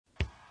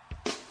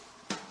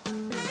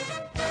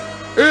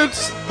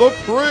It's the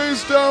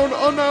Praise Down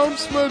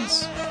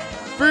announcements,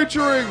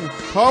 featuring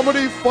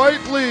Comedy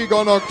Fight League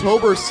on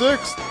October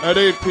 6th at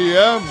 8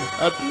 p.m.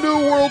 at New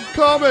World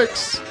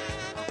Comics.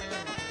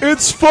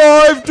 It's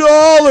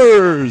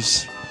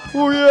 $5!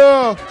 Oh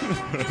yeah!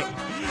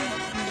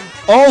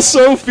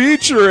 Also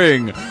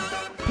featuring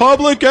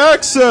Public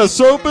Access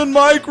Open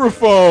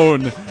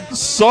Microphone,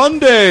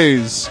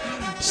 Sundays.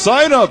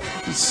 Sign up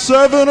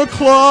 7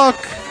 o'clock.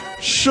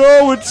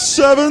 Show at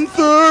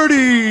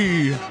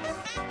 7:30.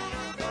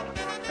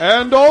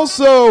 And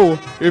also,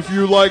 if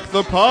you like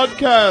the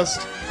podcast,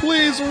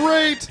 please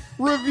rate,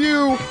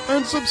 review,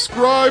 and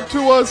subscribe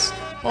to us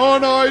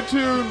on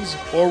iTunes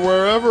or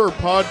wherever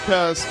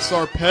podcasts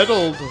are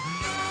peddled.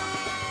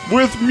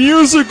 With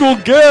musical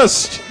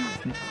guest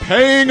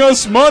paying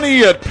us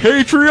money at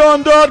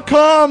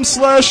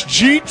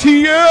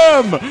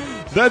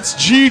patreon.com/GTM. That's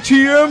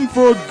GTM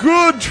for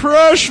Good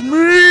Trash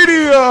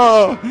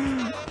Media.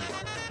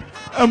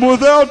 And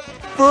without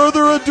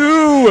further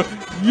ado,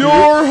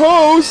 Your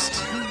host,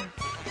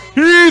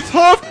 Heath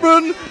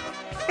Huffman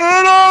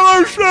and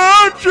Alex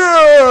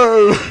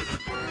Sanchez.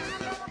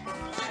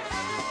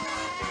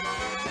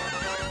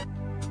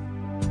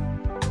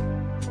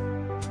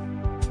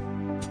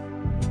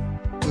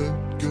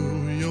 Let go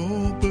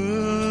your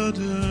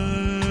burdens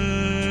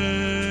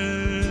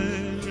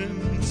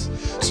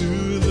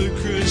to the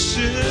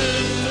Christian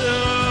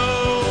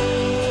now.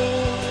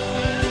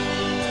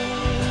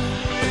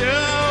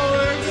 Yeah,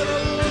 we're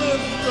gonna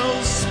lift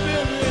those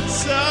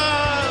spirits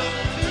up.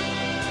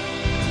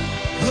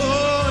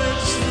 Oh,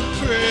 it's the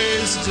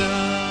praise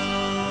down.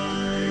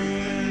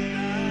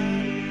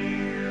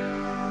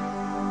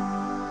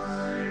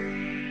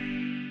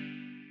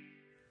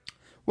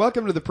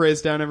 welcome to the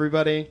Praise Down,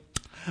 everybody.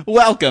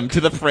 Welcome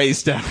to the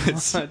Praise Down.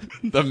 It's What?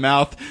 the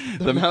mouth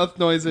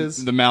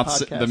Noises. the mouth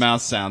podcast.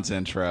 sounds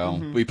intro.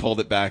 We pulled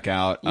it back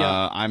out.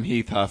 Yeah. I'm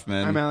Heath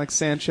Huffman. I'm Alex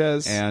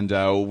Sanchez. And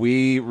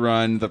we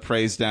run the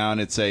Praise Down.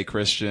 It's a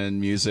Christian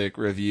music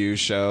review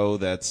show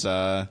that's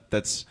fun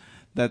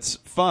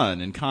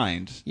and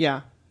kind.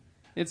 Yeah.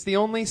 It's the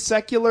only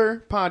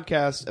secular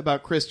podcast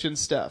about Christian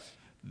stuff.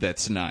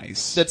 That's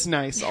nice. That's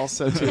nice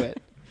also to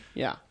it.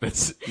 Yeah.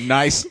 That's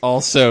nice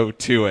also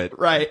to it.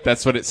 Right.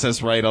 That's what it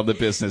says right on the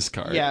business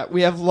card. Yeah,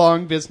 we have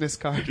long business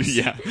cards.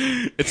 Yeah.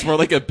 It's more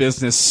like a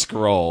business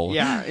scroll.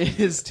 Yeah, it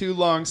is too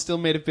long, still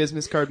made of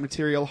business card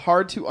material,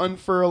 hard to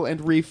unfurl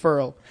and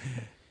refurl.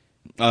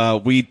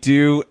 We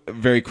do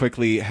very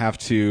quickly have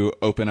to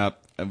open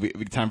up.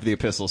 Time for the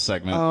epistle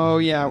segment. Oh,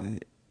 yeah.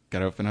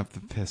 Gotta open up the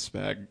piss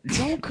bag.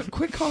 Don't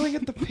quit calling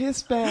it the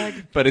piss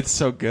bag. But it's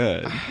so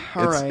good.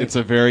 All right. It's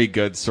a very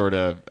good sort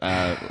of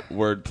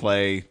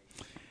wordplay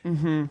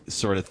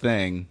sort of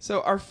thing. So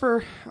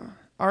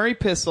our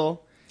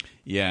epistle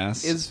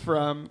Yes. is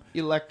from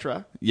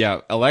Electra.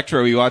 Yeah,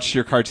 Electra, we watched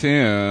your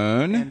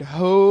cartoon. And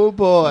oh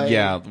boy.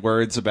 Yeah,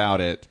 words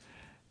about it.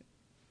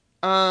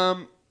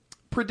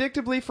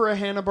 Predictably for a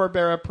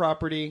Hanna-Barbera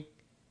property,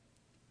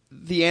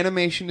 the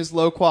animation is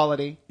low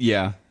quality,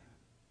 Yeah.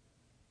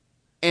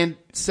 and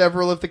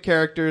several of the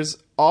characters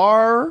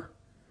are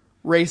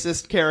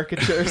racist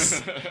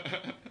caricatures.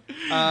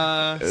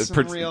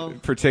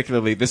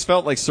 Particularly, this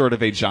felt like sort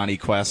of a Johnny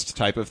Quest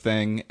type of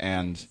thing,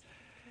 and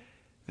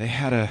they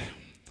had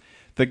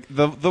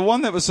the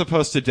one that was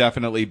supposed to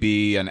definitely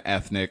be an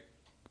ethnic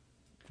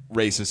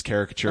racist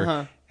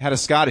caricature had a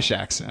Scottish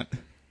accent.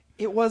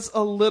 It was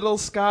a little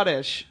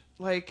Scottish,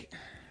 like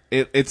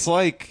It's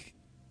like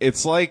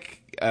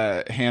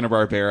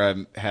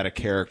Hanna-Barbera had a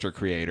character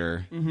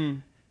creator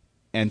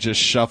and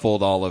just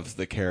shuffled all of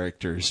the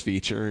characters'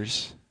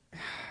 features.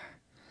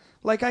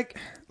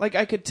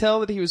 I could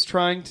tell that he was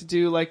trying to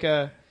do like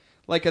a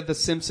The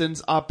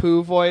Simpsons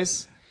Apu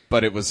voice.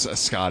 But it was a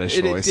Scottish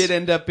It voice. did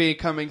end up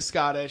becoming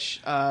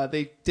Scottish.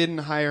 They didn't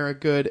hire a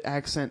good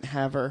accent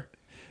haver.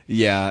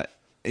 Yeah.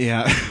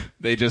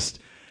 They just...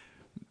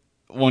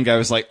 One guy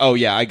was like, oh,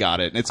 yeah, I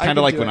got it. And it's kind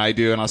of like when I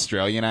do an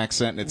Australian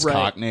accent and it's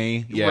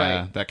Cockney.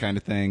 Yeah, that kind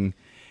of thing.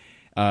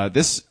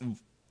 This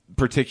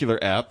particular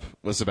ep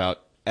was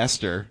about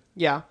Esther.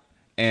 Yeah.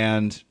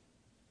 And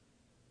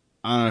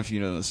I don't know if you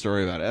know the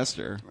story about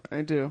Esther.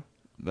 I do.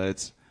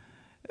 But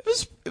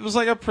it was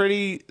like a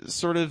pretty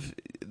sort of...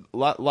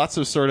 Lots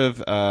of sort of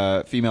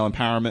female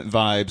empowerment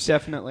vibes.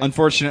 Definitely.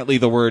 Unfortunately,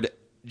 the word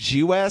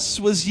Jewess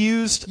was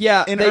used in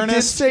earnest. They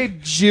did say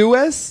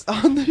Jewess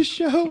on the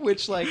show,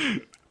 which,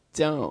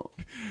 don't.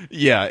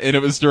 Yeah, and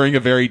it was during a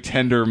very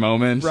tender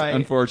moment, Right.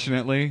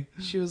 unfortunately.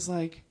 She was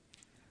like,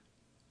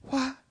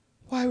 Why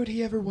would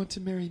he ever want to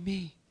marry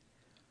me?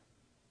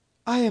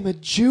 I am a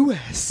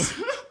Jewess.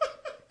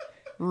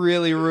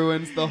 Really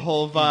ruins the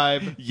whole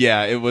vibe.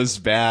 Yeah, it was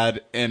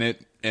bad, and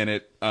it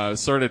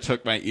sort of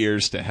took my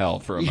ears to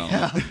hell for a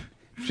moment.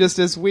 Just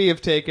as we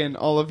have taken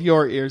all of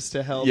your ears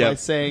to hell by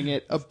saying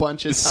it a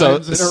bunch of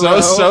times in a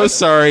row. So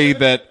sorry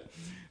that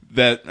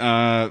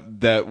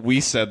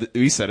we said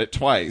it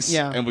twice.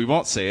 Yeah. And we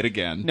won't say it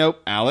again.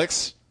 Nope.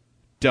 Alex,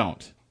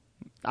 don't.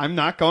 I'm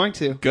not going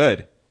to.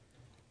 Good.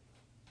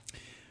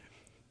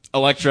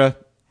 Electra,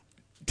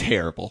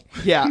 terrible.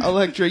 Yeah,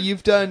 Electra,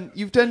 you've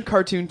done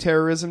cartoon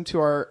terrorism to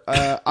our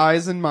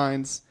eyes and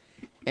minds,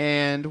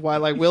 and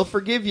while I will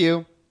forgive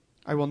you,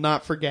 I will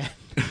not forget.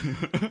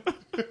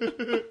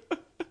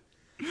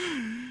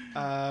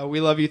 We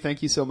love you.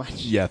 Thank you so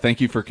much. Yeah,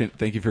 thank you for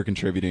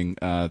contributing.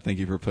 Thank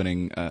you for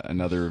putting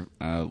another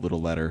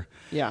little letter.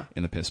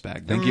 In the piss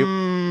bag. Thank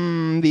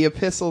you. The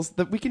epistles.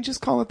 We can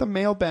just call it the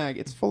mailbag.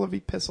 It's full of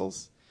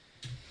epistles.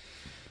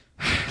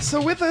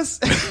 So with us,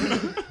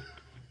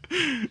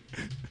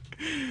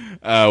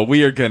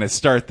 we are going to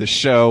start the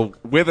show.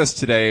 With us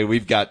today,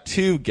 we've got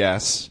two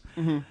guests.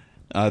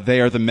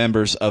 They are the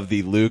members of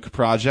the Luke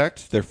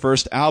Project. Their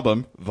first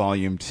album,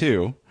 Volume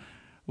 2.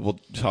 We'll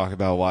talk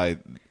about why.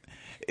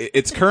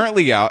 It's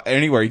currently out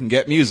anywhere you can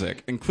get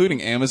music,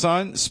 including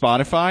Amazon,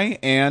 Spotify,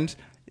 and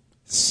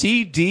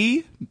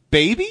CD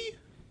Baby?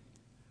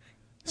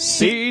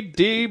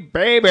 CD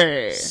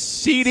Baby!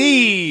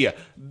 CD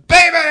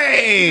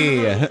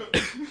Baby!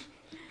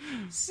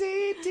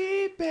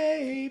 CD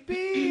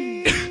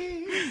Baby!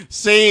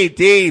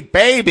 CD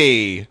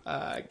Baby!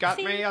 Got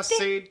me a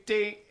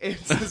CD.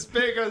 It's as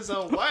big as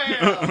a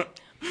whale.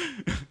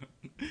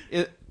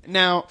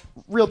 Now,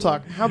 real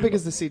talk. How big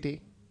is the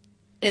CD?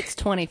 It's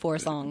 24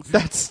 songs.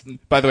 That's.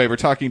 By the way, we're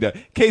talking to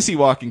Kacey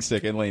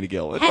Walkingstick and Laney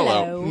Gilliland.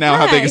 Hello. Now,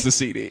 Hi. how big is the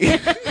CD?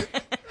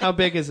 How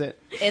big is it?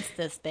 It's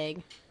this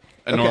big.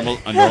 A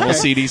normal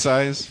CD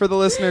size? For the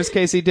listeners,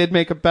 Kacey did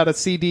make about a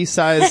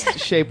CD-sized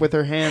shape with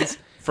her hands.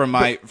 From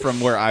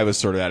where I was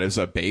sort of at, it was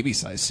a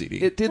baby-sized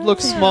CD. It did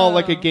look small,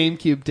 like a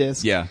GameCube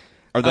disc. Yeah.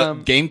 Or the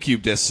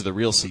GameCube discs are the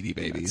real CD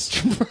babies.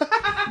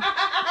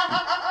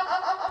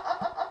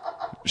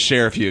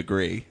 Share if you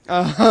agree.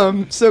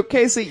 So,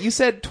 Kacey, you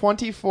said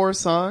 24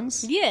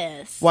 songs?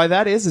 Yes. Why,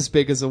 that is as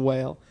big as a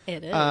whale.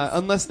 It is.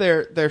 Unless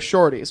they're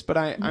shorties, but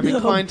I'm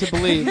inclined to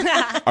believe.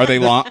 Are they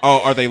long?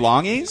 Oh, are they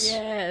longies?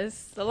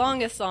 Yes. The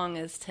longest song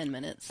is 10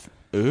 minutes.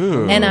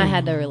 Ooh. And I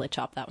had to really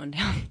chop that one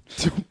down.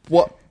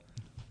 What?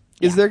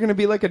 Is there going to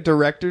be like a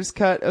director's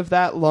cut of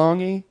that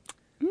longie?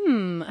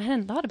 I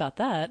hadn't thought about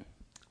that.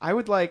 I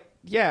would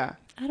yeah.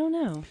 I don't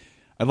know.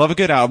 I love a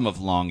good album of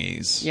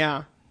longies.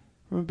 Yeah.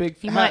 I'm a big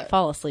You might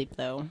fall asleep,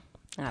 though.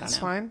 I don't That's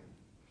know. fine.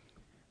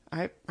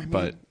 I mean,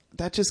 But-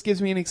 that just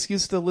gives me an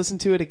excuse to listen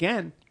to it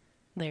again.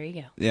 There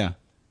you go. Yeah.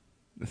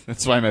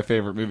 That's why my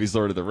favorite movie is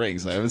Lord of the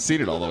Rings. I haven't seen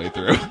it all the way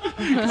through.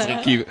 'Cause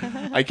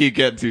I keep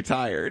getting too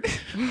tired.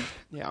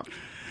 Yeah.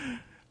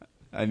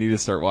 I need to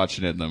start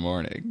watching it in the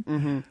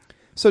morning.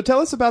 So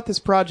tell us about this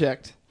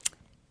project.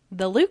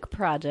 The Luke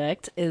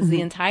Project is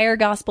the entire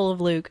Gospel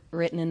of Luke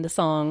written into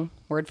song,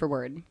 word for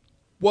word.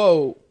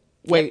 Whoa.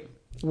 Wait.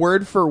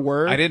 Word for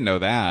word? I didn't know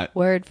that.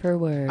 Word for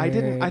word. I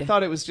didn't. I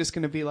thought it was just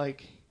going to be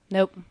like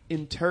Nope.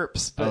 in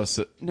terps, but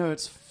no,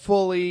 it's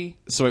fully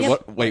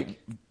So wait,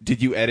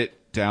 did you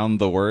edit down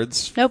the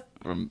words? Nope.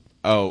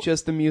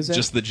 just the music.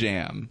 Just the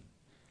jam.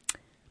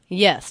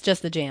 Yes,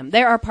 just the jam.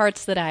 There are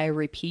parts that I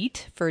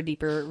repeat for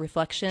deeper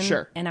reflection.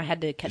 Sure. And I had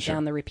to cut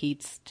down the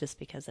repeats just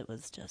because it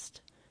was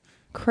just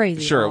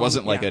crazy. Sure, it long.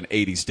 wasn't like an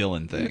 80s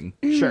Dylan thing.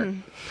 Sure.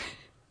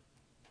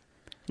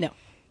 No.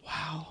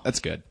 Wow. That's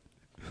good.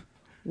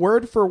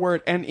 Word for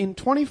word. And in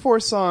 24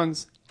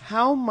 songs,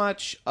 how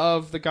much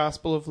of the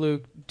Gospel of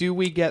Luke do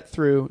we get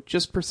through,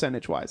 just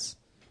percentage-wise?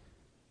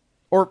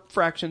 Or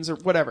fractions or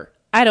whatever?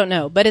 I don't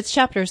know, but it's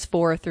chapters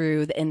 4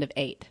 through the end of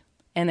 8.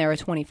 And there are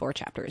 24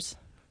 chapters.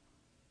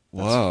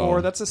 Whoa.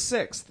 4, that's a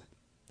sixth.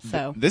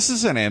 So, This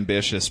is an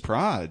ambitious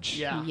proj.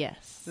 Yeah.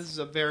 yes. This is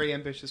a very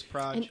ambitious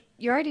project. And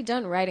you're already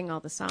done writing all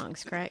the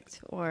songs,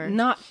 correct? Or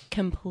Not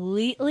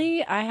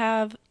completely.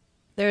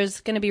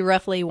 There's going to be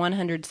roughly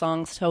 100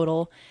 songs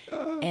total,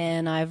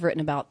 and I've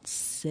written about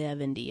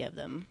 70 of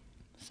them.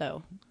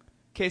 So,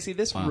 Kacey,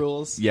 this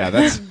rules. Yeah,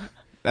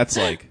 that's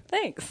like...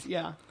 thanks.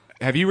 Yeah.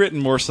 Have you written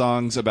more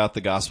songs about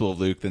the Gospel of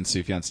Luke than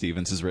Sufjan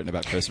Stevens has written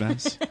about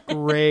Christmas?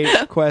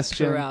 Great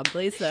question.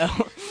 Probably so.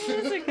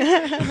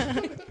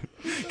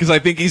 Because I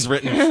think he's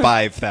written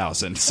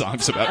 5,000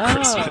 songs about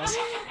Christmas.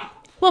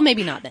 Well,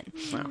 maybe not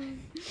then.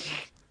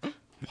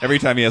 Every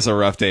time he has a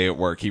rough day at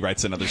work, he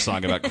writes another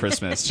song about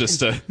Christmas just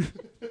to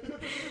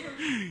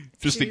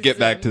get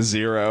back to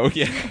zero.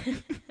 Yeah.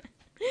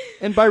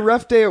 And by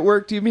rough day at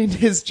work, do you mean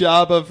his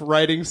job of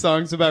writing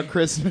songs about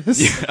Christmas?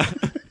 Yeah.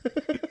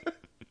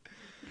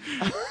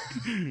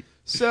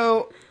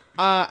 So,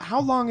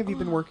 how long have you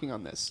been working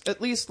on this?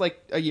 At least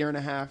like a year and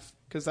a half,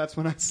 because that's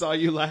when I saw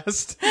you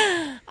last.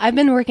 I've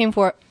been working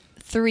for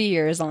 3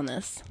 years on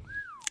this.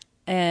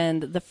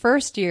 And the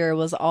first year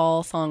was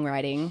all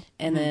songwriting.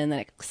 And then the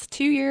next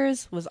 2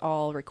 years was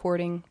all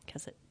recording,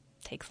 because it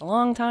takes a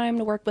long time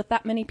to work with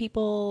that many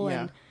people.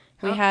 Yeah.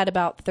 And we had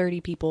about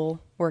 30 people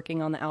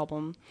working on the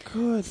album.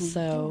 Good.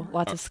 So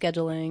lots of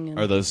scheduling. And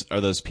Are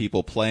those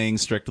people playing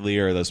strictly,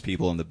 or are those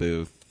people in the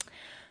booth?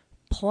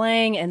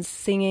 playing and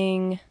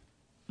singing,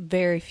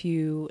 very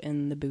few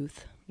in the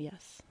booth.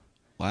 Yes.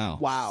 Wow.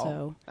 Wow.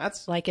 So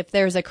That's like if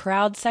there's a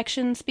crowd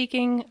section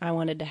speaking, I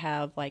wanted to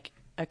have like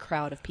a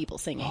crowd of people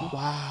singing.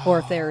 Wow. Or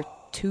if there are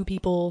two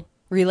people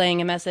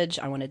relaying a message,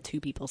 I wanted two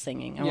people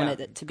singing. I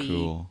wanted it to be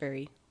Cool.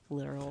 very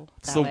literal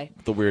What's that way.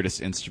 the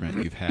weirdest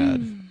instrument you've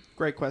had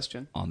Great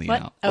question. on the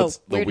What? album? Oh, What's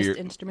the weirdest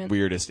instrument?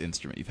 weirdest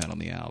instrument you've had on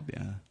the album?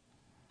 Yeah.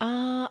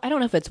 I don't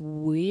know if it's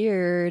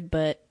weird,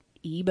 but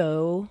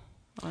Ebo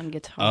on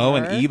guitar. Oh,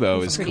 an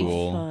Ebo is pretty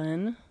cool.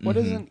 Fun. What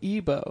is an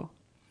Ebo?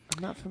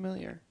 I'm not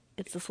familiar.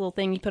 It's this little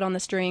thing you put on the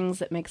strings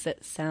that makes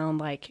it sound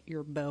like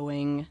you're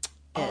bowing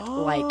it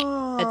like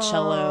a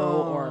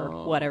cello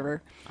or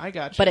whatever. I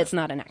got you. But it's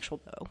not an actual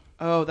bow.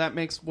 Oh, that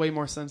makes way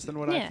more sense than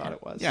what I Yeah. thought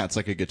it was. Yeah, it's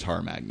like a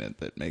guitar magnet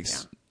that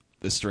makes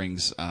the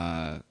strings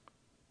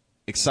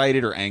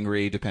excited or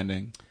angry,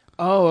 depending.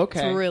 Oh,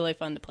 okay. It's really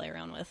fun to play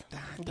around with.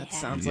 That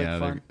sounds like Yeah,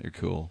 fun. they're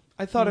cool.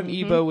 I thought an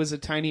Ebo was a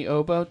tiny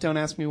oboe. Don't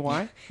ask me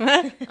why.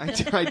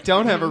 I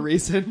don't have a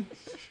reason.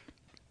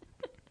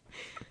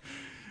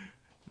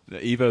 The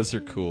Evos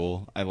are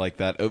cool. I like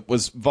that.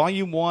 Was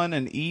Volume 1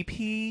 an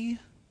EP?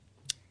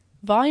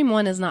 Volume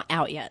 1 is not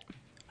out yet.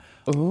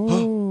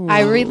 Oh.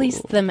 I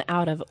released them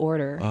out of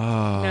order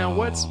Now,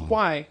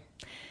 why?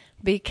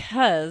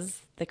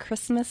 because the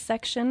Christmas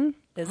section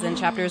is in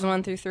chapters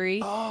 1 through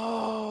 3.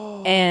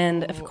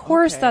 And of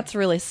course, that's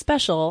really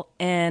special.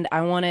 And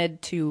I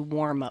wanted to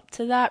warm up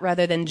to that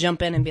rather than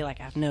jump in and be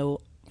like, I have no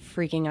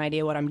freaking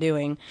idea what I'm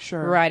doing.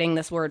 Sure. Writing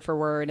this word for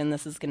word, and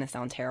this is going to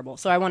sound terrible.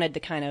 So I wanted to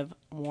kind of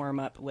warm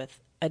up with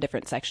a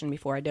different section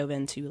before I dove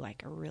into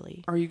like a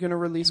really. Are you going to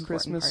release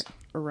Important Christmas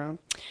around?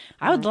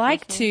 I would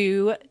like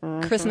to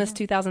Christmas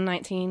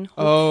 2019,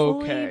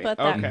 hopefully, Okay, but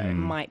that okay.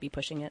 might be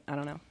pushing it. I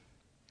don't know.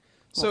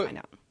 We'll So, find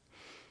out.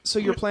 so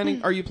you're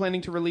planning? Are you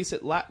planning to release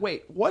it?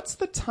 Wait, what's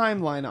the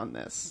timeline on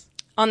this?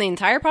 On the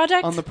entire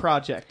project? On the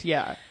project,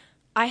 yeah.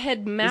 I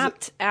had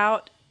mapped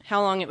out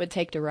how long it would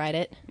take to write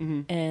it,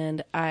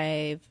 and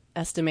I've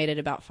estimated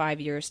about 5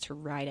 years to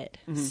write it.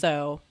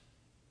 So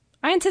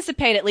I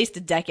anticipate at least a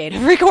decade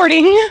of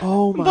recording.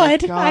 Oh my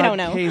but God, I don't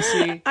know.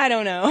 Kacey. I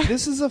don't know.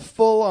 This is a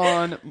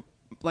full-on,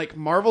 like,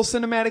 Marvel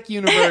Cinematic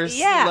Universe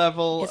Yeah.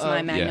 level. It's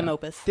my magnum Yeah.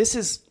 opus. This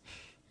is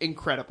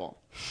incredible.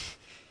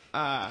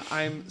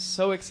 I'm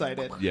so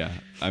excited. Yeah,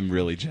 I'm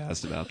really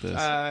jazzed about this.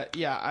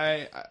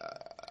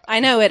 I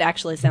know it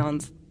actually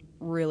sounds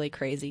really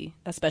crazy,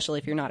 especially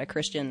if you're not a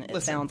Christian. It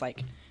Listen. sounds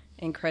like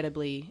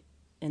incredibly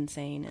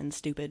insane and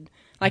stupid.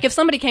 Like if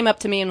somebody came up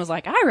to me and was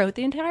like, I wrote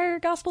the entire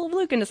Gospel of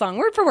Luke into song,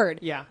 word for word.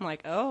 Yeah. I'm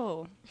like,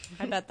 oh,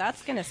 I bet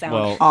that's going to sound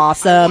Well,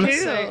 awesome.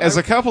 As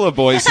a couple of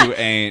boys who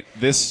ain't,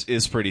 this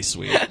is pretty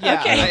sweet. Yeah,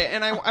 Okay.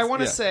 I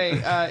want to say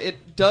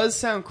it does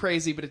sound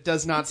crazy, but it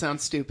does not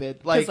sound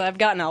stupid. Like, Because I've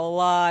gotten a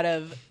lot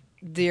of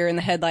deer in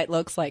the headlight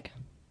looks like,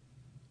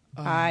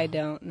 I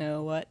don't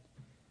know what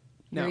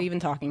No. you're even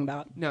talking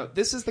about. no,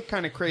 this is the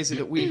kind of crazy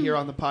that we here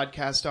on the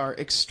podcast are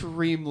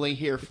extremely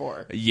here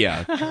for.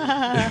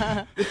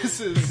 Yeah.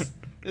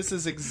 This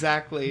is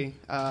exactly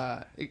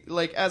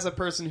like as a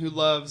person who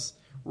loves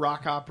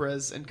rock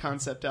operas and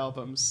concept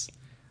albums.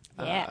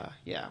 Yeah.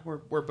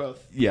 We're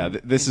both. Yeah,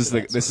 this is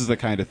into that this is the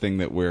kind of thing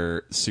that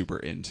we're super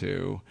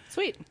into.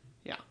 Sweet.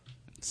 Yeah,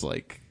 It's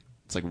like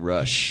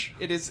Rush.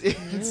 it is. It's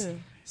It's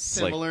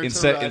similar like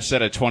to Rush.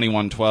 instead of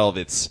 2112,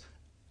 it's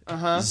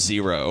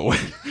 0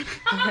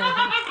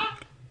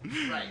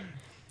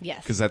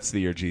 Yes. because that's the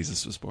year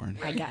Jesus was born.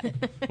 I got it.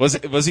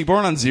 Was he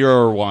born on 0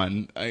 or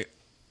 1? I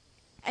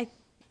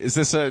Is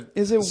this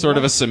Is it sort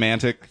of one? a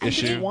semantic Is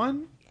it issue?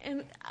 one.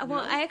 well,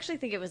 I actually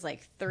think it was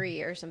like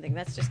 3 or something.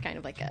 That's just kind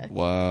of like a.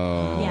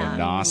 Whoa, Yeah.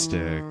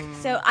 Gnostic.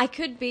 So I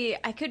could be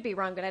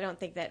wrong, but I don't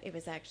think that it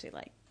was actually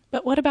like.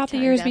 But what about the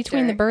Timed years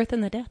between the after. birth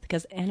and the death?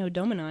 Because Anno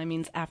Domini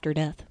means after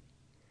death.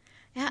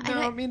 Yeah,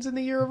 No, it means in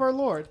the year of our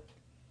Lord.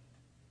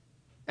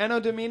 Anno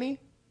Domini.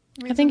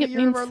 Means think in the it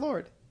year of means- our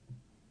Lord.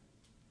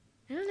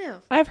 I don't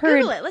know. I've heard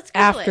Google it. Let's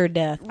Google after it.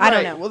 death. I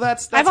don't Right, know. Well,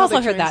 that's I've how also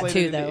they heard that translated too,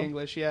 it into though.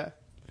 English, yeah.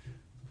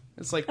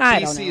 It's like I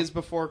don't BC know. is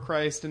before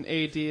Christ and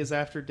AD is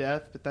after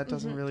death, but that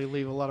doesn't really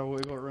leave a lot of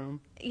wiggle room.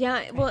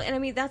 Yeah, well, and I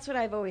mean that's what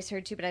I've always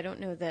heard too, but I don't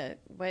know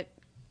what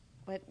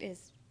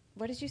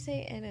did you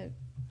say?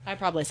 I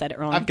probably said it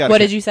wrong. I've got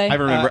What a- did you say? I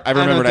remember. I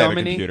Anno remembered I have a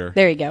Domini. computer.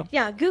 There you go.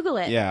 Yeah, Google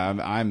it. Yeah,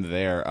 I'm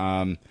there.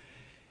 Anno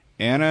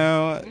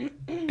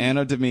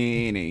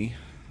Domini.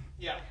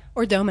 Yeah.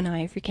 Or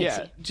Domini if you're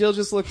Casey. Yeah, Jill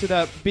just looked it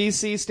up.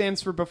 BC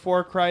stands for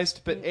before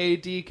Christ, but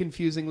AD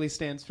confusingly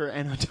stands for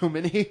Anno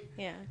Domini.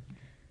 Yeah.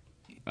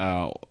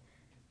 Oh,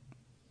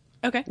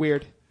 Okay.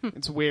 Weird.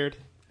 It's weird.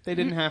 They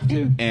didn't have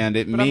to. and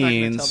it But I'm not going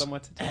to means tell them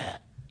what to do.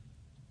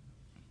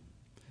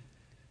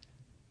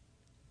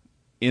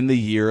 in the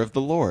year of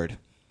the Lord.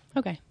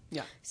 Okay.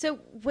 Yeah. So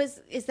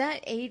is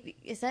that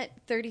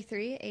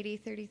 33?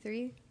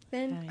 80-33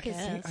 then? I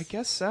guess. I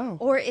guess so.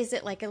 Or is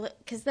it like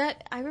because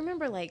that I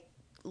remember like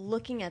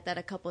looking at that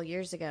a couple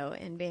years ago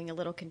and being a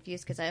little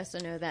confused because I also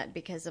know that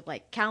because of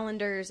like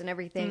calendars and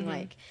everything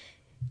like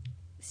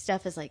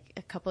stuff is like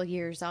a couple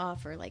years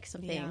off or like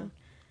something Yeah.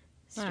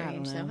 strange. I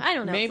don't So know. I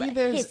don't know. Maybe Like,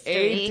 there's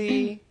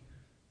history.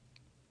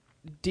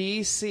 AD,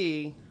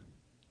 DC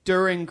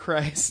during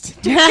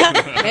Christ,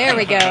 There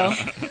we go.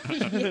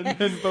 and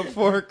then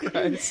before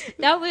Christ.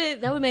 That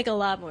would make a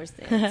lot more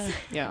sense.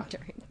 Yeah.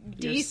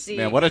 DC.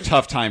 Man, what a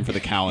tough time for the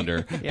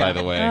calendar, by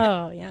the way.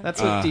 Oh, yeah.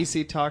 That's what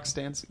DC Talk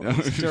stands for.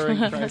 During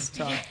Christ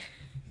Talk.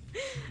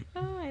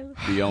 Oh, I love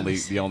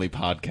The only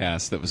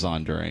podcast that was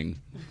on during.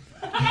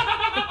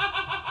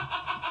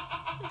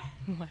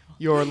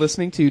 You're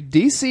listening to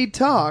DC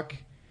Talk.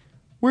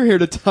 We're here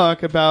to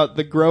talk about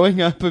the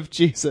growing up of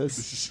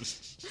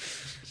Jesus.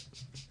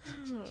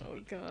 Oh,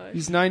 God.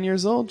 He's 9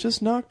 years old,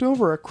 just knocked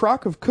over a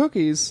crock of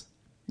cookies.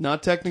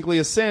 Not technically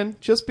a sin,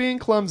 just being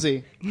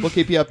clumsy. We'll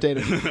keep you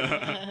updated.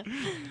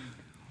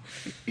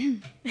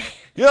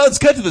 Yeah, let's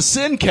cut to the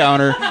sin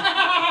counter.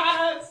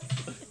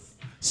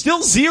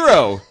 Still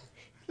 0.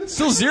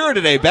 Still 0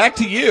 today. Back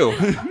to you.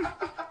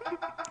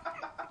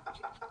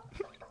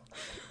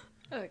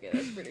 Okay,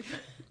 that's pretty fun.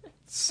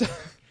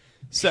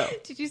 So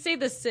Did you say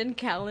the sin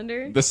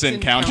calendar? The sin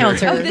Sin counter.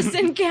 counter. Oh, the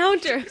sin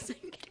counter.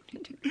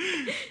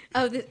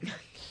 Oh, the...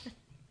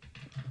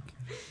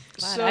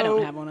 Glad I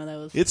don't have one of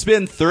those. It's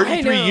been 33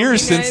 I know,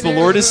 years me since the neither.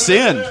 Lord has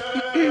sinned.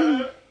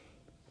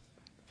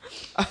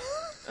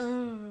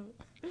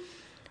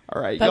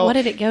 all right, But y'all. what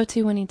did it go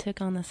to when he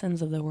took on the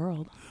sins of the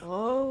world?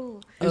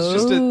 Oh. It's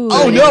just a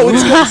Oh no!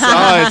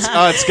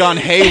 It's gone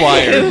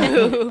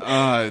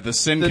haywire. The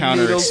sin The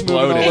counter needles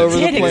moving exploded. all over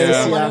the Did place.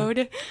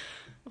 explode.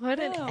 What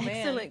an Oh, man.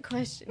 excellent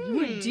question. You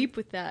went deep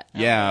with that.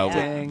 Yeah,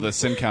 Dang. the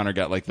sin counter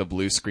got like the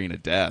blue screen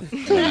of death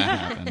when that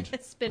happened.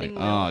 Spinning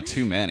Like, wheel. oh,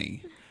 too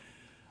many.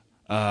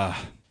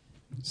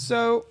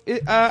 So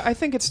I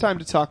think it's time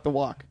to talk the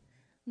walk.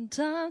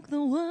 Talk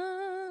the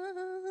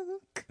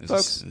walk.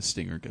 Folks. The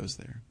stinger goes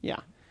there. Yeah.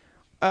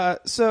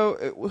 So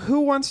who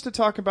wants to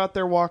talk about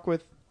their walk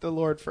with the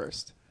Lord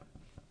first?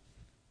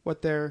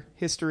 What their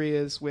history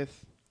is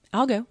with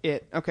I'll go.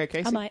 it. Okay,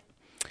 Casey. I might.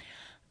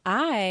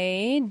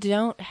 I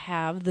don't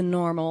have the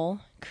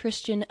normal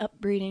Christian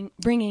upbringing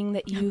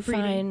that you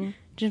fine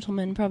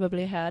gentlemen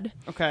probably had.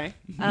 Okay.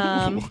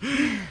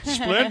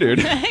 Splendid.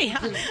 Yeah,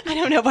 I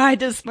don't know why I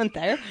just went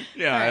there.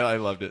 Yeah, I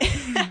loved it.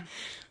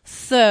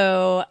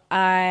 So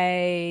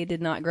I did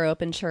not grow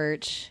up in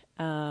church.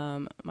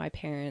 My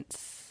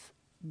parents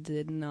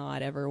did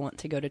not ever want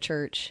to go to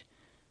church.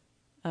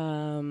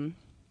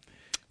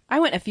 I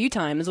went a few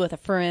times with a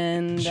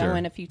friend. Sure. I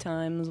went a few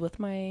times with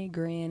my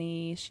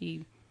granny.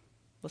 She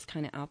was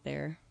kind of out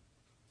there,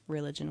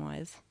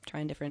 religion-wise,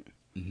 trying different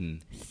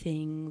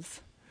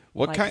things.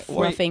 What like kind?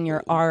 fluffing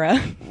your aura.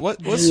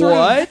 What sort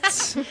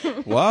What?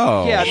 of?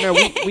 Whoa. Yeah, no,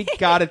 we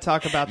got to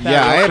talk about that.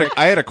 Yeah,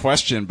 I had a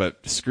question,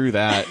 but screw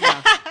that.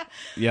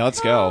 Yeah, let's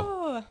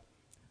go.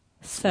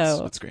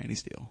 So What's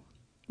Granny's deal?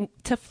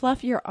 to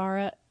fluff your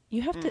aura,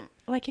 you have to,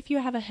 like, if you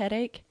have a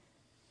headache,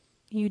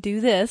 you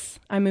do this.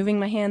 I'm moving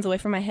my hands away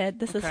from my head.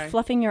 This Okay. is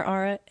fluffing your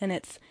aura, and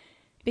it's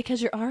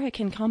because your aura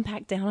can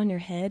compact down on your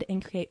head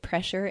and create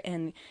pressure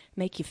and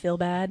make you feel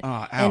bad.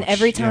 Oh, and ouch,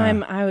 every time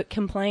yeah. I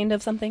complained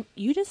of something,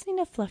 you just need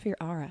to fluff your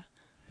aura.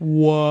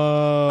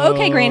 Whoa.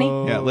 Okay, Granny.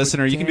 Yeah,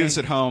 listener, you can do dang. this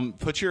at home.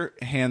 Put your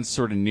hands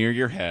sort of near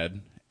your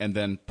head and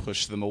then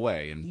push them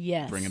away and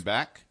Yes. bring them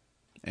back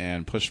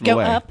and push them Go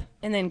away. up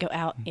and then go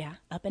out. Yeah,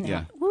 up and Yeah.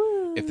 out.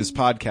 Woo. If this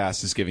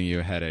podcast is giving you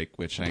a headache,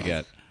 which I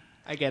get,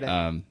 I get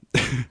it.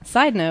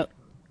 Side note,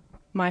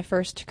 my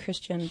first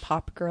Christian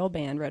pop girl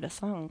band wrote a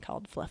song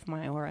called Fluff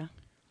My Aura.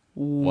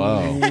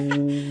 whoa,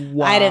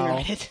 Wow. I didn't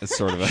write it. it's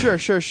sort of a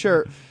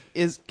Sure.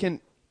 Can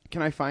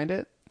I find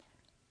it?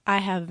 I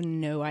have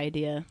no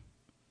idea.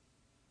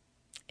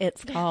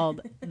 It's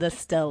called The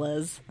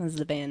Stellas is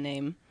the band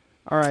name.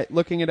 All right,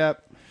 looking it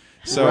up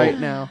So right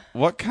now.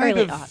 What kind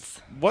Early of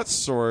aughts. what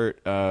sort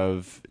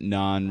of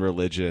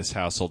non-religious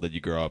household did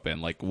you grow up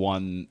in? Like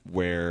one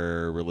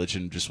where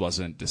religion just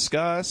wasn't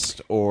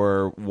discussed,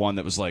 or one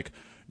that was like,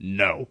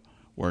 no,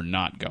 we're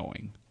not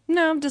going.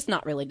 No, just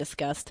not really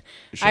discussed.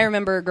 Sure. I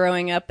remember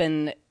growing up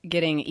and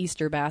getting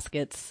Easter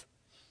baskets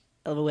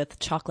with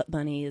chocolate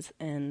bunnies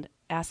and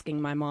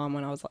asking my mom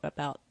when I was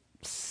about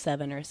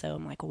 7 or so,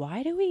 I'm like,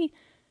 why do we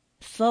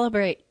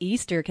celebrate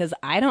Easter? Because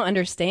I don't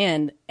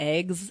understand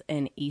eggs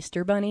and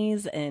Easter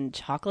bunnies and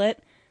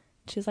chocolate.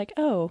 She's like,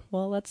 oh,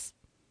 well,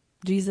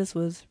 Jesus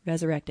was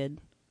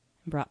resurrected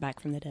and brought back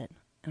from the dead.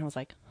 And I was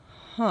like,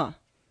 huh.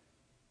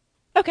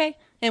 Okay.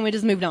 And we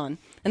just moved on.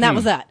 And that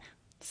was that.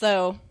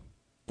 So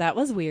that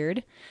was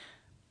weird.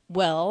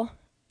 Well,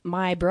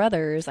 my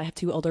brothers, I have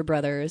 2 older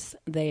brothers.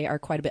 They are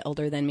quite a bit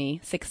older than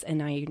me, 6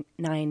 and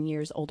 9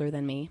 years older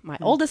than me. My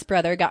oldest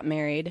brother got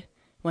married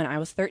when I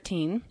was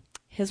 13.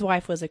 His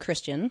wife was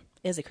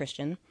is a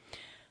Christian.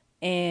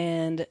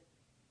 And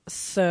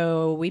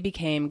so we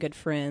became good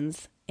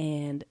friends,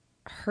 and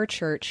her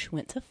church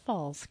went to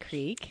Falls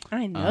Creek.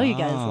 I know you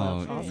guys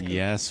love Falls Creek.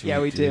 Yes, Yeah,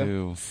 we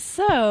do.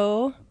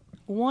 So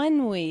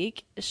one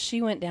week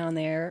she went down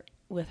there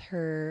with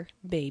her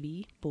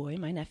baby boy,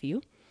 my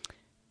nephew,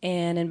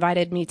 and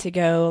invited me to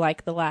go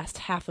like the last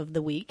half of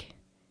the week,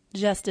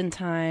 just in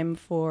time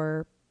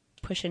for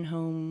pushing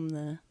home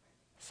the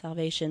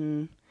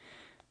salvation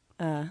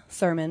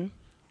sermon,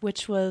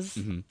 which was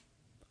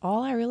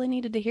all I really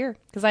needed to hear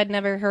because I'd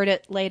never heard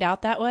it laid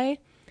out that way.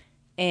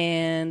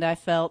 And I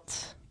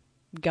felt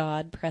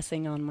God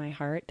pressing on my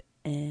heart,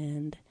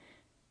 and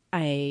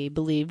I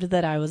believed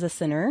that I was a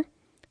sinner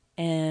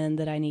and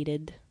that I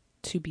needed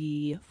to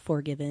be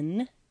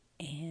forgiven.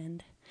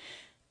 And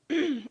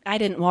I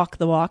didn't walk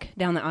the walk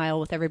down the aisle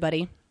with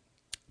everybody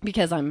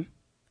because I'm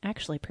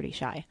actually pretty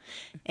shy.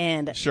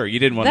 And sure, you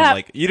didn't want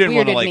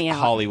to like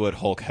Hollywood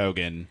Hulk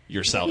Hogan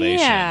your salvation.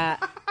 Yeah.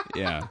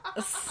 Yeah.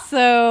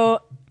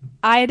 So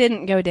I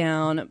didn't go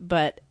down,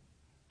 but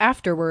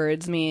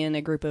afterwards, me and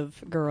a group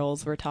of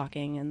girls were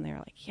talking, and they're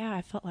like, yeah,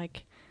 I felt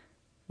like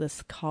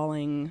this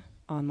calling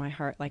on my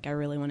heart. Like, I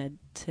really wanted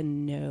to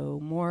know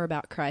more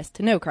about Christ,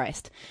 to know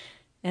Christ.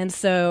 And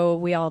so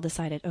we all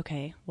decided,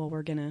 okay, well,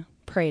 we're going to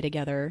pray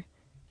together.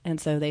 And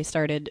so they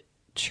started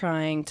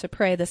trying to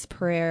pray this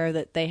prayer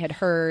that they had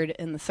heard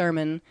in the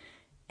sermon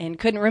and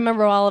couldn't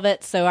remember all of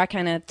it. So I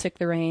kind of took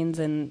the reins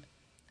and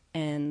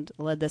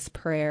led this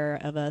prayer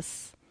of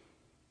us,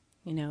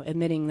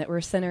 admitting that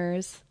we're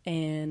sinners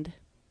and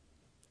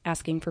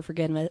asking for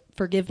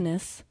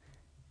forgiveness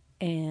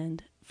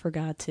and for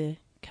God to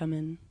come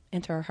in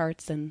into our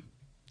hearts and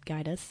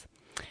guide us.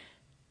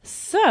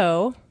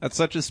 So that's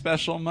such a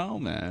special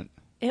moment.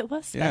 It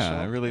was special.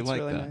 Yeah, I really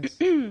like really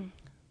that. Nice.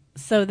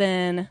 So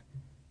then,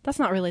 that's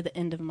not really the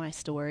end of my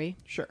story.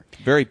 Sure.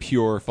 Very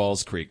pure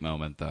Falls Creek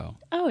moment, though.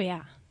 Oh,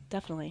 yeah,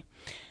 definitely.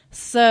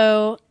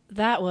 So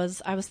I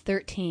was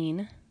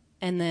 13,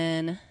 and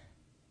then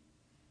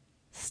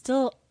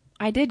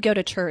I did go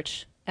to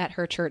church at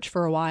her church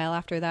for a while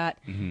after that,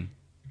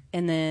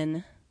 and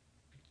then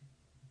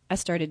I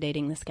started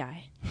dating this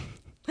guy.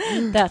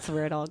 That's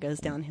where it all goes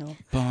downhill.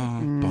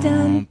 Dun,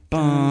 dun,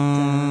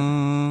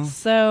 dun.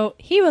 So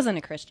he wasn't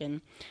a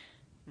Christian.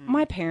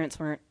 My parents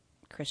weren't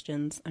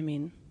Christians. I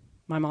mean,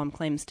 my mom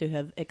claims to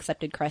have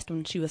accepted Christ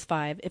when she was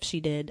 5. If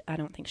she did, I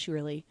don't think she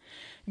really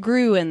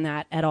grew in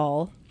that at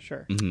all.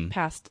 Sure.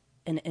 Past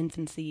an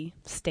infancy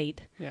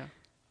state. Yeah.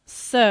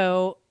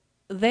 So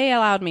they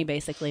allowed me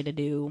basically to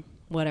do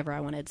whatever I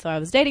wanted. So I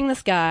was dating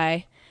this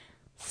guy,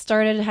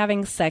 started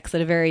having sex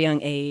at a very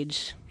young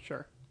age.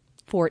 Sure.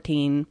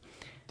 14.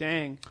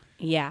 Dang.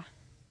 Yeah.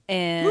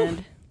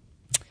 And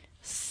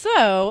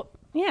so,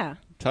 yeah.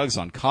 Tugs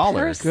on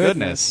collar.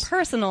 Goodness.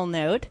 Personal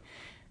note.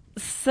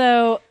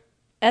 So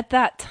at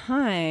that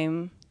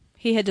time,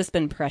 he had just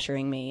been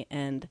pressuring me,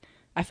 and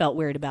I felt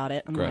weird about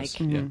it. I'm gross.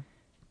 like, Yeah.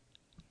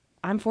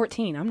 I'm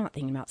 14. I'm not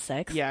thinking about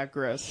sex. Yeah,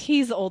 gross.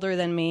 He's older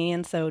than me,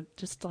 and so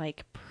just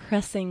like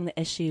pressing the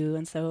issue.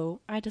 And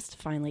so I just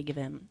finally give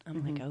in.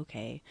 I'm like,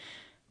 okay,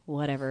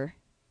 whatever.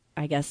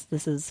 I guess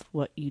this is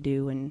what you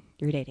do when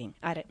you're dating.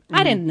 I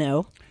didn't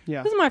know.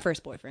 Yeah. This is my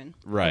first boyfriend.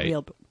 Right.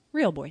 A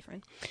real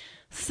boyfriend.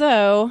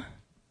 So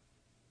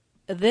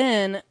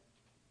then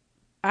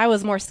I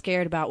was more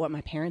scared about what my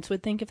parents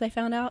would think if they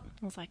found out.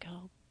 I was like,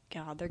 oh,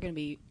 God, they're going to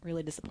be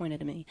really disappointed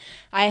in me.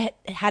 I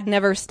had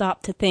never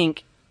stopped to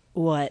think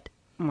what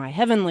my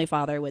Heavenly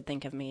Father would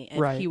think of me.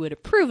 If he would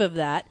approve of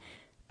that.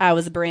 I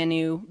was a brand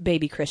new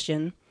baby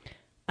Christian.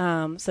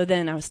 So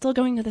then I was still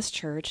going to this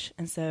church,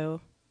 and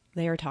so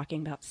they were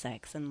talking about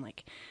sex and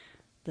like,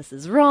 this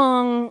is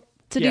wrong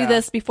to do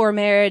this before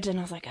marriage. And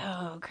I was like,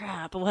 oh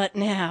crap, what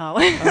now?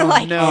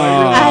 Like, no,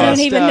 I don't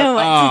even know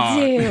what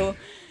to do.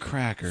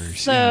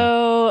 Crackers.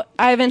 So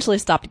I eventually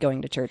stopped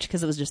going to church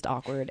because it was just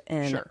awkward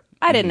and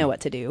I didn't know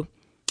what to do.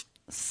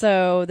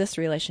 So this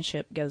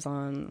relationship goes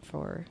on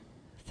for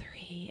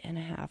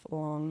 3.5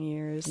 long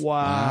years.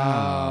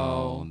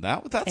 Wow.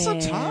 That's a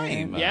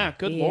time. Yeah,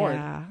 good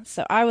Lord.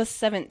 So I was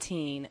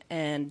 17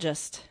 and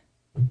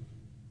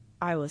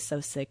I was so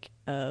sick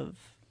of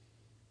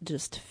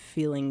just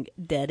feeling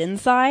dead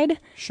inside.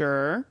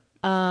 Sure.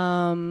 That's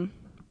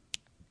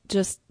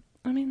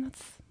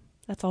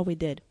all we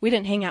did. We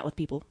didn't hang out with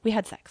people. We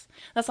had sex.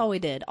 That's all we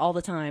did all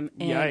the time.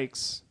 And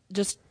yikes.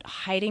 Just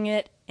hiding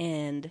it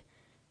and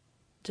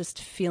just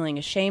feeling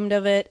ashamed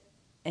of it.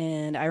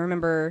 And I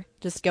remember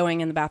just going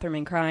in the bathroom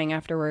and crying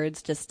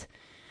afterwards. Just,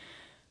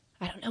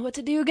 I don't know what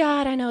to do,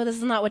 God. I know this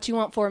is not what you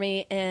want for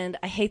me. And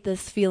I hate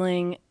this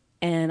feeling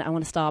and I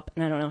want to stop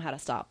and I don't know how to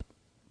stop.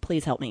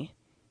 Please help me.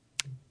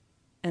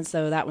 And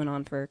so that went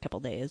on for a couple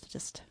days,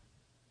 just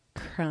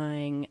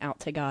crying out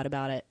to God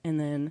about it. And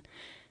then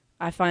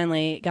I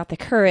finally got the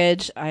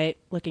courage.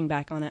 Looking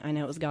back on it, I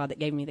know it was God that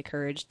gave me the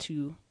courage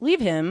to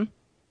leave him.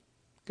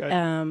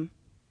 Good.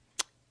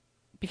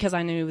 Because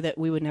I knew that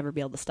we would never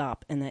be able to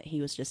stop and that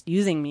he was just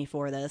using me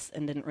for this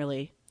and didn't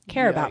really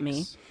care about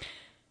me.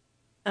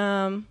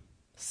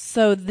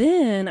 So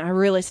then I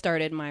really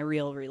started my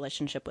real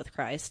relationship with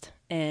Christ,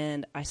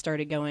 and I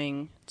started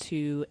going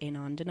to a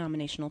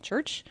non-denominational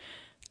church.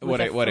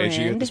 What age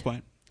are you at this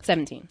point?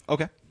 17.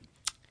 Okay.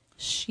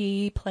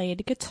 She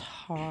played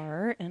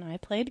guitar, and I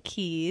played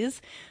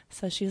keys.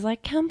 So she's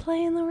like, come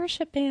play in the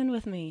worship band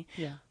with me.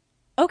 Yeah.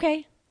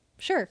 Okay,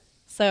 sure.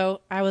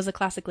 So I was a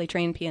classically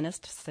trained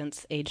pianist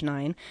since age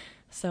 9.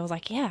 So I was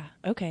like, yeah,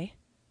 okay.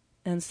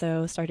 And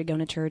so started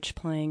going to church,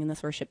 playing in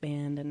this worship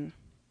band, and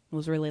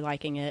was really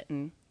liking it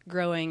and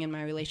growing in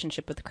my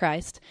relationship with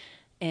Christ.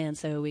 And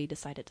so we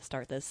decided to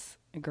start this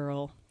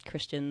girl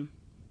Christian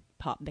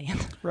pop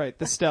band. Right,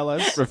 the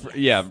Stellas.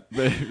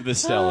 The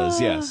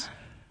Stellas, yes.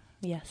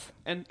 Yes.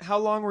 And how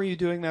long were you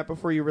doing that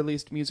before you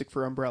released Music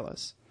for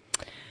Umbrellas?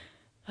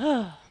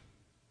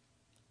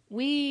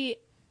 We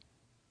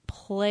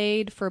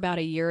played for about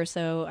a year or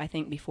so, I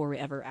think, before we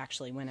ever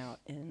actually went out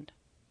and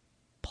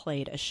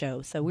played a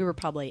show. So we were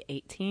probably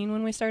 18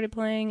 when we started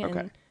playing,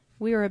 and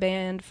we were a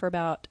band for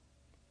about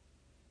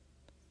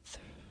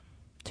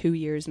 2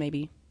 years,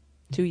 maybe.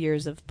 2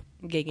 years of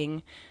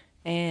gigging.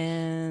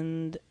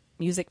 And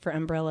Music for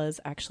Umbrellas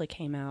actually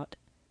came out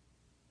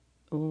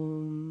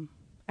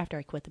after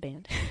I quit the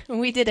band.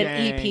 We did an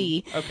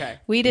EP. Okay.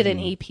 We did an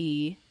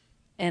EP,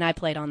 and I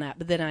played on that,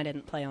 but then I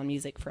didn't play on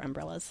Music for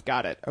Umbrellas.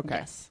 Got it. Okay.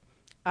 Yes.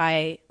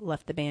 I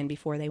left the band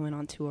before they went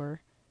on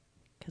tour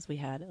because we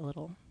had a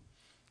little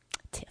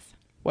tiff.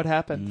 What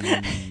happened?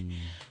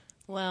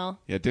 Well,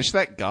 Yeah, dish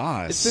that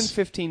gauze. It's been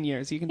 15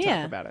 years. You can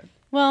talk about it.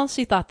 well,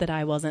 she thought that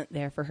I wasn't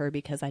there for her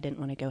because I didn't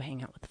want to go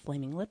hang out with the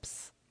Flaming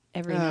Lips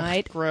every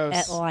night gross.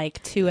 at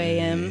like 2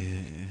 a.m.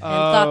 and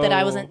thought that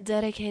I wasn't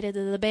dedicated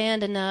to the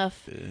band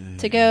enough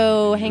to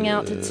go hang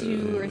out to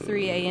 2 or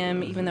 3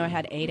 a.m. even though I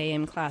had 8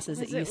 a.m. classes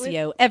at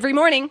UCO every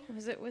morning.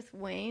 Was it with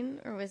Wayne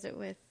or was it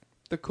with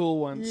The cool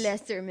ones.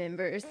 lesser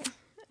members?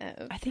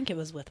 I think it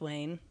was with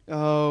Wayne.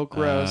 Oh,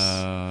 gross.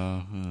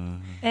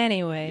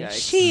 Anyway,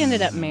 Yikes. she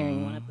ended up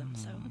marrying one of them.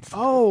 So it's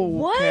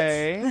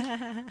Okay.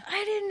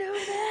 I didn't know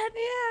that.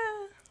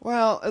 yeah.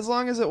 Well, as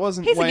long as it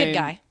wasn't He's a Wayne. good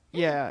guy.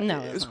 Yeah. No,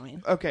 it it's was- not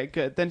Wayne. Okay,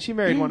 good. Then she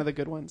married one of the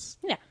good ones.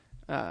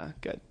 Yeah.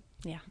 Good.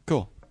 Yeah.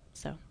 Cool.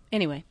 So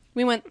anyway,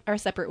 we went our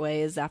separate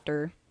ways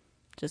after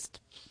just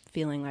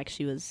feeling like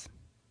she was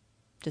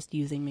just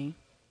using me.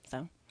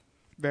 So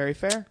Very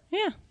fair.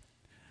 yeah.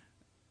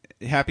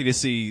 Happy to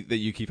see that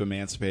you keep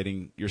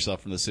emancipating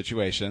yourself from those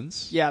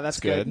situations. Yeah, that's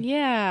good.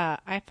 Yeah.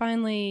 I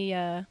finally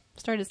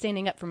started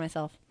standing up for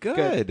myself.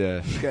 Good.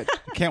 Good.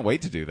 Can't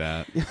wait to do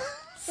that.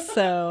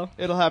 So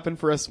It'll happen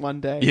for us one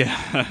day.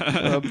 Yeah.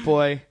 Oh,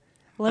 boy.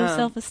 low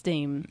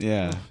self-esteem.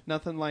 Yeah.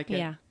 Nothing like it.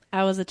 Yeah.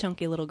 I was a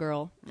chunky little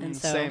girl. And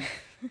so Same.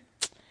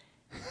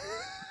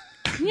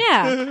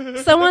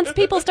 yeah. So once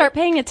people start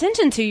paying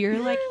attention to you, you're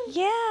like,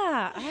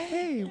 yeah,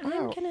 Hey, wow. I'm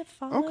going to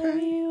follow Okay.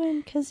 you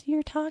and because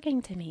you're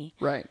talking to me.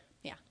 Right.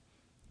 Yeah.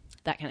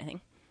 That kind of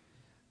thing.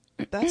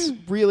 That's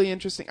really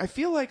interesting. I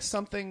feel like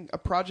a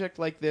project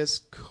like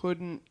this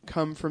couldn't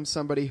come from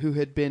somebody who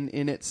had been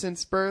in it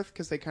since birth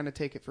because they kind of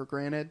take it for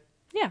granted.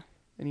 Yeah.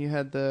 And you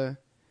had the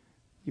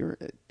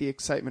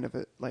excitement of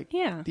it, like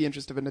Yeah. the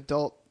interest of an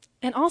adult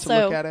And to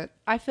also, look at it.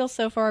 I feel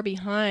so far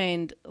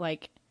behind,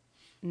 like,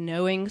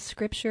 knowing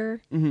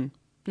Scripture, Mm-hmm.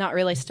 not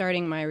really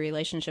starting my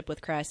relationship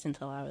with Christ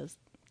until I was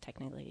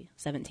technically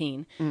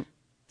 17.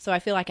 So I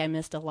feel like I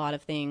missed a lot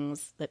of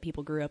things that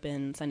people grew up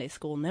in Sunday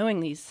school, knowing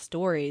these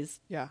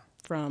stories Yeah.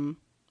 from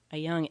a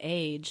young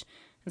age.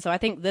 And so I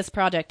think this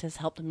project has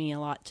helped me a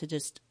lot to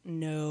just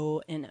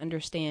know and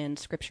understand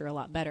Scripture a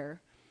lot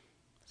better.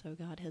 So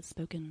God has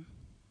spoken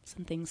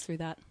some things through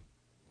that.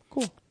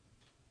 Cool.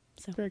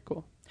 So Very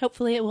cool.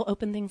 hopefully it will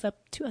open things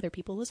up to other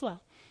people as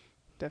well.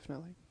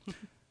 Definitely.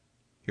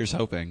 Here's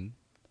hoping.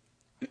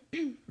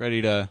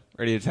 Ready to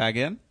tag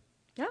in?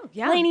 Oh,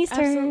 yeah. Laney's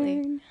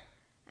absolutely.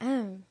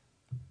 turn.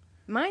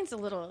 Mine's a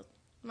little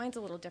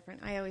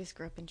different. I always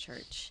grew up in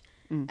church.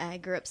 I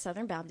grew up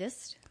Southern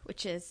Baptist,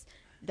 which is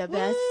the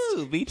best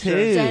Ooh, me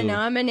too.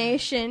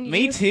 denomination.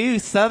 Me too.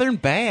 Southern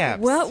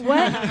Babs.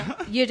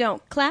 What? You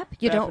don't clap.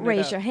 You Bapting don't it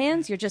raise up. your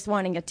hands. You're just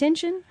wanting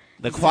attention.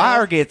 The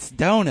choir gets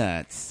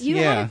donuts. You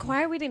yeah. had a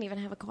choir. We didn't even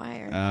have a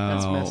choir.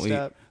 That's messed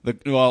up.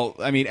 Well,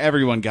 I mean,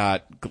 everyone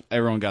got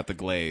the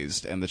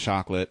glazed and the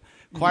chocolate.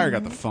 Choir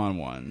got the fun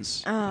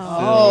ones.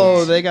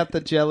 Oh, they got the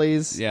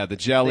jellies. Yeah, the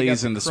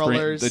jellies the and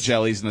crullers. the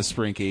jellies and the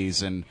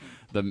sprinkies and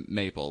the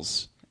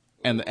maples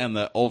and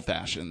the old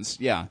fashions.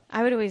 Yeah,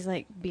 I would always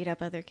beat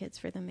up other kids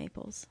for the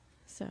maples.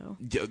 So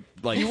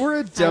like You were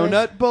a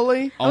donut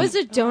bully? I was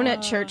a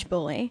donut church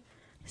bully.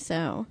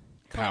 So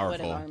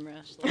powerful.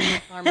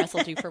 Arm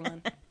wrestled you for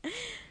one.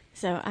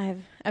 so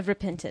I've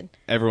repented.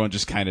 Everyone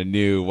just kind of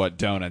knew what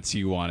donuts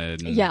you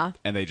wanted. And, Yeah.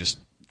 and they just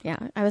Yeah,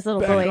 I was a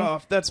little Back bully.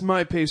 off. That's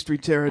my pastry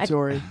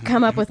territory.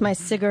 Come up with my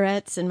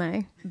cigarettes and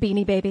my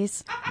Beanie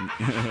Babies.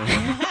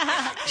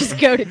 Just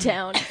go to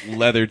town.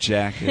 leather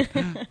jacket.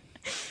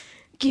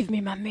 Give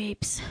me my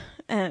mapes.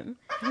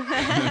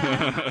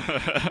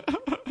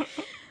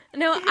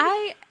 No,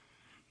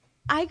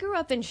 I grew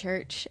up in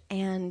church,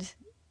 and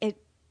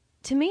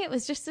to me it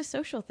was just a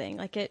social thing.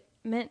 Like, it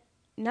meant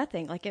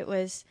nothing. Like, it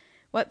was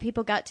what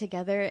people got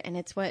together, and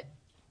it's what,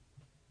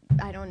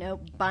 I don't know,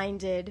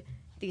 binded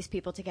these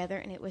people together,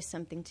 and it was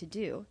something to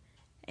do.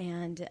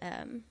 And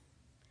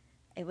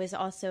it was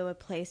also a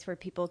place where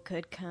people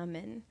could come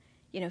and,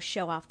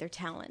 show off their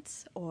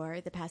talents, or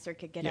the pastor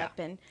could get up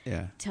and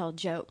tell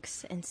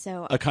jokes. And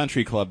so A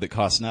country club that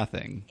costs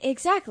nothing.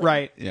 exactly.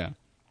 Right. Yeah.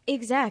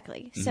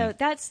 Exactly. So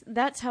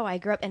that's how I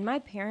grew up, and my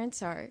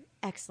parents are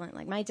excellent.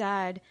 Like, my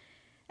dad,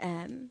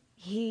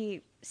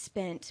 he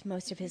spent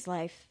most of his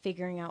life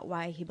figuring out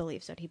why he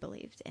believes what he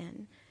believed,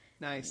 and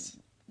Nice.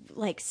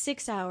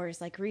 6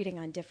 hours reading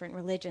on different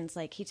religions.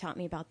 Like, he taught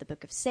me about the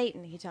Book of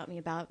Satan, he taught me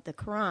about the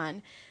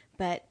Quran,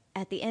 but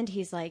at the end,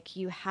 he's like,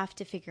 you have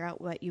to figure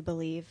out what you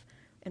believe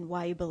and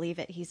why you believe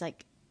it. He's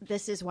like,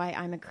 this is why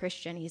I'm a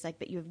Christian. He's like,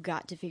 but you've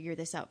got to figure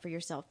this out for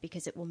yourself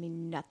because it will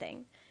mean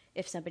nothing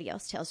if somebody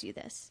else tells you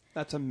this.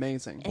 That's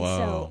amazing. And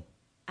so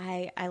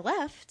I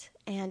left,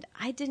 and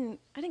I didn't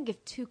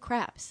give two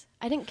craps.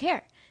 I didn't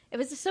care. It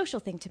was a social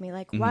thing to me.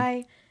 Like,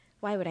 why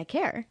would I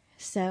care?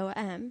 So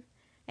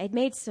I'd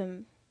made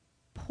some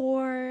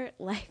poor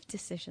life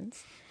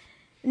decisions.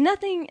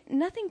 Nothing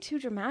too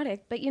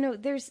dramatic, but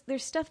there's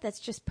stuff that's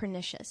just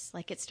pernicious.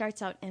 Like, it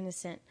starts out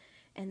innocent,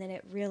 and then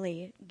it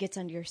really gets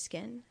under your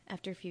skin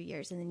after a few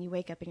years, and then you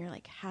wake up and you're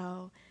like,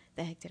 how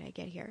the heck did I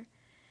get here?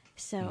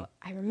 So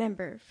I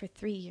remember for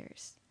 3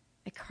 years,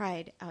 I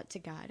cried out to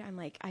God. I'm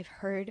like, I've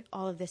heard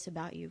all of this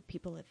about you.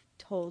 People have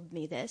told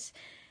me this.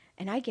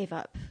 And I gave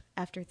up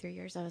after 3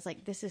 years. I was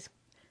like, this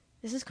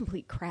is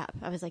complete crap.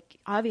 I was like,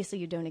 obviously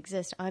you don't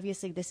exist.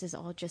 Obviously this is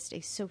all just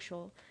a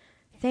social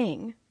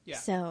thing. Yeah.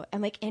 So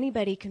I'm like,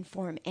 anybody can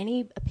form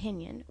any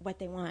opinion, what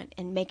they want,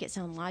 and make it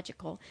sound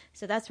logical.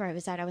 So that's where I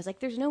was at. I was like,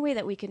 there's no way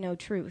that we can know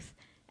truth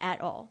at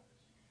all.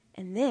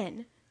 And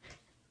then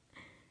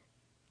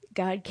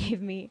God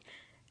gave me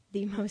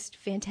the most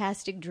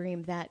fantastic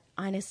dream that,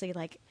 honestly,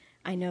 like,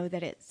 I know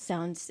that it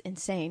sounds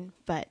insane,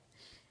 but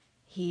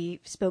he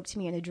spoke to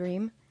me in a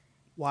dream.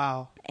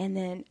 Wow. And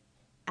then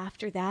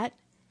after that,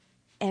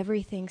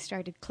 everything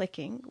started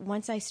clicking.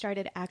 Once I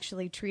started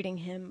actually treating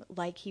him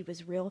like he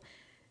was real,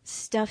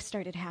 stuff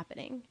started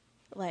happening.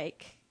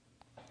 Like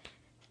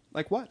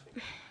what?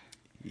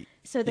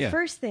 So the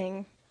first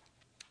thing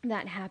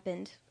that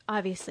happened,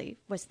 obviously,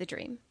 was the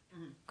dream.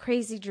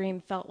 Crazy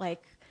dream, felt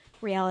like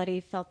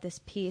reality, felt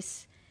this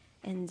peace.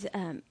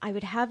 And I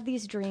would have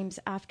these dreams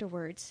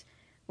afterwards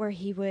where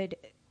he would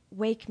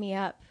wake me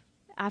up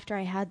after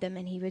I had them,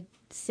 and he would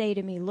say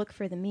to me, look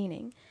for the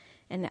meaning.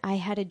 And I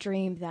had a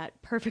dream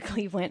that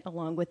perfectly went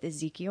along with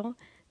Ezekiel,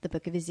 the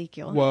book of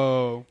Ezekiel.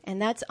 Whoa.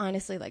 And that's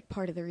honestly like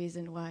part of the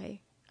reason why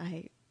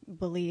I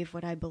believe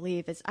what I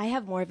believe is I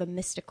have more of a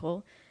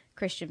mystical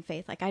Christian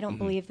faith. Like, I don't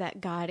believe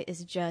that God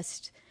is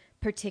just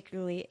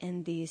particularly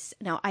in these.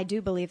 Now, I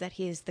do believe that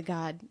he is the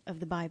God of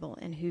the Bible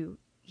and who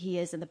he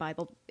is in the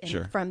Bible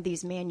and from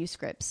these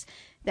manuscripts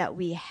that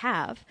we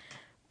have.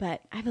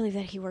 But I believe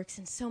that he works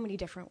in so many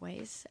different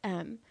ways.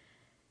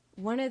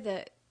 One of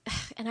the,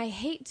 and I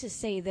hate to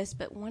say this,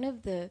 but one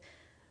of the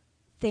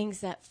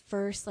things that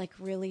first like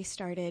really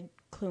started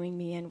cluing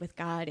me in with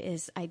God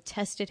is I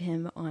tested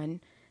him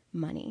on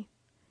money.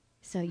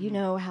 So you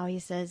know how he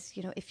says,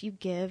 if you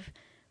give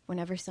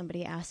whenever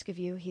somebody asks of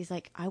you, he's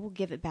like, I will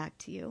give it back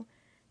to you.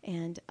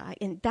 And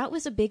that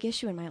was a big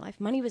issue in my life.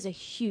 Money was a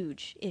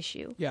huge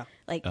issue. Yeah.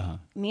 Like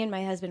me and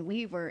my husband,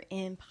 we were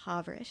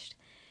impoverished.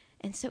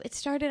 And so it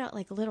started out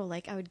like little,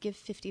 like I would give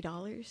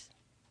 $50,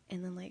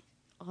 and then like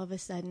all of a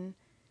sudden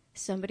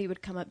somebody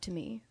would come up to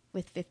me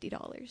with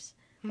 $50,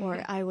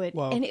 or I would,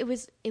 and it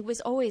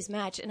was always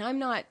matched. And I'm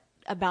not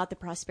about the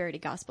prosperity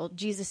gospel.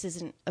 Jesus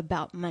isn't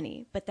about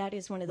money, but that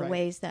is one of the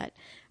ways that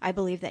I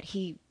believe that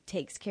he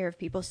takes care of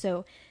people.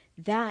 So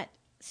that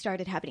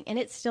started happening, and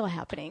it's still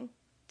happening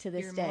to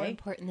this day. You're more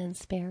important than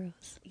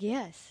sparrows.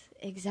 Yes,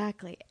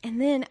 exactly.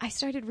 And then I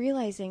started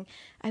realizing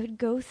I would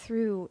go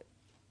through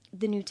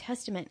the New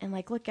Testament and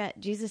like look at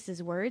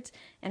Jesus's words,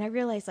 and I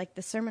realized like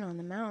the Sermon on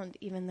the Mount,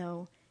 even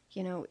though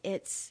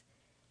it's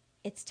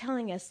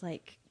telling us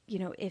like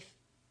if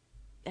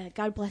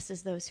God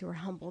blesses those who are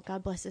humble,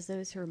 God blesses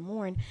those who are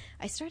mourn.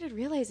 I started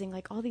realizing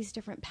like all these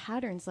different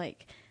patterns,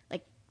 like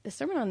the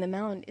Sermon on the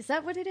Mount. Is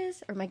that what it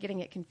is, or am I getting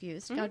it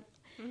confused? God,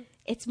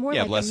 it's more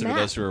like blessed a map. are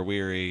those who are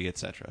weary,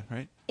 etc.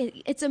 Right?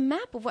 It's a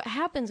map of what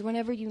happens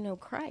whenever you know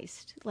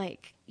Christ.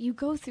 Like you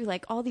go through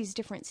like all these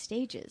different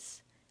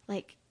stages.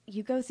 Like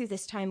you go through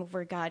this time of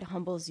where God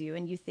humbles you,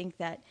 and you think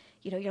that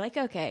you're like,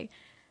 okay,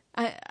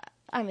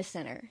 I'm a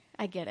sinner.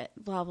 I get it.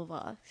 Blah blah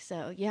blah.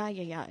 So yeah.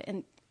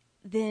 And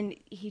then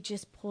he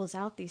just pulls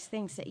out these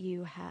things that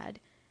you had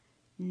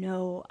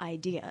no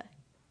idea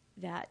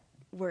that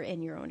were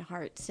in your own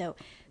heart. So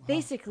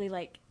basically,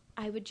 like,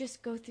 I would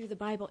just go through the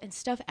Bible and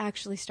stuff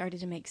actually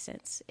started to make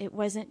sense. It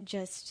wasn't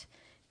just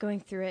going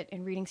through it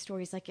and reading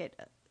stories. Like, it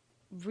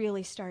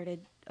really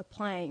started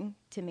applying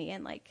to me,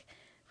 and like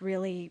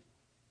really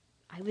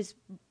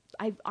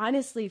I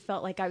honestly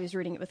felt like I was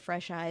reading it with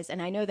fresh eyes.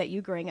 And I know that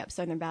you growing up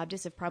Southern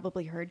Baptist have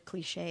probably heard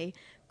cliche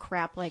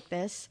crap like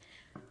this.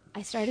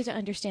 I started to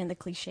understand the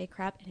cliche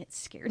crap, and it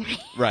scared me.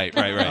 Right.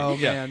 Oh,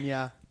 man,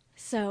 yeah.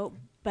 So,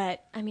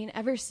 but, I mean,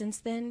 ever since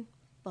then,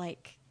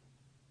 like,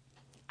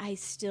 I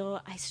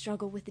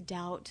struggle with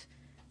doubt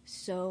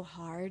so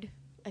hard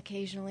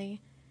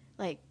occasionally,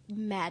 like,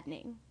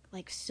 maddening,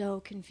 like, so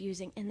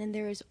confusing. And then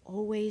there is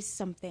always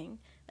something,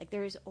 like,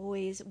 there is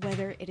always,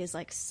 whether it is,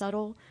 like,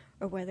 subtle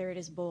or whether it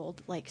is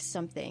bold, like,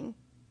 something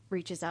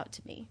reaches out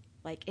to me.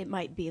 Like, it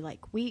might be,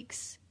 like,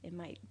 weeks, it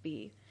might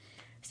be...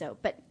 So,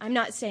 but I'm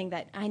not saying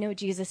that I know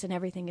Jesus and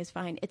everything is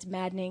fine. It's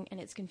maddening and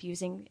it's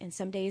confusing. And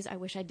some days I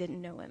wish I didn't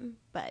know him,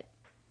 but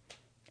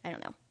I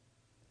don't know.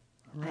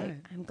 Right.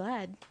 I'm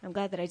glad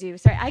that I do.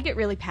 Sorry, I get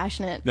really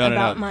passionate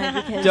about mine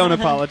because don't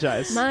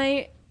apologize.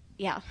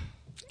 yeah.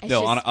 It's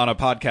No, just- on a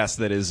podcast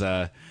that is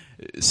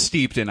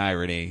steeped in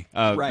irony,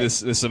 Right.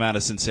 this amount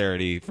of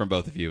sincerity from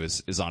both of you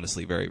is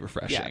honestly very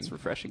refreshing. Yeah, it's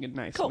refreshing and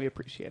nice. Cool. We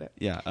appreciate it.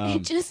 Yeah. I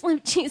just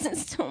love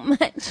Jesus so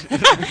much.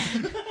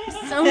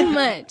 So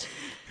much.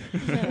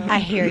 So, I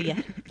hear you.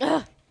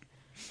 so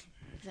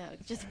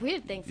just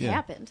weird things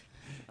happened.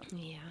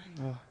 Yeah.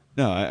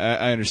 No,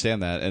 I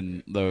understand that,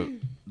 and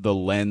the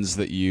lens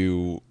that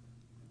you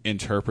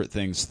interpret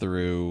things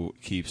through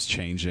keeps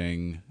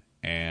changing,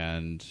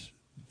 and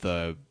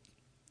I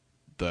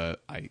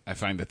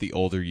find that the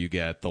older you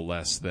get, the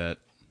less that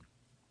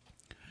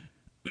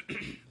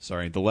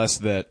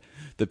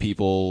the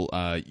people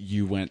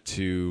you went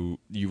to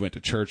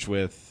church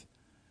with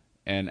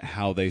and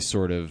how they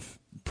sort of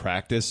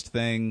practiced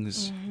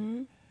things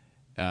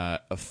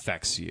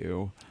affects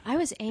you. I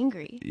was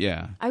angry.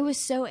 Yeah. I was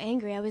so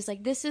angry. I was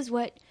like, this is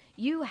what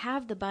you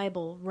have the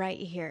Bible right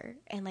here.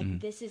 And like,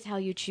 this is how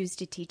you choose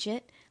to teach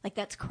it. Like,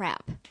 that's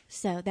crap.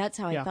 So that's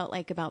how I felt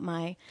like about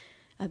my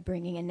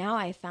upbringing. And now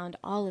I found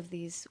all of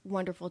these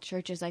wonderful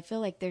churches. I feel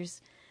like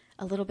there's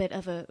a little bit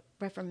of a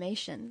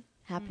reformation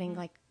happening.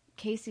 Like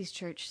Kacey's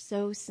church,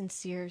 so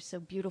sincere, so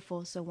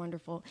beautiful, so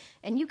wonderful.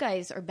 And you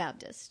guys are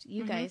Baptist.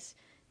 You guys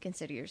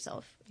consider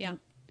yourself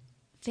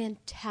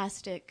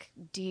fantastic,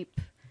 deep,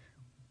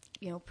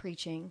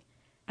 preaching.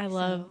 I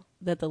love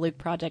that the Luke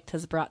Project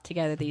has brought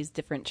together these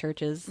different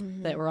churches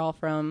that we're all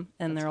from,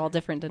 and they're all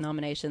different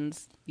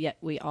denominations, yet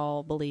we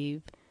all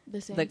believe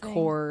The same the thing.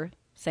 core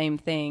same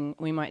thing.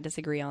 We might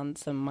disagree on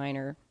some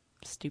minor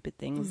stupid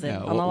things that Yeah,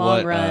 on the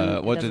long run.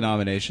 it what doesn't-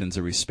 denominations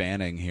are we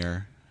spanning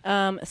here?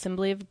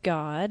 Assembly of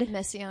God.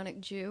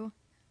 Messianic Jew.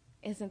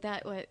 Isn't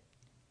that what?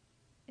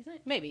 Isn't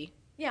it? Maybe.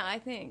 Yeah, I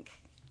think.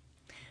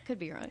 Could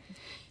be wrong.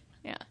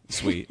 Yeah.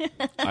 Sweet.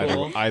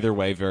 Either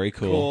way, very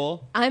cool.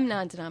 Cool. I'm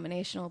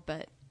non-denominational,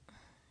 but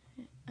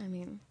I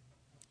mean,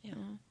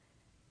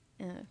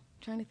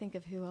 trying to think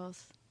of who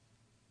else.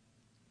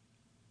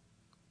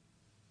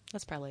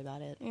 That's probably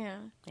about it. Yeah.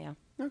 Yeah.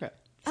 Okay.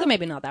 So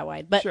maybe not that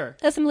wide, but Sure.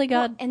 Assembly of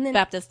God, Well, and then-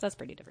 Baptist, that's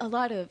pretty A different.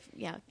 lot of,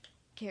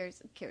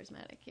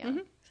 charismatic, yeah.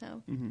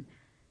 So,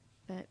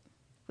 but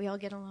we all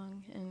get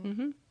along,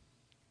 and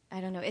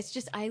I don't know. It's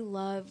just, I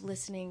love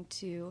listening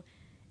to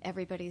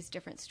everybody's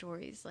different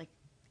stories, like,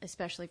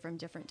 especially from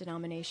different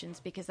denominations,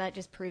 because that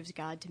just proves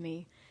God to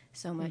me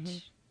so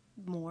much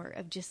more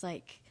of just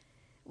like,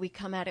 we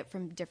come at it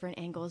from different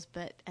angles,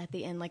 but at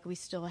the end, like, we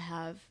still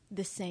have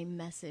the same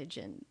message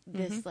and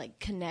this like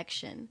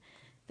connection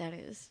that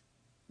is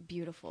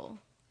beautiful.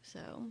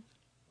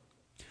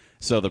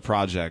 So the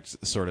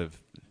project sort of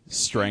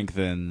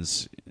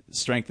strengthens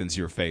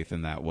your faith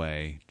in that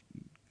way,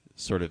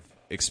 sort of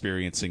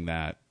experiencing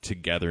that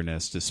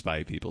togetherness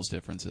despite people's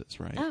differences,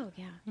 right? Oh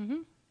yeah,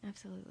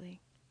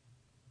 absolutely.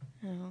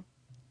 Oh,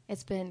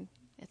 it's been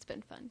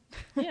fun.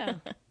 Yeah.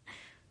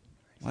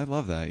 I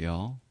love that,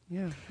 y'all.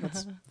 Yeah,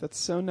 that's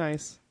so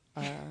nice.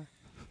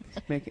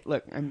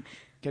 Look, I'm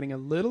getting a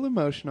little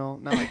emotional,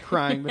 not like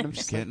crying, but I'm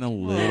just Getting like, a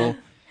little.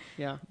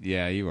 yeah.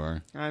 Yeah, you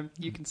are.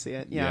 You can see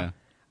it. Yeah.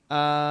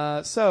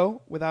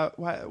 So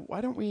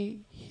why don't we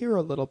hear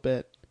a little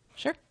bit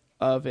Sure.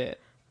 of it?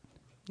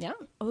 Yeah.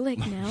 Oh, like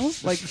now?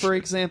 Like, for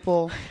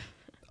example,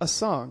 a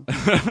song.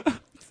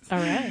 All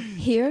right.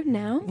 Here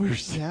now?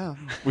 Yeah.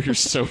 We're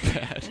so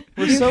bad.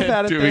 We're so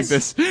bad at doing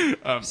this. this.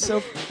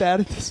 So bad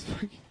at this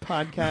fucking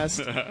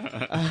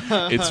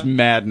podcast. It's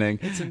maddening.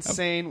 It's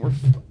insane. We're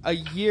a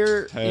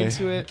year Hey.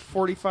 into it,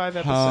 45 How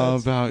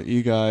episodes. about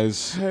you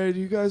guys? Hey, do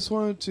you guys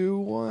want to do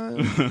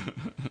one?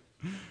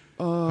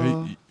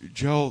 Hey,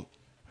 Joel,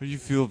 how do you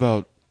feel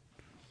about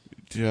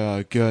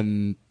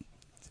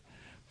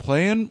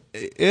playing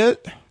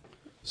it?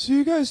 So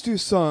you guys do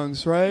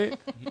songs, right?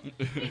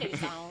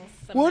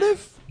 What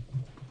if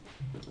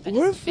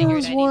there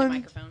was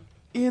one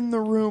in the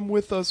room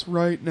with us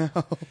right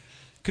now?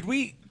 Could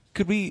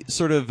we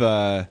sort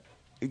of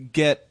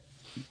get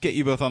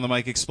you both on the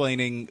mic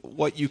explaining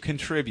what you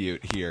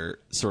contribute here,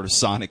 sort of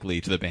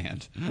sonically, to the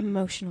band?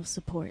 Emotional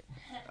support.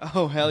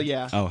 Oh, hell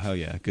yeah. Oh, hell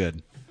yeah,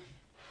 good.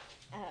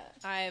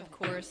 I, of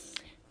course,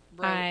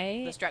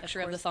 wrote the structure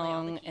of the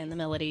song and the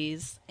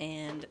melodies,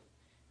 and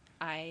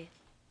I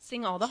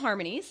sing all the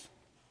harmonies.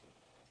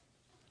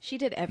 She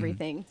did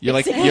everything. You're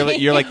like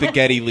the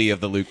Geddy Lee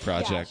of the Luke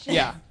Project.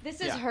 Yeah. This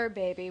is her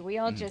baby. We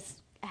all just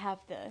have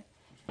the.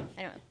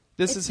 I don't know.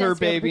 This It's is her nice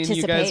to be able to baby, and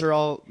you guys participate. are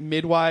all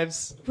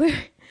midwives We're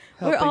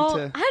helping all.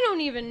 to I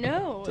don't even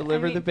know.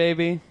 deliver I mean, the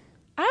baby.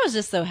 I was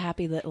just so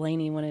happy that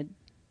Laney wanted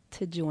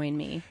to join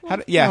me. How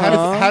did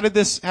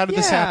this Yeah.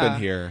 happen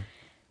here?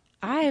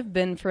 I have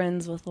been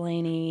friends with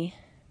Laney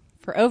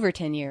for over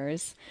 10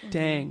 years.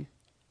 Dang.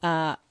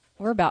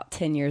 We're about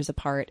 10 years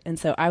apart, and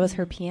so I was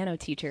her piano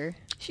teacher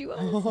She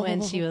was.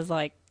 when she was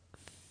like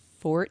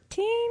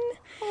 14,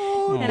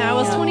 and I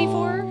was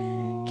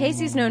 24.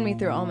 Casey's known me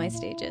through all my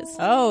stages.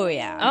 Oh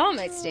yeah, All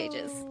my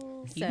stages.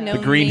 you've So- known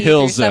The Green me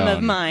Hill through some Zone.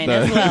 of mine The-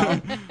 as well.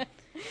 Hollow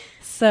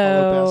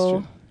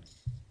So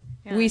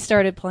Bastion. we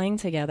started playing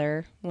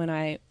together when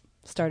I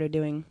started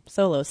doing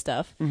solo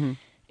stuff, and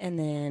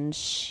then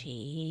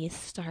she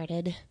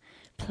started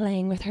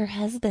playing with her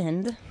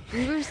husband.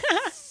 We were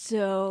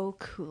so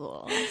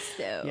cool.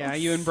 Yeah,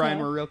 you and Brian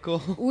were real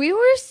cool. We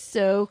were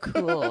so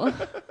cool.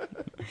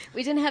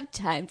 We didn't have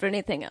time for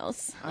anything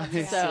else. I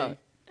So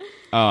see.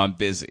 Oh, I'm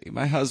busy.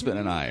 My husband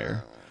and I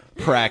are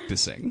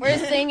practicing. we're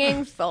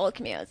singing folk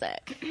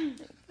music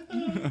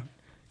and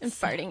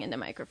farting into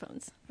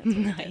microphones.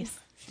 Nice.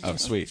 Oh,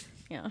 sweet.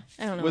 Yeah,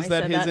 I don't know. Was why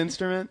I that said his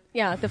instrument?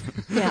 Yeah,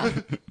 yeah.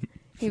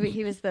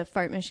 He was the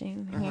fart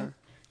machine. Yeah.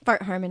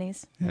 Fart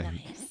harmonies.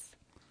 Nice.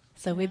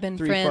 So we've been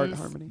 3 fart friends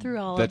harmony. through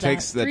all That of that.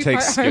 takes 3 skill.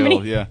 fart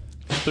harmony. Yeah.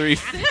 3.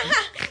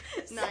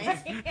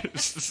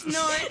 Nice.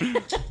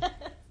 Snort.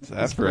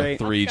 That's for a great.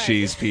 3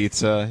 cheese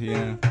pizza.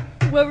 Yeah.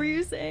 What were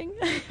you saying?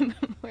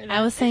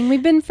 I was saying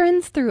we've been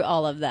friends through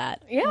all of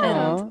that. Yeah,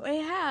 Aw. we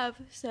have.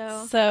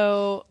 So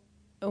So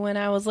when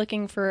I was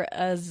looking for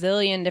a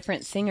zillion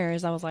different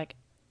singers, I was like,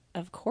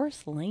 of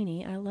course,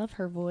 Laney. I love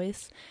her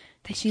voice.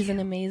 She's an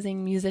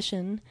amazing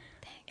musician.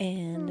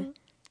 And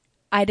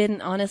I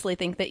didn't honestly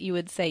think that you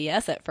would say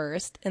yes at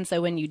first. And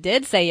so when you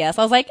did say yes,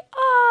 I was like,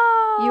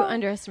 oh. you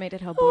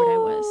underestimated how bored I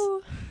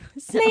was.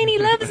 So, Laney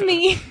loves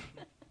me.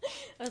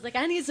 I was like,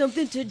 I need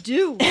something to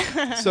do.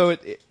 So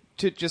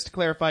just to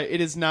clarify, it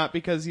is not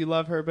because you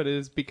love her, but it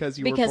is because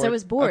you were Because bored. I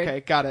was bored. Okay,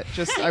 got it.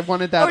 Just I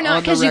wanted that Or not on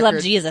the because you love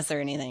record. Jesus or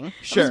anything. I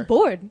Sure. was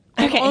bored.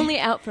 Okay. I'm only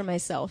out for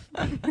myself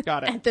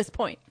Got it. at this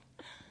point.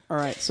 All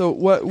right. So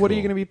what are you Cool.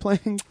 going to be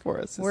playing for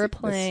us? We're this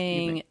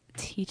playing evening?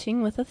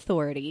 Teaching with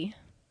Authority.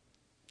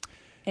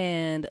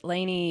 And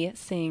Laney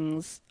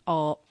sings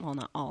not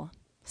all,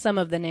 some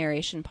of the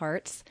narration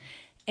parts.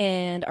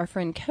 And our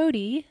friend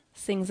Cody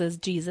sings as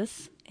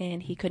Jesus,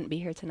 and he couldn't be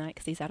here tonight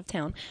because he's out of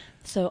town.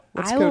 So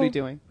What's Cody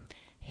doing?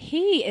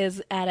 He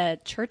is at a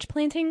church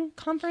planting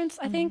conference,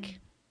 I think.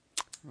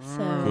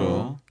 So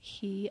Cool.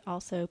 he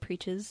also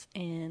preaches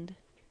and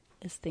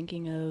is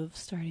thinking of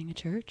starting a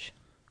church.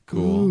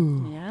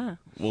 Cool. Yeah,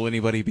 Will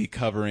anybody be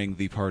covering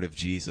the part of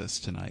Jesus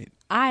tonight?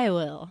 I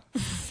will.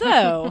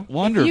 So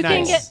Wonderful. you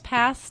can Nice. get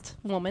past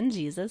woman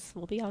Jesus.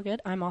 We'll be all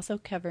good. I'm also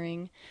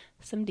covering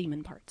some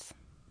demon parts.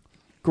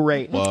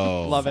 Great.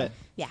 Whoa. Love it.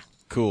 Yeah.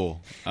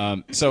 Cool.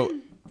 So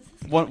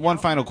one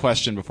final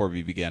question before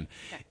we begin.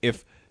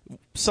 If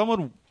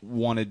someone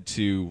wanted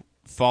to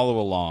follow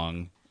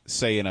along,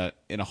 say in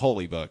a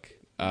holy book,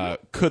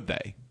 could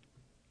they?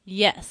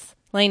 Yes.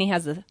 Laney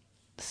has a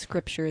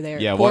scripture there.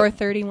 Yeah, what-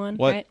 4:31,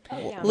 what- right?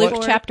 yeah. Luke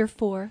What- chapter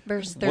 4,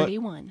 verse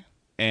 31.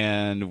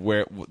 And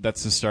where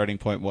that's the starting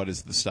point. What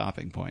is the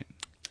stopping point?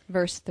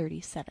 Verse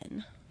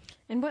 37.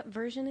 And what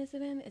version is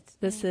it in?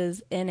 This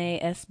is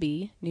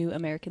NASB, New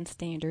American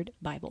Standard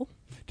Bible.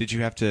 Did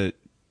you have to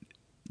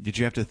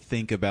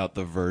think about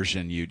the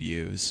version you'd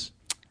use?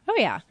 Oh,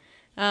 yeah.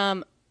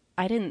 I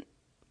didn't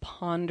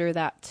ponder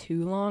that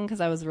too long because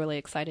I was really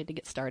excited to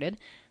get started.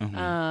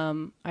 I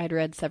had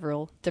read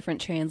several different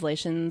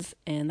translations,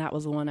 and that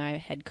was the one I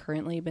had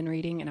currently been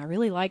reading, and I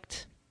really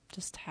liked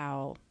just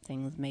how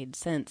things made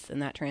sense in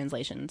that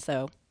translation.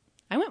 So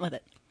I went with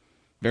it.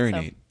 Very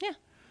So, neat. yeah.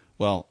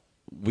 Well,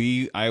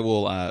 I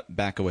will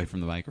back away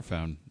from the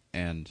microphone,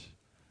 and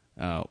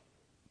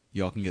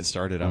y'all can get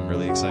started. I'm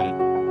really excited.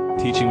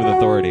 Teaching with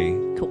Authority.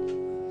 Cool.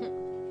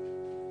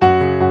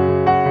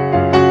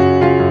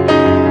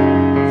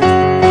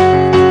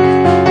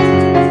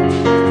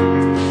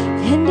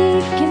 And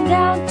he came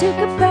down to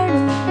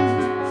Capernaum,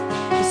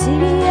 the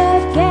city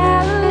of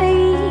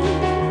Galilee.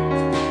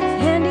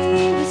 And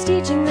he was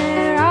teaching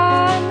there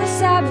on the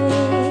Sabbath.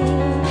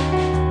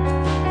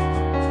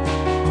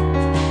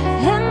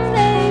 And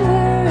they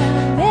were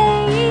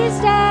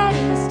amazed at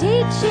his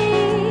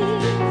teaching,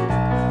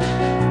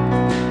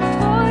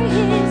 for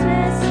his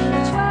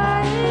message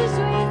was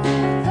with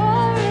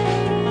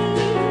authority.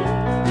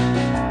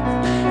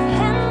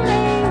 And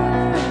they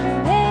were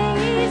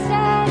amazed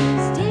at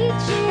his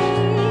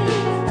teaching,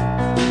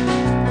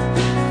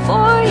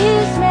 for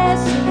his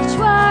message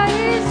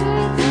was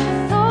with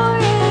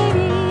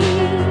authority.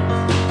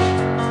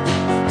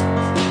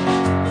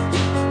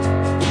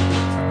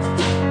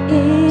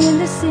 In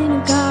the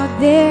synagogue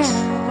there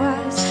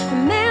was a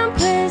man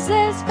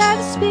possessed by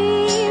the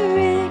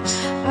spirit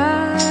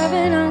of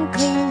an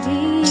unclean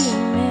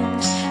demon,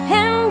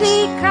 and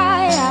he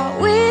cried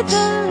out with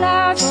a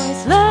loud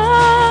voice,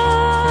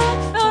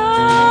 "Let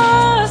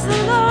us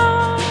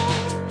alone!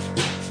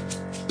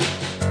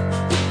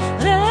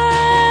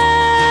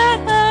 Let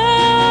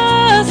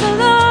us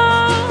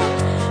alone!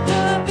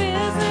 What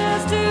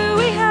business do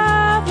we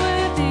have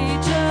with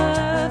each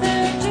other,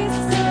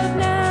 Jesus of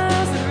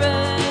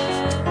Nazareth?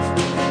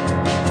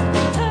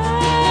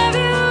 Have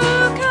you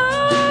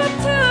come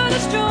to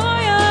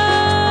destroy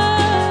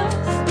us?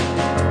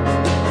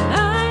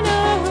 I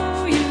know who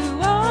you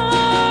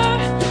are,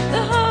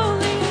 the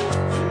Holy.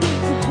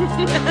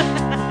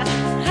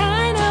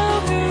 I know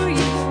who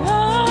you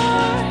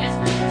are,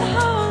 the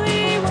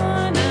Holy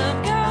One of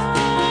God.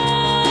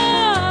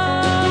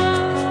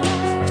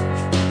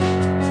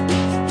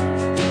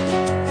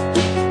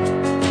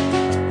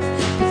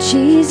 But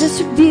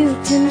Jesus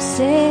rebuked him,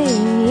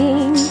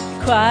 saying,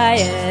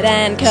 Quiet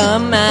and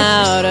come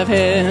out of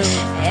him.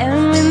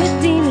 and when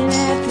the demon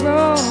had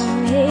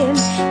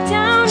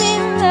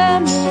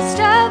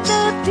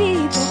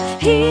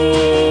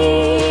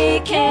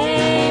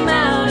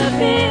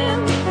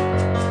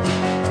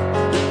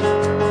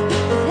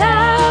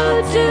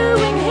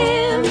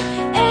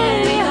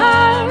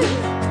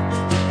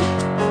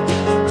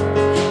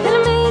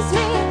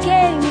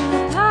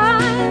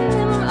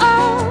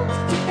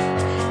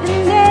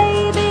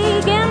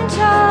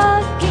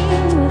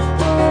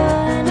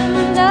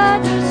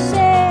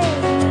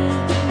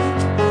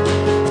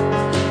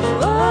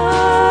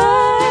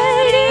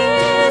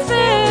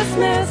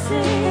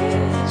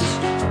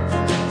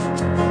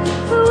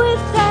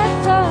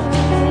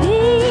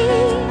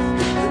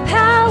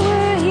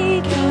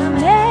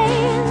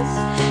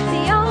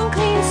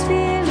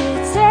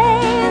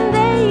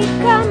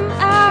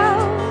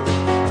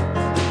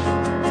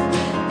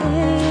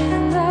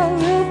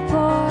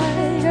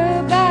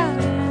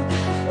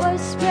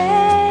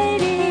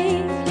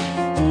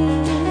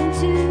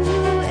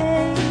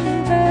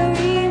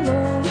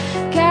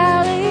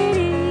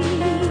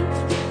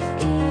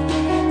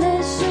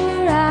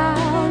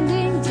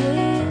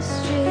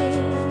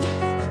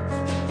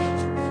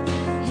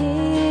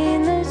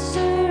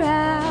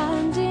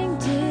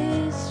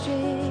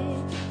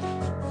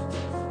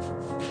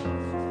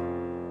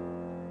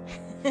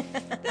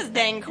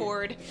dang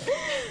chord.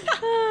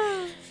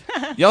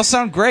 Y'all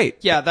sound great.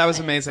 Yeah, that was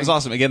It amazing. was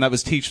awesome. Again, that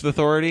was Teach with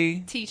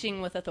Authority.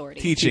 Teaching with authority.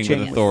 Teaching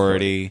with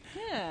Authority.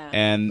 Yeah.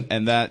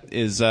 And that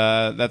is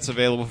that's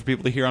available for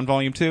people to hear on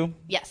Volume 2?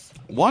 Yes.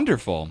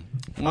 Wonderful.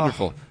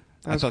 Wonderful.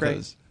 that was great. That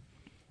was...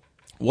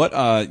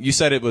 What, you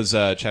said it was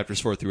chapters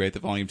 4 through 8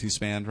 that Volume 2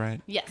 spanned,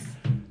 right? Yes.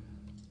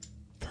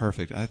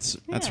 Perfect. That's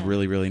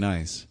really, really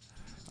nice.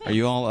 Are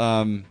you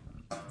all,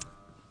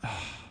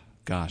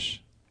 gosh.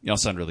 Y'all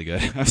sound really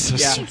good. I'm so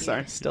Yeah,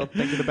 sorry. Still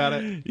thinking about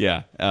it.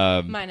 Yeah.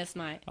 Minus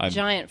my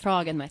giant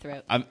frog in my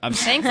throat. I'm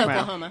Thanks,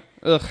 Oklahoma.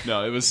 Ugh,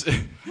 No, it was...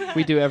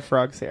 we do have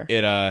frogs here.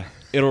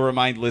 It'll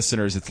remind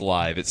listeners it's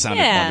live. It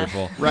sounded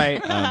wonderful.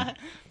 Right.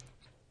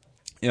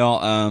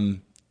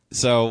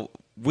 So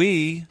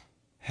we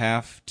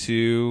have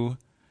to,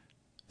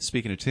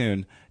 speaking of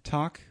tune,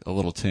 talk a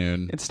little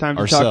tune. It's time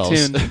to ourselves.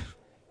 talk tune.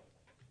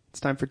 It's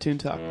time for Tune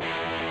Talk.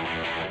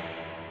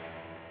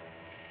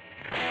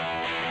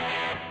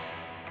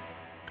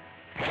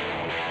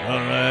 All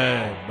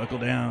right, buckle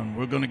down.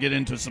 We're going to get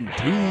into some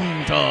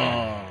tune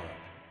talk.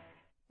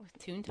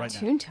 Tune talk. Right now.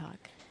 Tune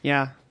Talk.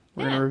 Yeah,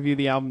 we're going to review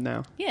the album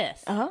now.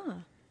 Yes.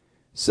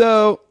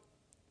 So,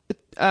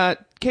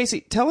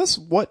 Kacey, tell us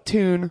what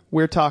tune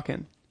we're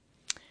talking.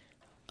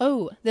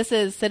 Oh, this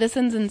is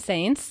Citizens and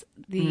Saints.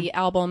 The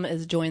album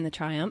is Join the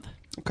Triumph.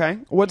 Okay.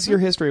 What's your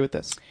history with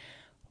this?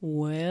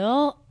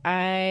 Well,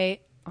 I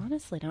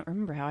honestly don't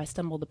remember how I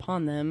stumbled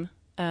upon them.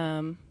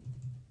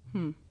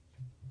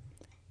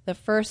 The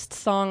first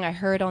song I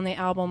heard on the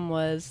album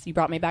was You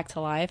Brought Me Back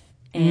to Life,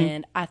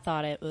 and I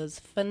thought it was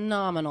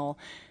phenomenal.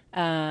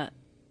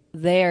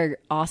 They're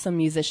awesome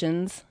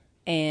musicians,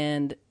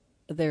 and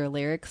their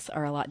lyrics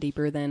are a lot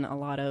deeper than a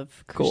lot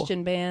of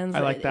Christian bands. I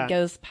like that. It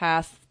goes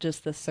past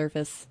just the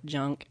surface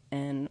junk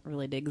and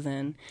really digs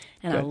in.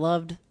 And I Good.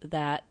 loved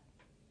that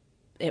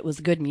it was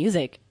good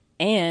music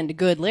and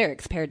good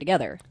lyrics paired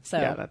together. So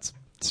Yeah, that's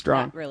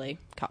strong. that really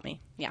caught me.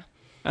 Yeah.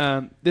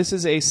 This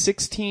is a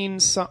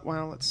 16 song.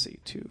 Well, let's see.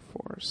 2,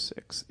 4,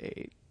 6,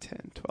 8,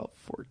 10, 12,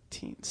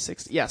 14,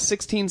 16. Yeah,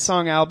 16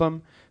 song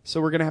album. So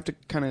we're gonna have to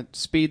kind of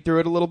speed through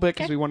it a little bit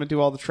because we want to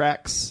do all the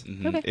tracks.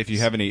 Okay. If you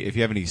have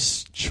any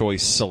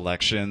choice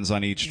selections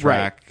on each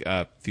track,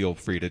 feel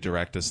free to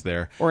direct us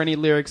there. Or any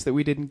lyrics that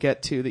we didn't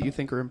get to that you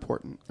think are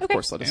important. Of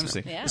course, let us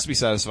know. Yeah. This will be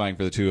satisfying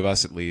for the two of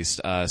us at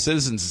least.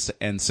 Citizens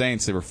and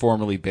Saints, they were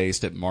formerly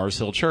based at Mars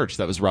Hill Church.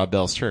 That was Rob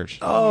Bell's church.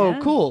 Oh,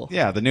 cool.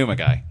 Yeah, the Numa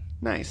guy.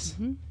 Nice.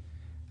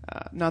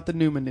 Not the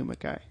Numa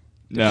guy.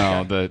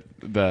 No,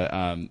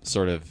 the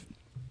sort of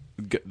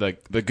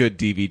the good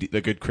DVD,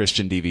 the good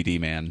Christian DVD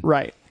man.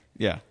 Right.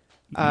 Yeah.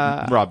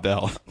 Rob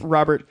Bell.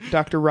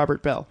 Dr.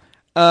 Robert Bell.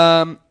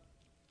 All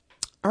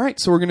right,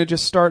 so we're going to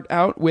just start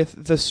out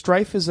with The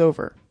Strife is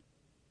Over.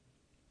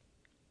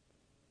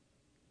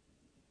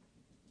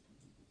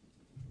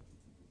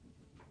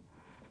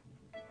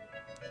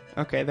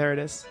 Okay, there it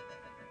is.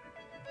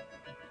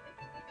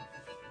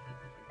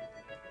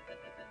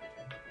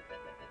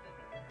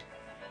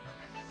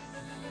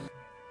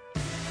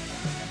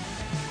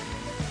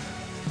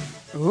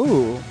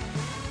 Ooh.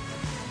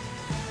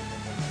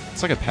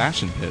 It's like a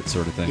passion pit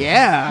sort of thing.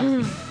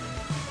 Yeah.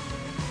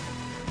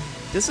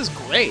 This is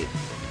great.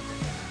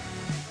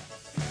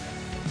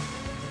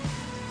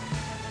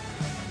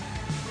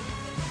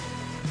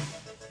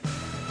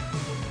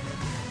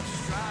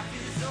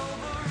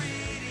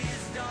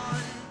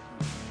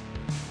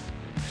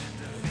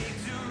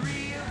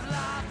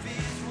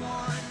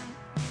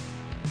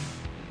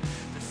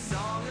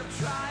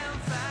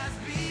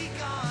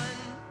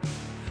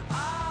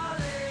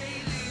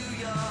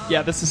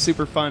 Yeah, this is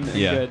super fun and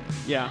Yeah. good.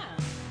 Yeah.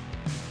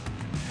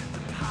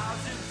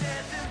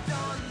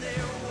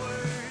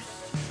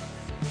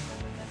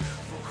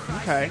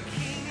 Okay.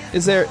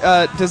 Is there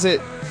does it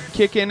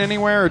kick in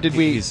anywhere or did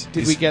we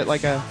get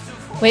like a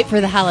Wait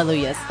for the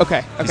hallelujahs.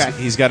 Okay, okay.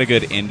 He's got a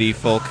good indie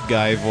folk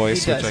guy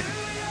voice, He which does.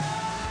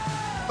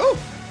 I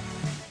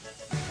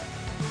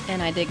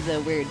And I dig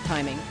the weird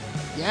timing.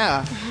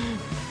 Yeah.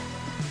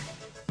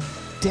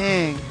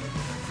 Dang.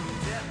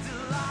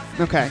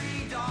 Okay.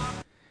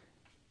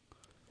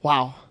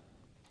 Wow.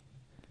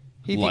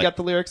 Heath, you Like- got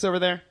the lyrics over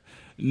there?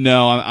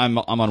 No, I'm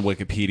on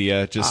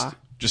Wikipedia,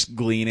 just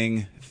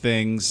gleaning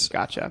things.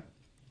 Gotcha.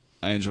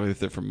 I enjoy that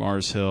they're from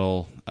Mars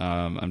Hill.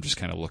 I'm just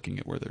kind of looking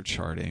at where they're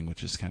charting,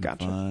 which is kind of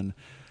fun.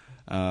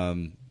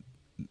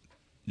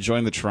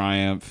 Join the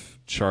Triumph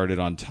charted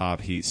on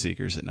Top Heat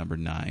Seekers at number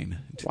 9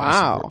 in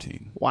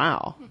 2014.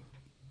 Wow.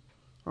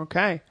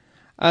 Okay.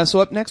 So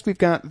up next we've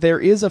got There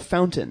Is a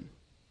Fountain.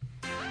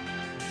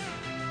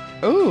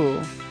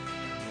 Ooh.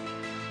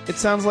 It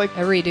sounds like,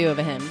 A redo of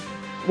a hymn.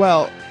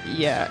 well,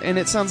 yeah, and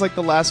it sounds like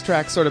the last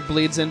track sort of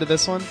bleeds into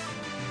this one.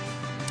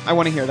 I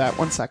want to hear that.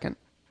 1 second.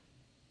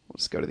 We'll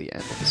just go to the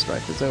end if the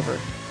strife is over.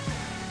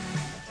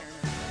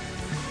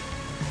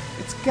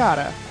 It's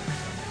gotta.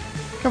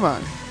 Come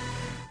on.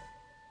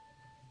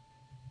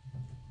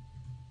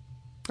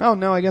 Oh,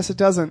 no, I guess it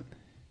doesn't.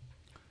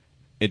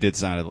 It did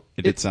sound like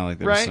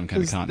there was right? some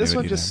kind of 'Cause continuity this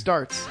one just there.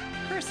 starts.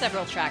 First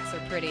several tracks are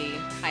pretty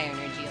high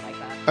energy like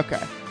that.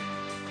 Okay.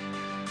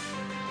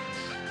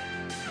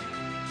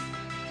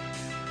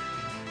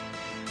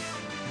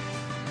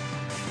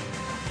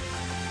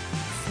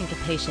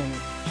 Syncopation.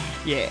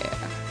 Yeah.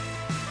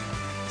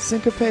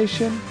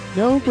 Syncopation,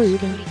 no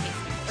breathing.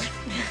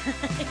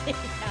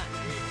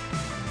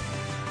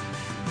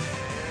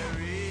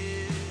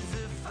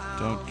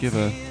 Don't give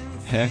a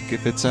heck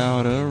if it's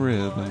out of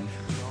rhythm.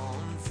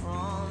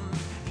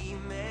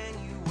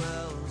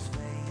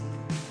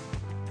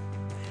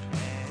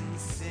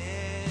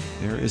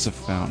 There is a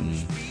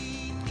fountain.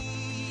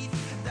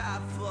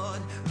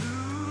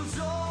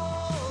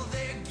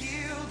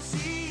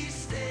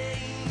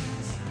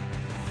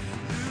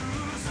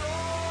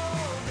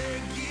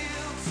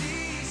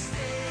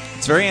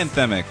 It's very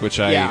anthemic, which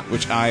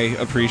I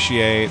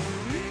appreciate.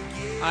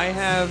 I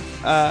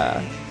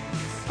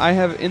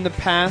have in the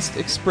past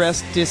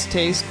expressed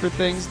distaste for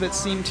things that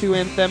seem too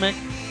anthemic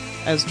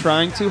as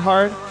trying too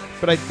hard,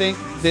 but I think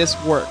this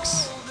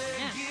works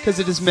because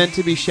it is meant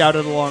to be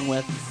shouted along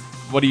with.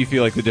 What do you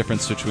feel like the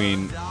difference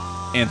between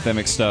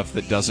anthemic stuff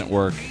that doesn't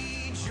work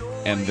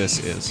and this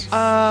is?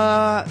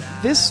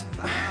 This,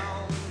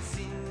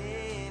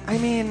 I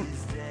mean,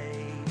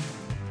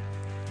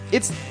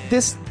 it's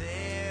this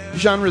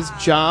genre's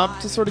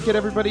job to sort of get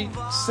everybody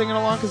singing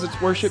along because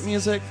it's worship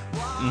music.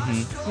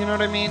 Mm-hmm. You know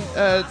what I mean?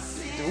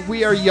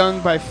 We are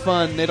young by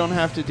fun. They don't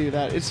have to do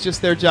that. It's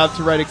just their job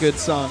to write a good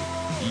song.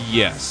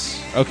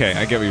 Yes. Okay,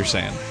 I get what you're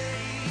saying.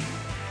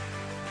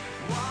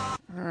 All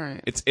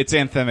right. It's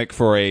anthemic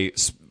for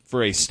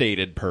a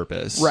stated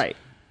purpose. Right.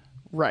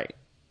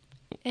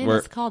 And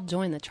it's called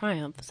Join the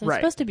Triumph, so it's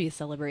supposed to be a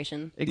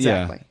celebration.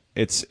 Exactly.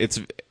 Yeah.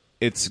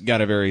 It's got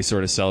a very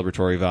sort of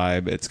celebratory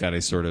vibe. It's got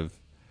a sort of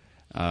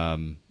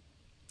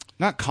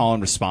not call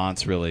and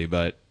response really,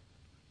 but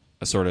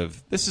a sort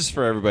of this is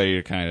for everybody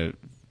to kind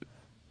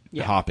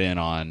of hop in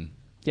on.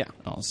 Yeah.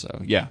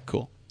 Also, yeah,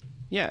 cool.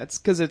 Yeah, it's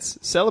because it's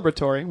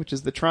celebratory, which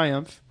is the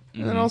triumph,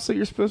 and then also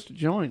you're supposed to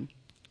join.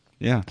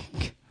 Yeah.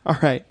 All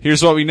right.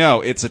 Here's what we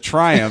know: it's a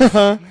triumph,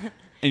 and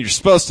you're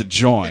supposed to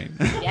join.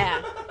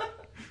 Yeah.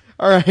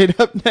 All right.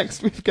 Up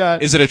next, we've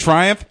got. Is it a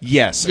triumph?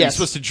 Yes. Are you Yes.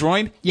 supposed to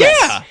join? Yes.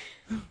 Yeah.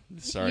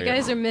 Sorry. You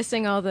guys are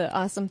missing all the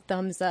awesome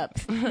thumbs up.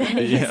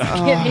 Yeah.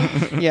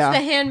 The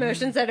hand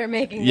motions that are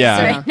making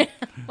Yeah. this right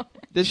now.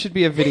 This should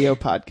be a video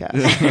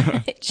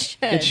podcast. It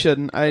should. It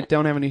shouldn't. I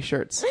don't have any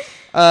shirts.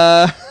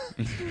 All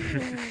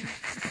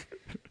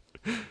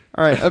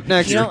right. Up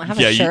next. You don't have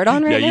a shirt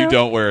on right now? Yeah, you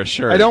don't wear a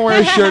shirt. I don't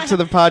wear a shirt to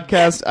the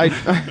podcast.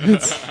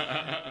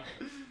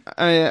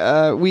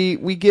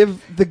 We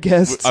give the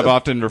guests. I've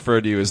often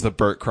referred to you as the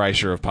Bert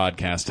Kreischer of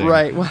podcasting.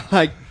 Right. Well,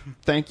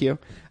 thank you.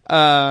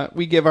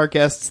 We give our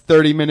guests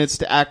 30 minutes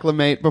to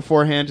acclimate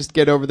beforehand, just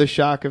get over the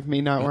shock of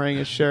me not wearing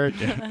a shirt,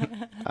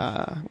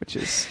 which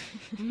is,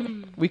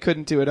 we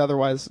couldn't do it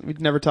otherwise.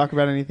 We'd never talk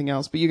about anything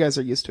else, but you guys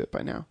are used to it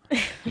by now.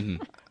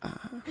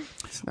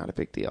 It's not a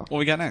big deal. What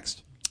we got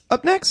next?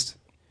 Up next,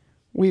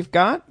 we've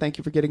got, thank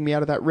you for getting me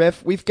out of that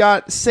riff, we've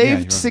got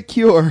Saved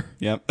Secure.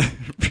 Yep.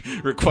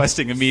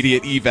 Requesting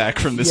immediate evac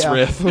from this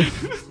riff.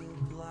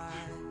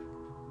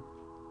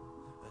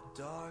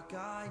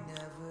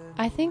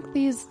 I think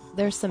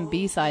there's some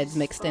B-sides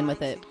mixed in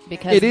with it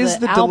because it is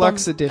the album,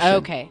 deluxe edition.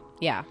 Okay,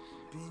 yeah.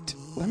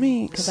 Let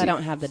me because I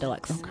don't have the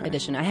deluxe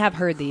edition. I have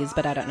heard these,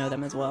 but I don't know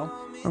them as well.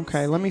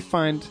 Okay, let me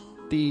find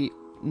the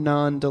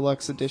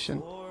non-deluxe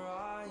edition.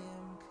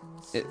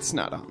 It's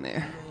not on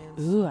there.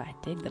 Ooh, I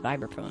dig the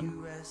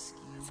vibraphone.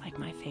 It's like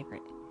my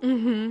favorite.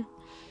 Mm-hmm.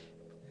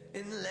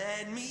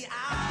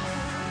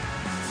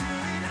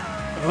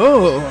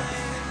 Oh.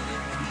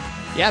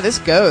 Yeah, this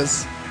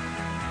goes.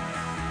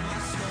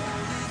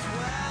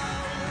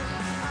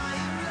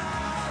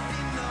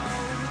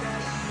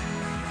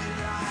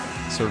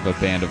 Sort of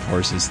a Band of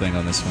Horses thing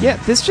on this one. Yeah,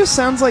 this just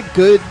sounds like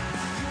good,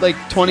 like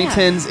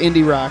 2010s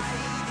indie rock.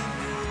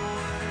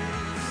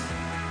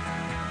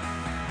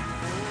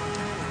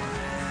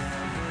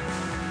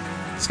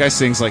 This guy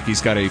sings like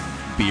he's got a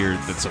beard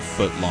that's a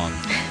foot long.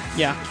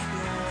 Yeah.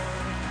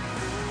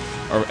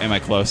 Or am I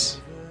close?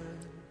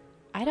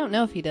 I don't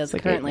know if he does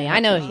currently. I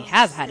know he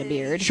has had a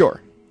beard.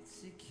 Sure.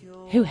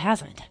 Who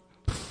hasn't?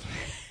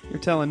 You're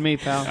telling me,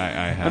 pal.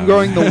 I have. I'm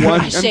growing the one.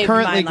 I I'm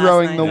currently mine last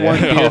growing the night.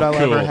 one beard I'll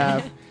cool. ever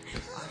have.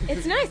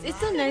 It's nice.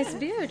 It's a nice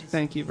beard.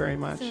 Thank you very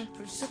much.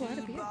 It's a lot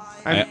of beard.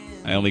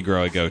 I only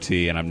grow a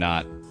goatee, and I'm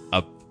not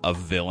a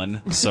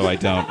villain, so I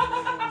don't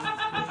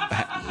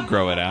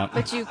grow it out.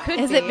 But you could.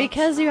 Is it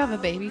because you have a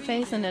baby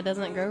face and it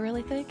doesn't grow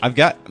really thick? I've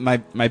got my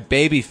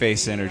baby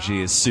face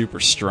energy is super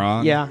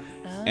strong. Yeah.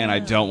 And I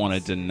don't want to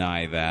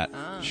deny that.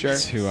 Sure.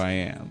 It's who I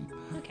am.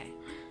 Okay.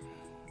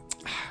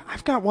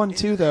 I've got one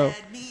too, though.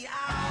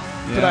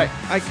 But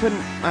I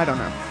couldn't. I don't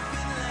know.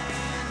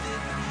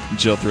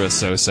 Jill threw a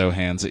so-so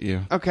hands at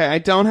you. Okay, I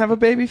don't have a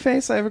baby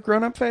face. I have a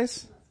grown-up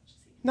face.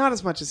 Not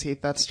as much as Heath.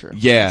 That's true.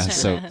 Yeah,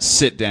 so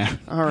sit down.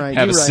 All right.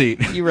 Have you're a right.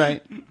 seat. You're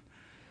right.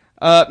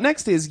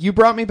 Next is You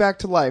Brought Me Back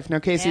to Life. Now,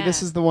 Casey, Yeah.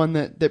 this is the one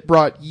that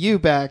brought you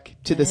back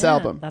to this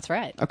album. That's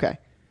right. Okay.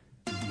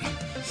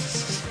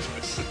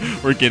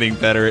 We're getting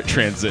better at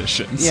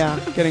transitions. Yeah,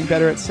 getting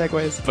better at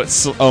segues. But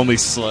only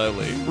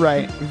slowly.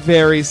 Right.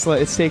 Very slow.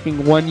 It's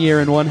taking 1 year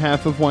and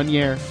 1/2 of 1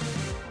 year.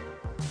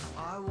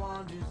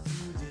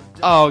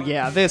 Oh,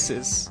 yeah, this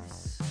is...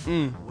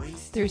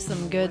 Through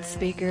some good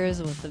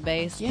speakers with the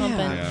bass pumping.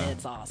 Yeah.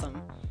 It's awesome.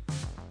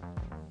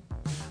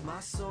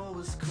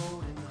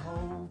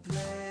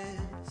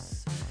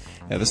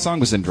 Yeah, this song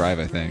was in Drive,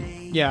 I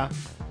think. Yeah.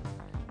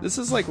 This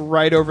is, like,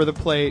 right over the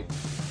plate.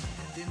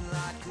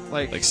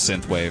 Like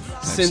synthwave.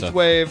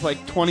 Synthwave, like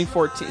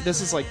 2014.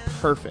 This is, like,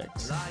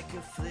 perfect.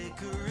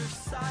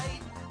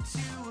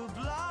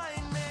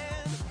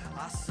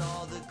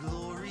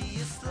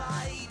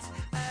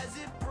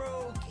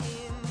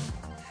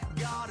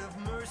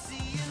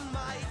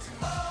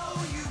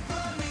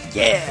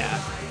 Yeah.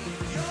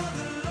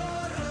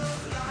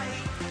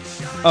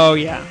 Oh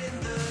yeah.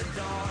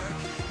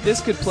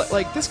 This could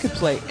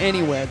play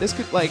anywhere. This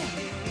could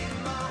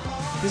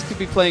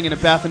be playing in a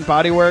Bath and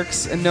Body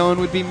Works and no one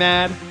would be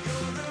mad.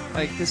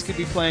 Like this could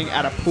be playing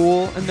at a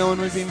pool and no one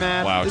would be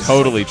mad. Wow, this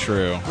totally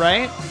true.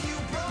 Right?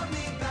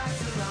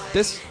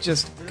 This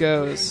just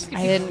goes.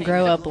 I didn't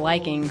grow up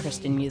liking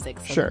Christian music,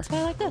 so Sure. that's why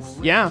I like this.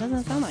 Yeah. It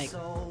doesn't sound like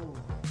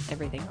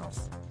everything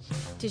else.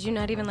 Did you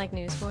not even like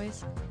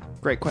Newsboys?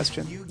 Great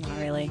question. Not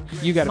really.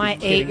 You gotta My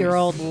be kidding me.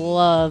 8-year-old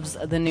loves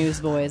the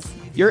Newsboys.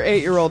 Your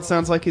 8-year-old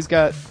sounds like he's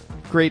got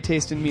great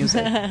taste in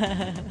music.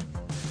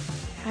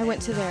 I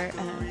went to their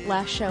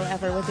last show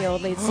ever with the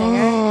old lead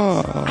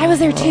singer. I was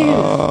there too.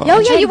 Oh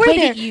yeah, you were Wait,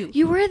 there. you.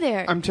 You were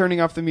there. I'm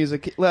turning off the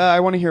music. I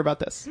want to hear about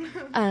this.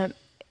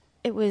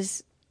 It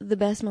was the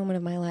best moment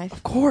of my life.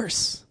 Of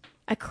course.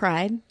 I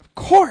cried. Of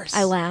course.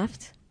 I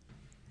laughed.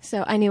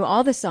 So I knew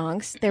all the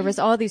songs. There was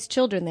all these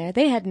children there.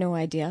 They had no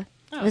idea.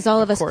 It was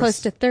all of us course. close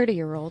to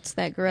 30-year-olds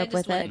that grew I up just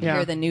with wanted it. to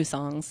hear the new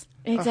songs.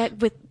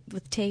 Exactly.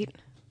 With Tate.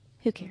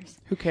 Who cares?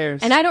 Who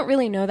cares? And I don't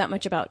really know that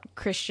much about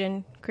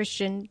Christian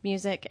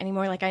music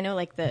anymore. Like I know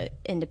like the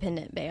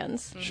independent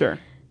bands. Sure.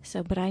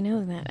 So, but I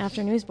know that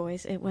after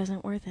Newsboys, it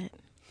wasn't worth it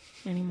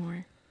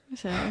anymore.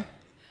 So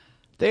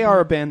They are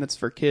a band that's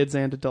for kids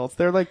and adults.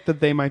 They're like the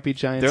They Might Be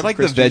Giants. They're of like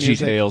the Christian Veggie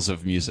music. Tales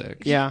of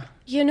music. Yeah.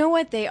 you know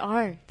what they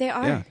are? They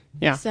are. Yeah.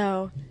 Yeah.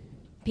 So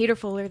Peter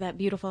Fuller, that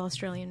beautiful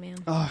Australian man.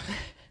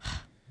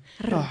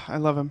 Oh, I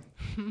love him.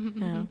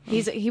 No.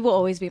 He will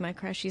always be my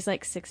crush. He's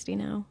like 60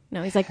 now.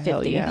 No, he's like 50.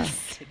 Hell yeah.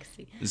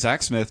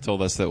 Zach Smith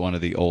told us that one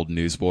of the old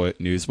Newsboys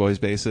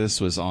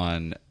bassists was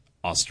on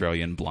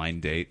Australian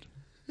Blind Date,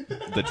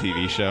 the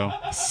TV show.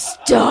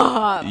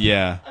 Stop.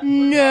 Yeah.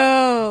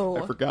 No.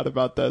 I forgot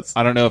about this.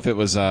 I don't know if it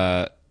was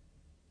the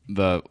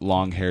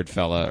long-haired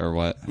fella or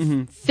what.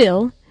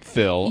 Phil.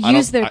 Phil.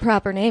 Use their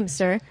proper names,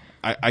 sir.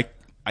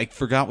 I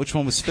forgot which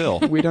one was Phil.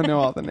 We don't know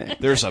all the names.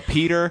 There's a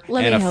Peter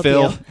Let and me a help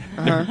Phil.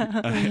 you.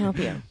 Let me help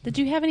you. Did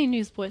you have any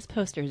Newsboys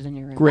posters in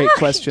your room? Great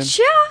question.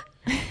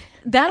 Yeah.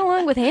 That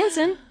along with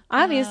Hanson,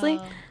 obviously.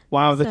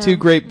 Wow, the So- two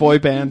great boy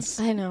bands.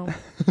 I know.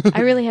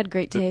 I really had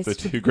great taste. The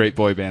two great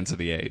boy bands of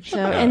the age. So,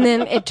 and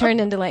then it turned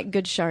into like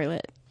Good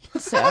Charlotte.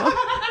 So,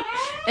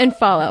 and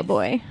Fall Out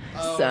Boy.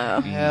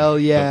 So, Hell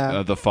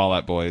yeah. The Fall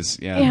Out Boys.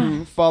 Yeah.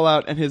 yeah.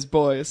 Fallout and his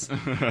boys.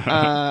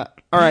 All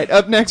right,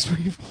 up next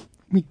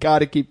we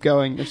gotta keep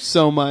going. There's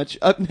so much.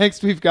 Up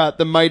next we've got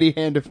The Mighty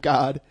Hand of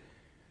God.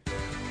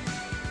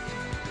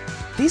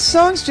 These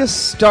songs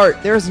just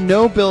start. There's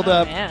no build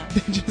up. yeah.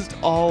 They're just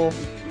all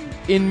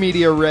in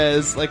media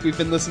res, like we've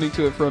been listening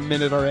to it for a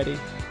minute already.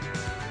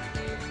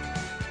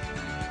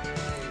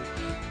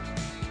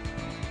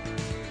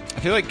 I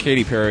feel like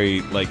Katy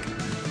Perry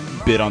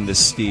bit on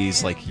this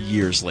steez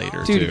years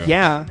later Dude, too.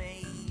 yeah.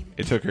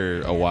 It took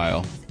her a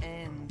while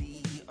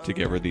to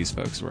get where these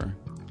folks were.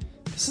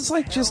 This is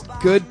like just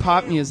good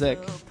pop music.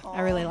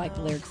 I really like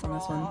the lyrics on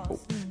this one.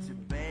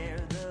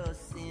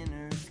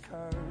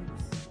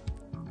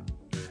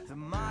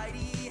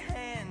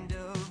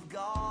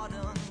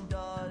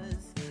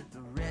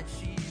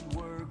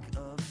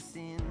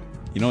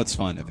 You know what's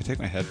fun? If I take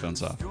my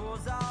headphones off,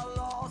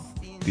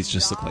 these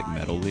just look like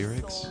metal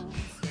lyrics.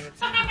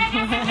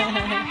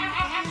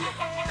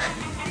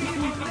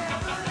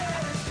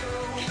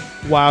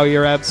 Wow,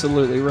 you're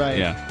absolutely right.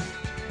 Yeah.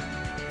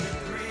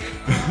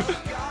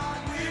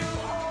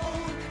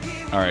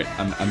 All right,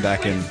 I'm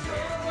back in.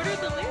 What are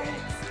the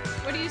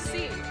lyrics? What do you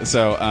see?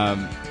 So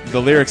the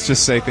lyrics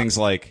just say things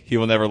like, "He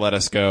will never let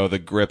us go. The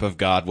grip of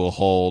God will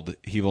hold.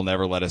 He will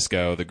never let us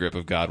go. The grip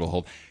of God will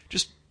hold."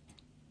 Just,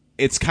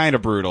 it's kind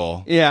of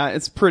brutal. Yeah,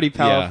 it's pretty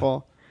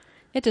powerful.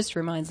 It just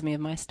reminds me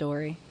of my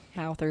story.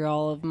 How through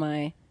all of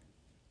my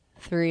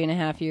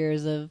 3.5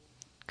 years of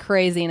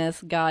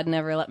craziness, God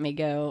never let me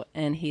go,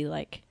 and He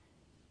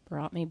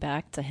brought me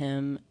back to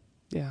Him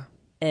Yeah.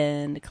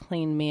 and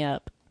cleaned me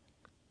up.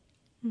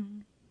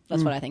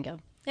 That's what I think of.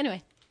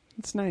 Anyway,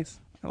 It's nice.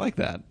 I like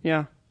that.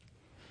 Yeah.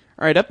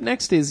 All right, up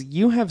next is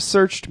You Have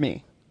Searched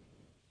Me.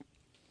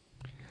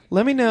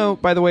 Let me know,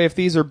 by the way, if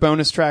these are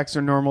bonus tracks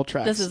or normal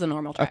tracks. this is a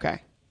normal track.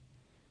 Okay.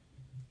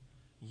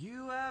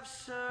 You have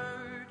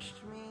searched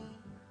me.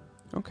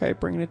 Okay,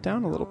 bringing it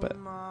down a little bit.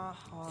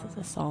 This is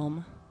a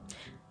psalm.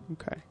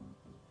 Okay.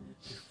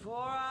 Before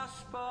I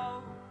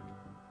spoke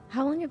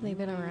How long have they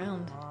been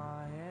around?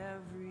 my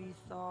every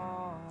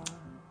thought.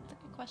 That's a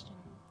good question.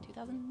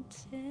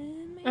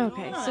 2010, maybe?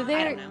 Okay, so I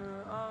they're don't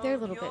know. they're a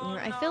little bit newer.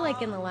 I feel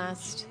like in the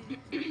last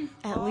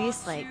at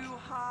least like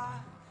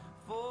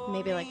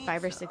maybe like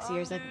 5 or 6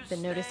 years, I've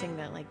been noticing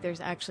that like there's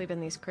actually been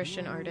these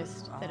Christian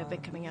artists that have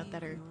been coming out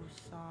that are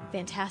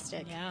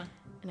fantastic. Yeah.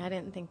 And I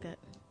didn't think that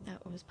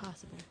was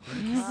possible.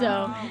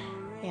 So,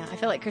 yeah, I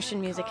feel like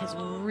Christian music has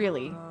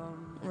really,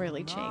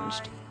 really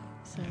changed.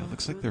 So It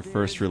looks like their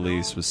first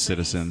release was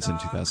Citizens in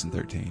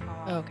 2013.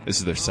 Okay. This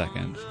is their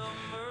second.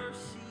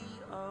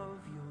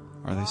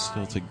 Are they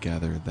still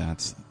together?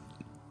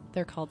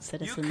 They're called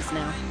Citizens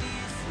now.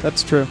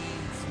 That's true.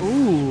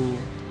 Ooh,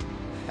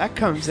 that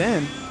comes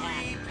in.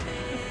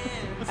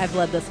 I've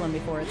led this one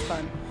before. It's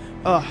fun.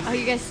 Oh, oh,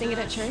 you guys sing it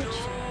at church?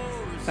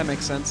 that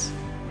makes sense.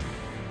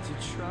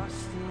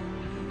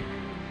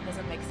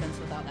 Doesn't make sense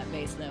without that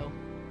bass, though.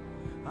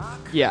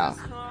 Yeah.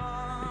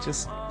 It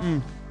just.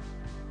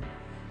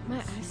 My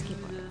eyes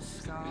keep watering.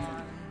 Stop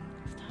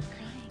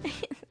crying.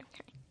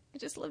 I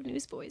just love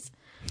Newsboys.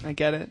 I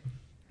get it.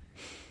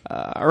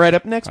 All right,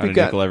 up next I'd we've a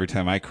got. nickel every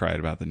time I cried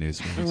about the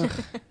news. I'd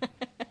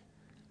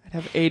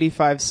have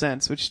 85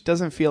 cents, which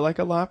doesn't feel like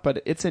a lot,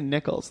 but it's in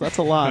nickels. That's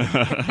a lot.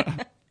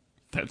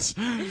 That's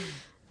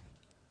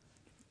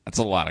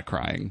a lot of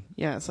crying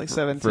Yeah, it's like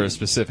 17. for a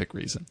specific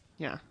reason.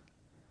 Yeah.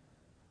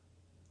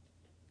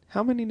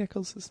 How many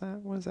nickels is that?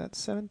 What is that?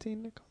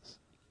 17 nickels?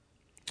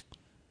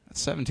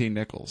 That's 17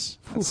 nickels.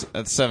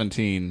 That's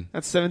 17.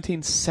 That's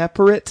 17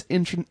 separate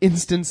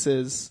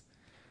instances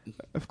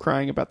of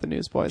crying about the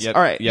Newsboys. Yep,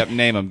 All right. Yep.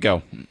 Name them.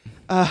 Go.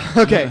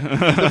 Okay.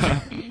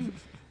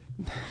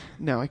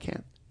 No, I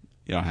can't.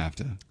 You don't have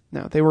to.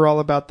 No, they were all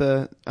about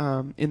the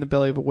In the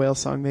Belly of a Whale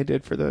song they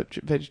did for the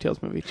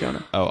VeggieTales movie,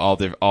 Jonah. Oh,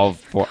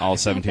 all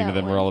 17 of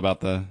them were all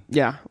about the.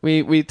 Yeah,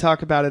 we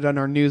talk about it on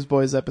our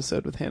Newsboys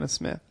episode with Hannah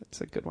Smith.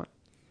 It's a good one.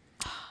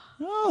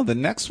 Oh, the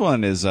next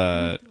one is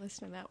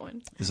Listen to that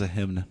one. a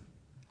hymn.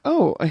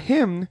 Oh, a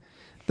hymn.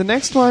 The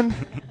next one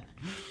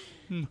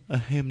A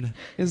hymn.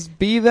 is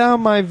Be Thou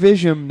My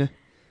Visiomn.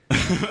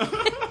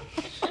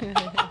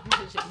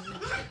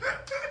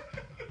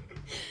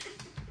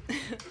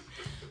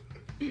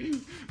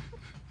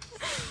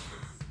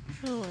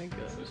 Oh my god.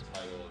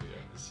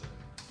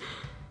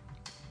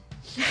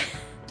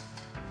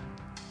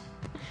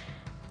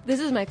 This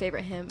is my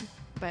favorite hymn,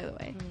 by the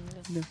way.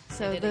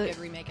 So They did a good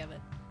remake of it.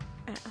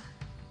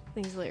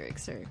 these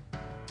lyrics are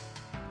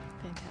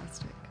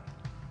fantastic.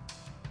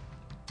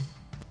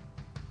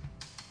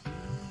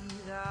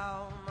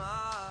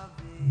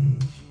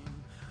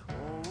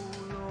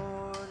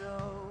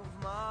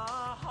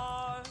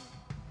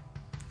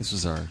 This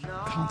was our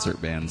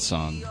concert band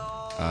song.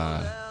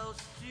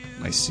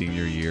 My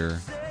senior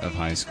year of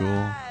high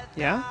school.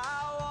 Yeah?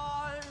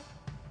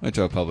 Went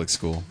to a public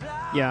school.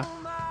 Yeah.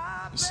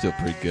 It was still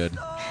pretty good.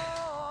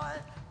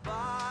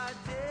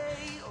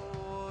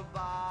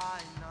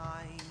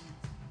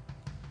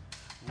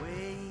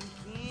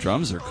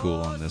 Drums are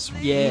cool on this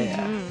one.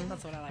 Yeah.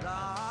 That's what I like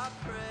about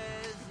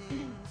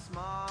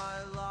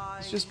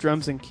It's just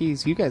drums and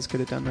keys. You guys could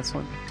have done this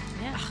one.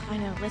 Yeah, I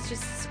know. Let's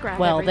just scrap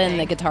it. Well, then everything.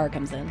 the guitar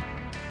comes in.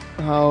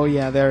 Oh,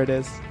 yeah, there it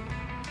is.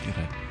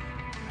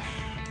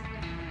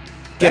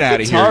 Get out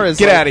of guitar here! is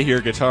Get like- out of here,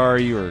 guitar!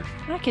 You were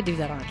I could do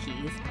that on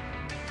keys.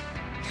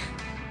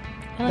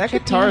 That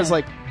Electric guitar piano. is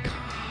like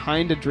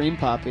kind of dream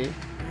poppy.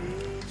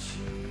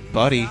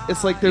 buddy.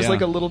 It's like there's Yeah.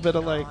 like a little bit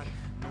of like.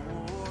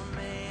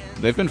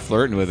 They've been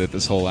flirting with it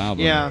this whole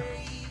album. Yeah.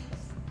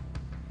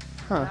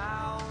 Huh.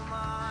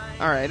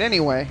 All right,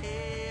 anyway.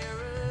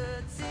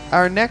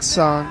 Our next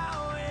song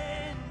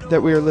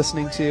that we are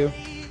listening to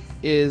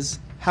is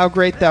How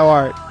Great Thou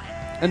Art,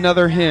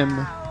 another hymn.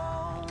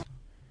 I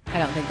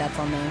don't think that's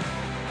on the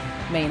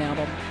main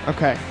album.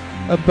 Okay.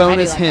 A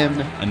bonus like that hymn.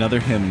 one. Another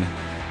hymn.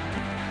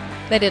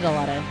 They did a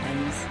lot of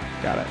hymns.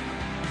 Got it.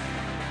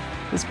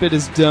 This bit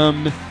is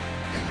dumb.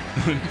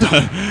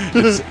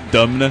 It's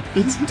dumb.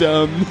 It's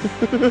dumb.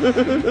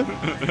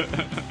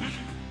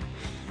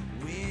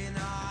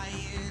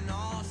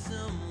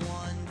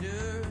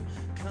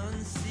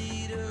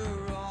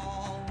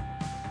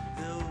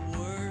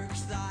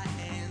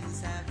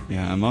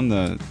 Yeah, I'm on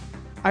the.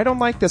 I don't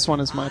like this one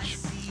as much.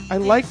 I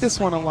like this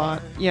one a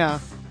lot. Yeah.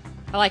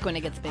 I like when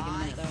it gets big in a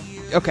minute,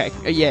 though. Okay.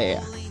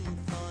 Yeah.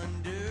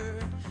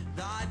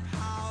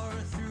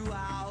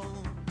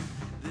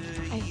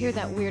 I hear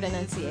that weird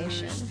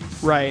enunciation.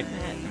 Right.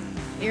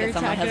 You're Gets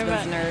on my talking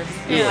husband's about. nerves.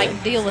 Yeah.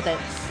 Like, deal with it.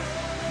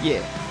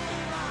 Yeah.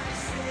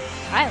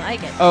 I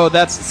like it. Oh,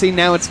 see,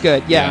 now it's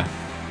good. Yeah.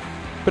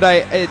 But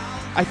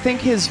I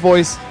think his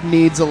voice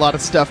needs a lot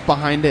of stuff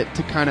behind it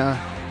to kind of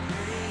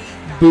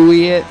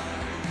buoy it.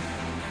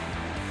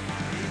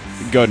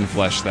 Go ahead and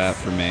flesh that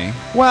for me.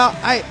 Well,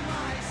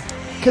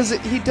 because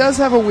he does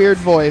have a weird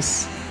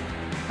voice,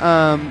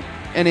 and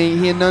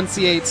he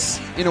enunciates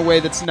in a way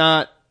that's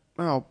not.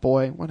 Oh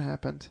boy, what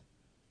happened?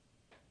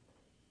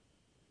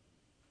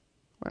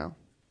 Well,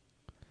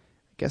 I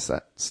guess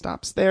that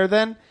stops there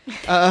then.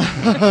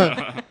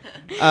 Done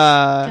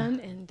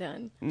and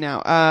done.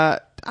 Now, I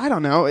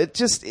don't know. It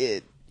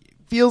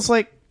feels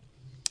like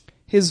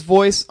his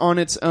voice on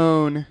its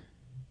own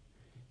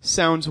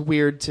sounds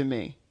weird to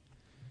me.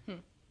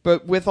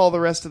 But with all the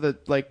rest of the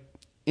like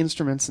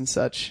instruments and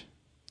such,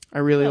 I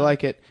really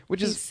like it.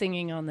 Which He's is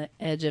singing on the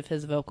edge of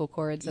his vocal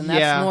cords, and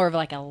that's more of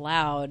like a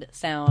loud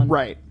sound.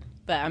 right.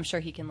 But I'm sure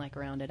he can like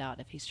round it out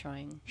if he's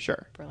trying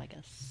Sure. for like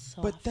a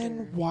softer. But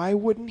then why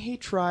wouldn't he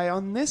try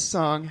on this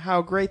song,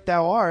 How Great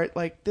Thou Art?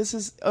 Like, this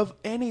is of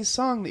any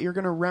song that you're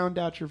going to round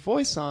out your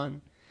voice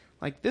on.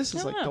 Like, this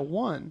is like the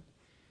one.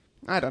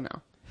 I don't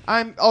know.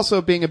 I'm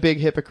also being a big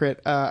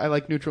hypocrite. I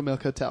like Neutral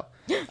Milk Hotel.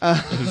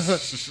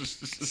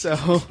 So,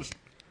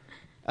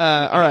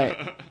 all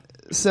right.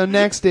 So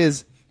next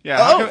is...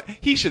 Yeah,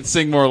 he should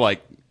sing more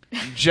like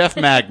Jeff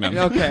Magnum.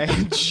 Okay,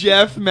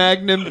 Jeff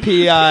Magnum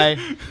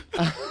P.I.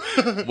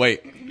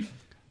 Wait.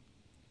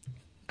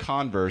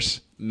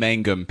 Converse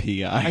Mangum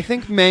P.I. I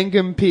think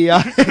Mangum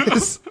P.I.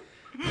 is...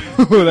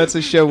 Ooh, that's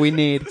a show we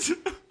need.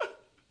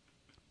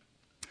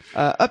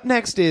 Up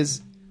next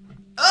is...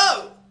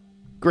 Oh!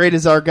 Great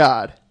is Our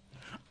God.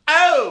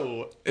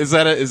 Oh! Is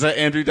that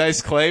Andrew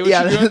Dice Clay?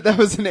 Yeah, that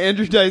was an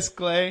Andrew Dice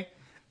Clay.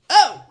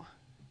 Oh!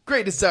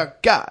 Great is Our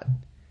God.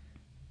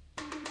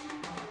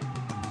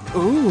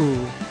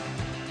 Ooh.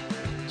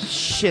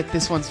 Shit,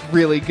 this one's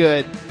really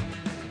good.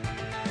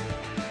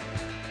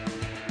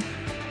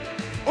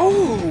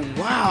 Oh,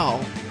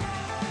 wow.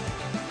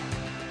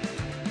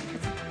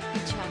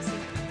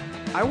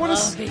 I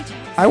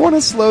want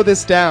to slow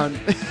this down.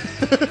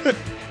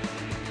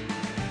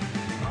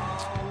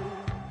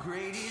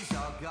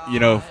 You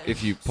know,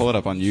 if you pull it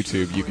up on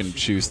YouTube, you can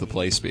choose the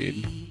play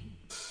speed.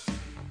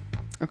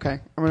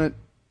 Okay, I'm going to...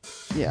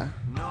 Yeah.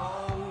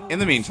 In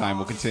the meantime,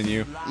 we'll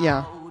continue.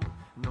 Yeah.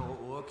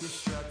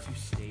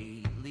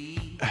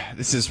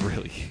 This is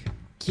really...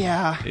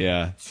 Yeah.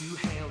 Yeah.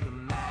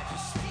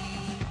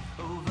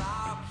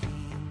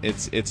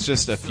 It's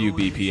just a few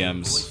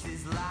BPMs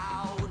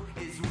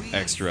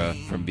extra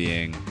from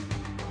being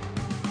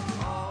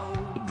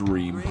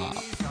dream pop.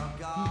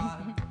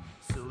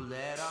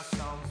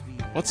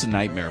 What's a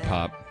nightmare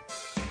pop?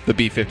 The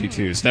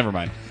B-52s. Never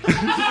mind.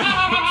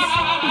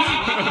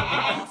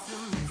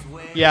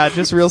 Yeah,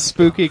 just real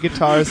spooky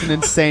guitars and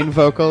insane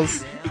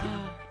vocals.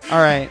 All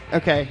right.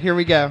 Okay, here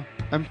we go.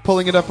 I'm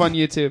pulling it up on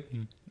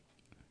YouTube.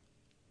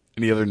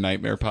 Any other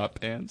nightmare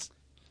pop bands?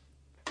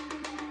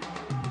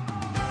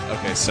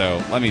 Okay, so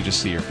let me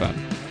just see your phone.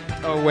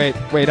 Oh, wait,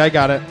 I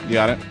got it. You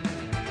got it?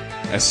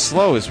 As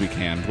slow as we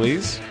can,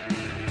 please.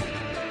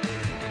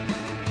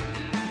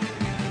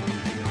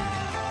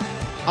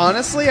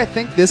 Honestly, I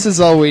think this is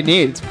all we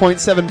need. It's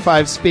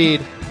 0.75 speed.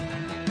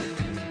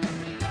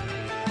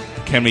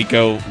 Can we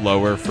go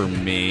lower for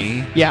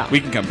me? Yeah.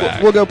 We can come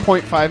back. We'll go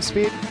 0.5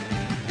 speed.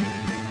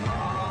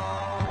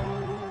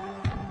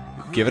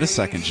 Give it a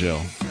second,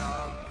 Jill.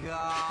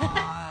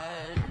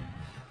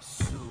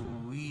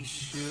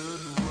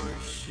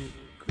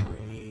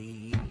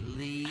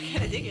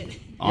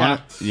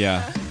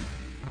 Yeah.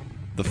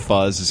 The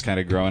fuzz is kind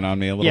of growing on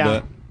me a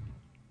little bit.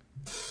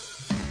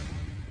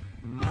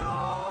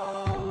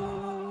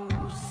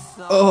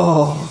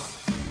 Oh.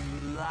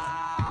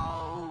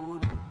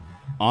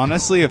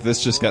 Honestly, if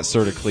this just got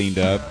sort of cleaned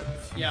up.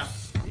 Yeah.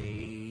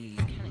 Kind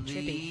of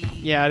trippy.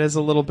 Yeah, it is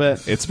a little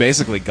bit. It's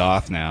basically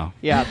goth now.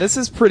 Yeah, this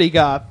is pretty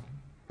goth.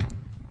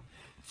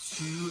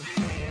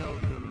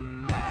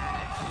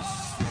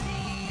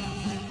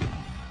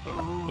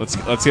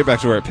 Let's get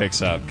back to where it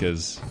picks up,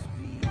 because...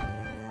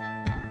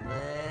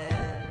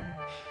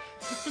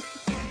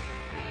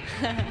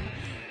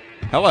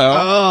 Hello.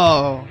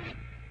 Oh.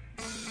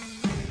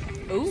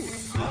 Ooh.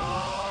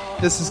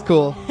 This is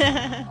cool.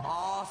 I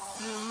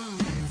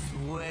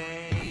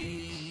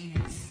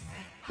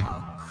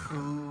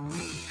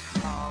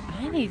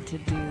need to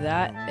do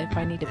that if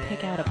I need to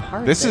pick out a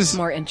part This that's is-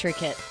 more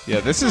intricate.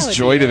 Yeah, this is That would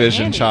Joy be very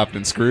Division handy. chopped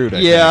and screwed, I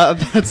Yeah,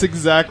 think. that's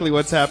exactly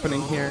what's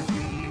happening here.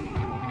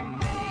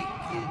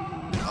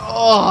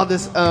 Oh,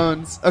 this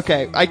owns.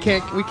 Okay, we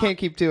can't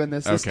keep doing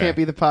this. This Okay. can't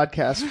be the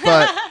podcast,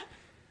 but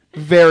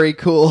very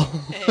cool.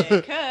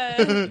 It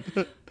could.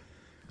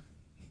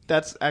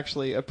 That's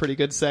actually a pretty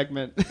good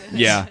segment.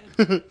 Yeah.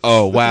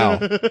 Oh, wow.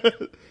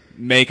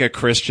 Make a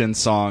Christian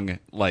song,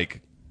 like,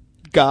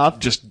 Goth.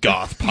 just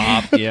goth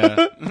pop. Yeah.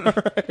 All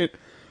right.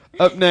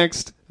 Up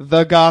next,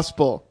 The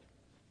Gospel.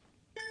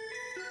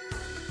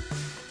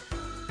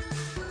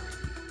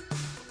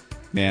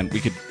 Man, we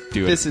could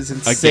do it. This is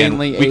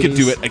insanely again. We could 80s.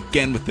 do it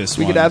again with this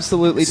We one. could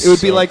absolutely. It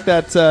would be So- like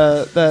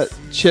that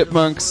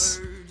Chipmunks.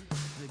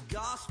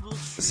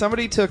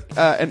 Somebody took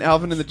an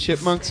Alvin and the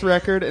Chipmunks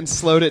record and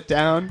slowed it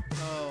down.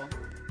 Oh,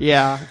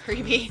 Yeah.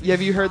 creepy.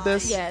 Have you heard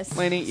this? Yes.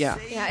 Laney? Yeah.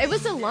 Yeah, it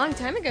was a long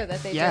time ago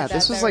that they Yeah, did that,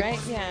 this was though, like right?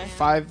 Yeah.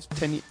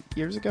 5-10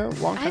 years ago.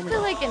 Long I time feel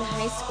ago. like in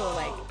high school,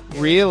 like it was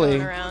Really?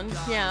 going around.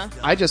 Yeah.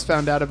 I just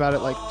found out about it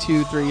like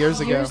 2-3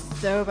 years ago. You're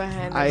so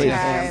behind the I time.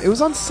 am. It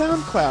was on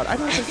SoundCloud. I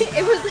don't think.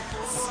 It was.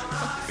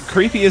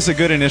 Creepy is a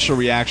good initial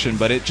reaction,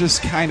 but it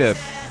just kind of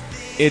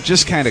goes. It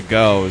just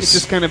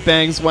kind of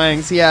bangs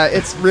wangs. Yeah,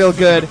 it's real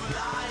good.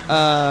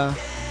 The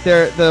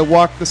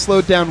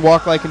slowed down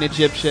Walk Like an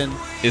Egyptian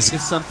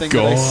is something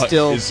that I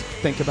still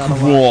think about a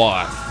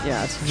lot.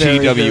 Yeah, it's very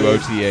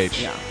GWOTH. Yeah.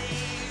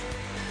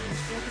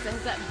 Because it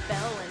has that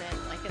bell in it,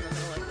 like in the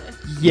middle of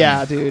it.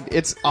 Yeah, dude,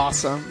 it's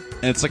awesome.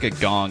 And it's like a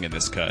gong in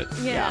this cut.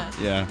 Yeah.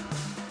 Yeah.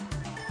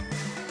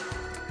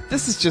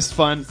 This is just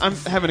fun. I'm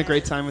having a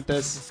great time with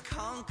this.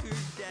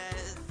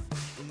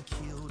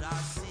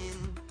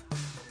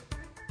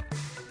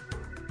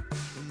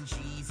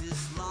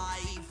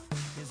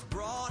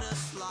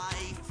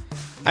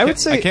 I would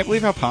say I can't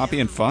believe how poppy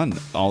and fun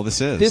all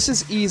this is. this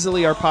is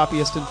easily our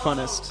poppiest and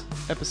funnest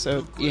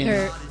episode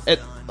in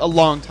a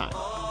long time.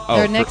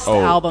 Their next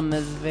album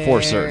is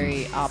for certain.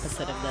 very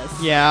opposite of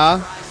this.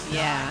 Yeah.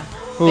 Yeah.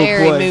 Oh,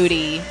 very boy.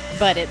 moody,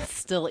 but it's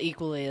still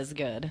equally as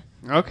good.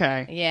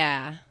 Okay.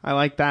 Yeah. I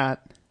like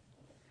that.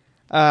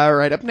 All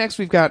right, up next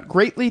we've got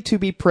Greatly to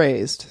Be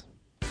Praised.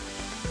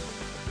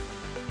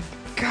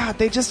 God,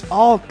 they just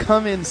all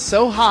come in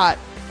so hot,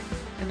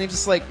 and they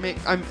just like make.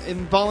 I'm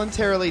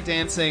involuntarily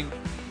dancing,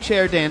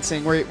 chair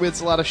dancing, where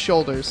it's a lot of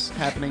shoulders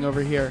happening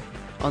over here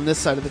on this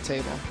side of the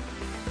table.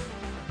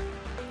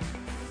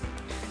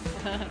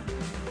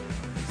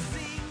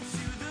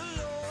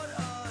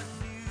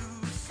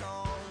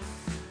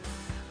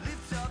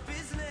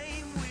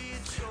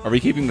 Are we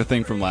keeping the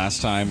thing from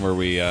last time where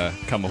we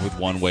come up with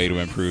one way to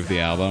improve the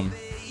album?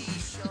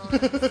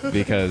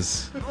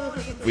 Because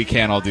we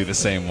can't all do the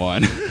same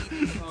one.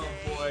 Oh,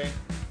 boy.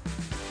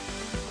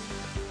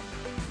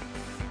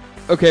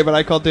 Okay, but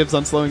I call dibs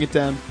on slowing it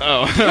down.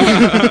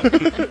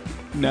 Oh.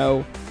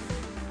 No.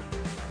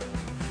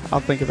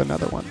 I'll think of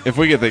another one. If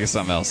we can think of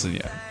something else, then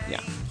yeah.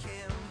 Yeah.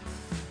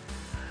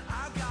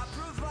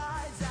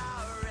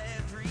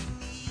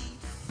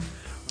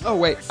 Oh,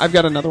 wait. I've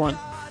got another one.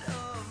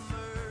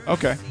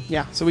 Okay.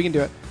 Yeah, so we can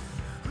do it.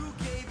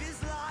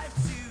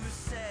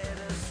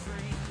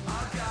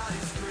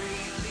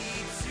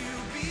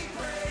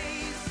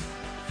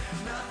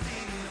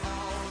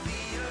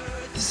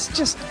 This is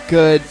just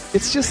good.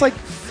 It's just like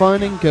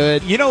fun and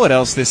good. You know what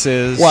else this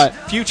is? What?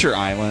 Future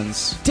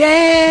Islands.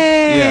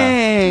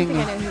 Dang!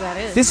 I think I know who that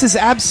is. This is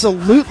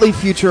absolutely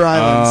Future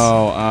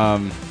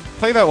Islands.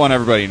 Play that one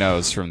everybody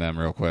knows from them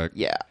real quick.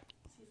 Yeah.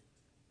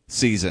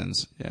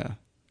 Seasons. Yeah.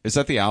 Is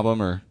that the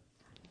album or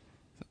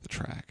is that the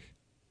track?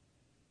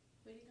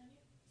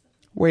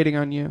 Waiting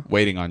on You.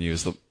 Waiting on You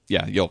is the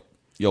you'll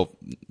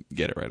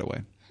get it right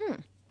away.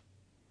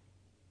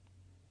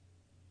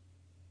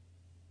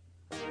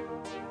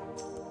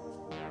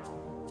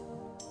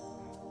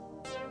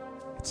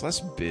 It's less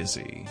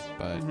busy,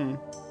 but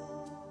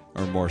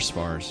or more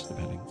sparse,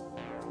 depending.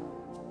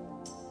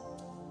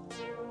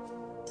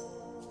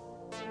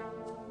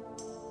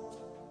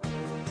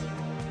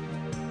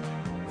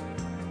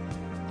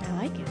 I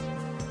like it.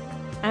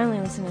 I only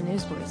listen to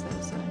Newsboys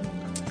though, so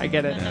I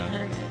get it. I've never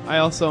heard it. I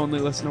also only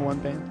listen to one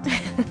band.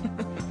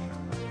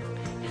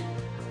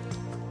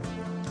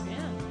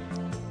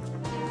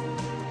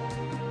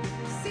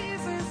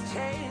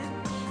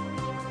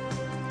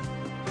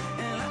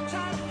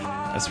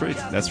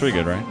 That's pretty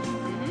good, right?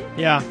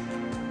 Yeah.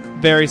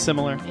 Very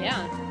similar.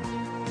 Yeah.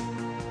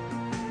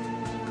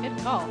 Good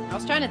call. I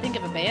was trying to think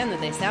of a band that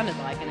they sounded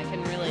like, and I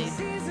couldn't really.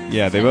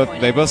 Yeah,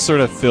 they both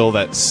sort of fill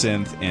that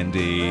synth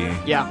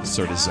indie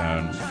sort of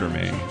zone for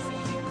me.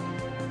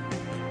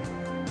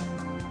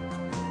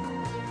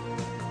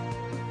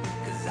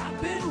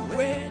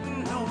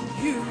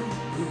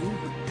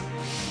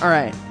 All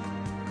right.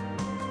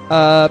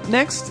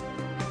 Next.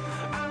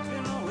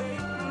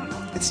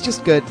 It's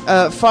just good.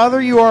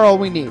 Father, You Are All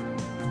We Need.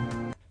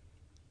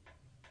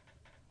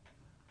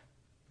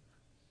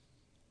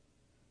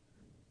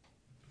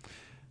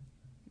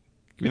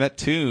 Give me that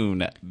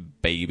tune,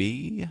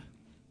 baby.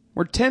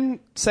 We're 10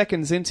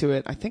 seconds into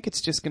it. I think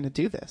it's just going to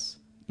do this.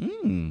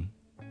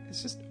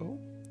 It's just... Oh.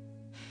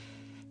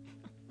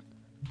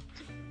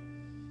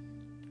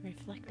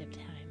 Reflective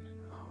time.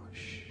 Oh,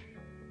 shh.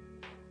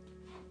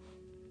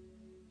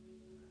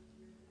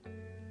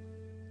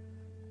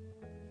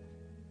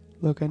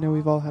 Look, I know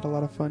we've all had a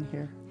lot of fun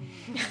here.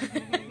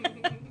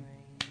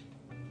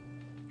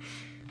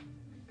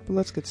 But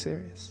let's get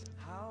serious.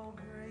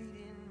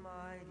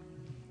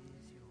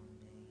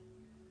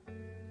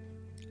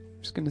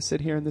 Just going to sit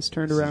here in this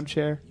turned around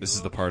chair. This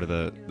is the part of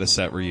the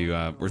set where you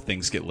where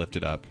things get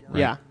lifted up.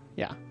 Right?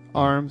 Yeah.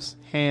 Arms,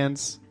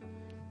 hands,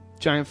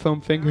 giant foam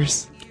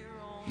fingers.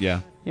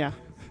 Yeah. Yeah.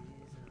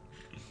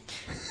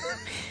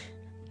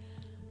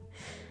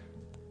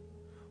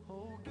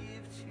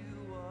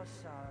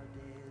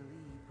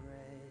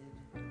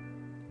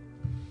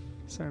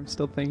 Sorry, I'm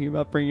still thinking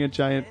about bringing a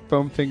giant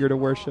foam finger to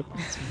worship.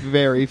 It's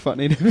very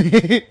funny to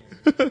me.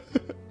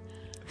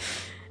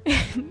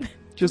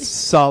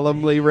 Just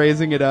solemnly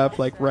raising it up,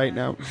 like right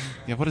now.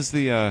 Yeah, what is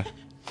the... I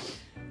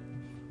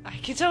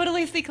could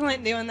totally see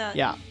Clint doing that.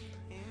 Yeah.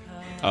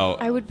 Oh,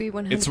 I would be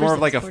 100%. it's more of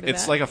like supportive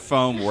of that. a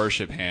foam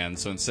worship hand.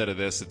 So instead of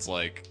this, it's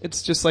like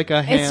It's just like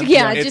a hand.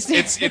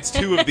 it's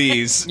two of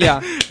these.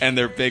 Yeah. And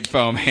they're big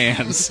foam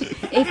hands.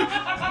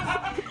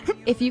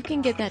 If you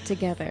can get that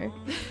together,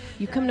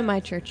 You come to my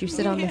church. You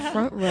sit on the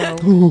front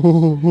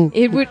row.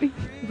 It would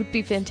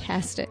be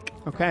fantastic.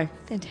 Okay.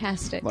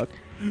 Fantastic. Look.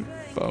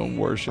 Phone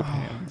worship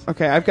hands.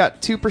 Okay, I've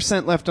got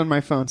 2% left on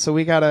my phone, so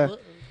we got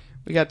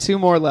 2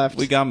 more left.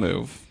 We got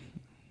move.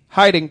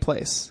 Hiding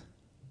place.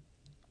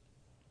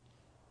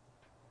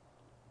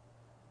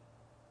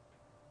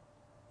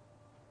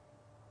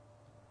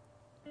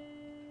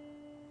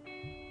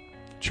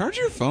 Charge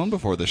your phone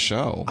before the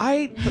show.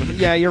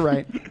 Yeah, you're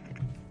right.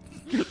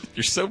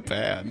 You're so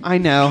bad. I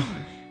know.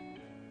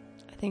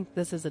 I think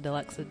this is a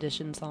deluxe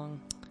edition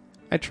song.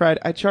 I tried.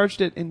 I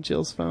charged it in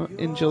Jill's car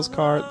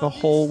the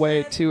whole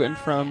way to and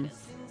from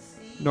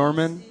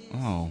Norman.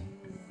 Oh.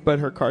 But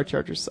her car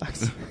charger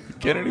sucks.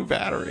 Get a new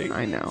battery.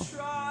 I know.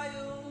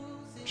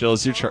 Jill,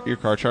 does your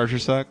car charger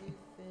suck?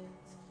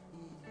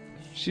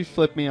 She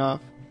flipped me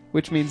off,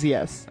 which means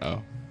yes.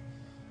 Oh.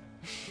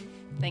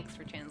 Thanks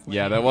for translating.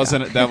 Yeah, that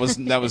wasn't. That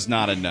was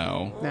not a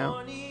no.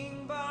 No.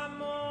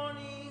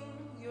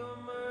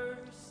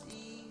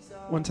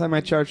 One time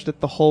I charged it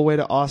the whole way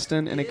to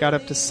Austin, and it got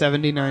up to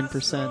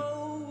 79%.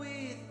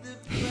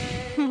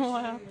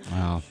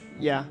 Wow.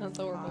 Yeah. That's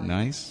horrible.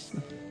 Nice.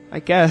 I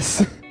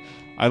guess.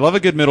 I love a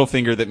good middle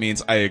finger that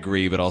means I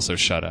agree, but also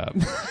shut up.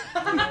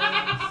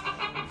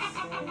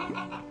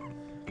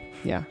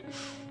 Yeah.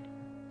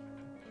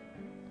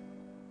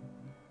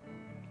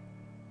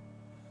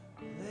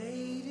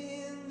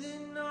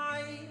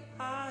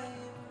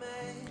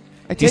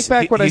 I take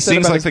back what I said about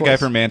He sings like his the voice. guy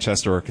from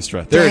Manchester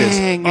Orchestra. There it is.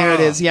 There it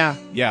is. Yeah.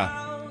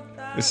 Yeah.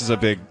 This is a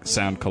big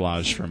sound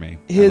collage for me.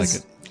 I like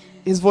it.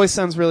 His voice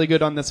sounds really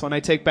good on this one.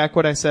 I take back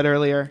what I said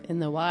earlier. In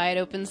the wide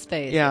open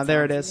space. Yeah,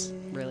 there it sounds is.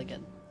 Really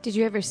good. Did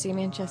you ever see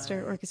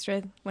Manchester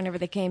Orchestra whenever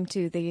they came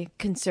to the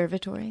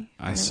conservatory?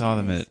 I saw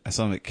them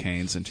at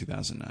Cain's in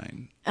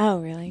 2009. Oh,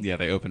 really? Yeah,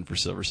 they opened for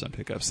Silver Sun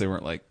Pickups. They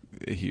weren't like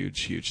a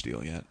huge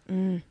deal yet.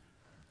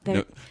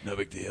 They're- No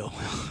big deal.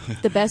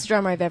 The best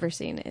drummer I've ever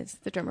seen is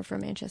the drummer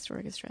from Manchester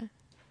Orchestra.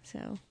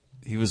 So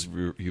He was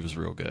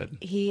real good.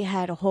 he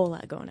had a whole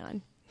lot going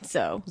on.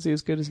 So Was he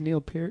as good as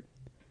Neil Peart?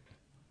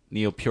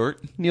 Neil Peart?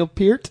 Neil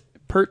Peart?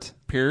 Peart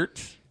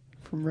Peart?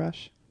 from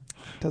Rush.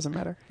 Doesn't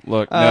matter.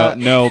 Look,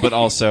 no, but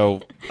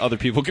also other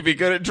people could be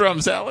good at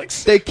drums,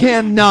 Alex. They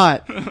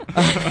cannot.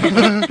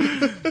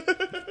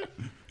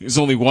 There's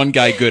only one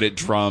guy good at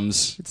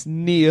drums. It's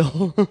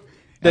Neil.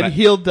 Then And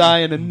he'll die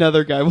and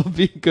another guy will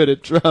be good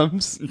at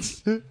drums.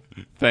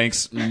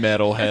 Thanks,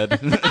 Metalhead.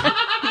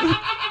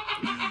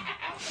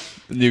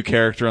 The new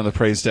character on the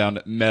Praise Down,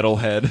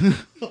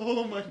 Metalhead.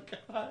 Oh my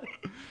god.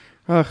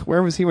 Ugh,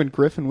 where was he when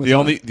Griffin was The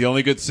on?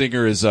 only good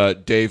singer is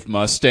Dave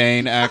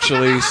Mustaine,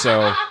 actually.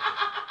 So,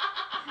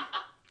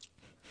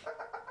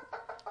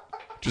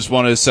 just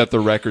wanted to set the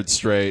record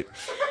straight.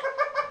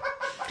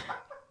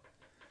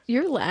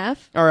 your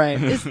laugh All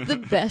right. is the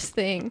best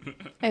thing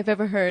I've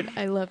ever heard.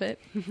 I love it.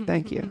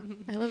 Thank you.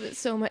 I love it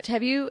so much.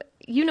 Have you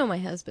know my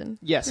husband?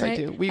 Yes, I right?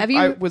 do. Have you,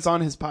 I was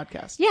on his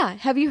podcast. yeah.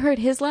 Have you heard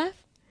his laugh?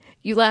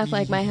 You laugh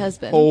like my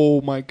husband.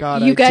 Oh my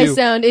god, you I guys do.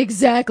 sound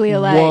exactly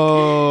alike.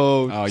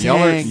 Whoa. Oh,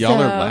 dang. y'all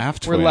are So- laugh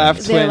twins. We're laugh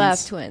They're twins.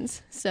 laugh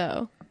twins.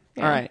 So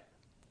yeah. All right.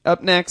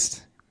 Up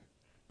next,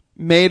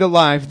 Made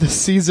Alive, the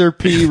Caesar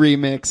P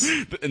remix.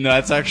 No,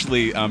 that's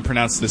actually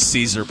pronounced the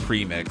Caesar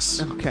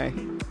premix. Okay.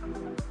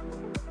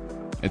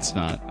 It's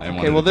not. I Okay,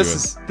 wanted well to do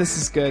this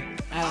is good.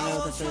 I don't know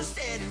what this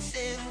is.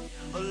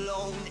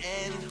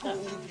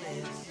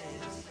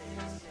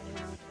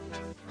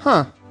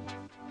 Huh.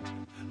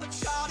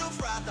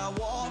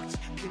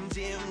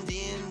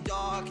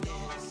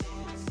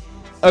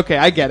 Okay,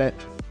 I get it.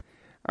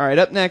 All right,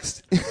 up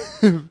next,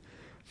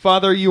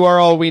 Father, You Are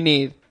All We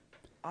Need.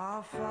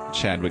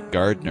 Chadwick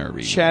Gardner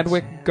remix.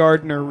 Chadwick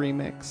Gardner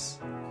remix.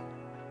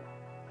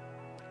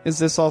 Is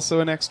this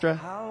also an extra?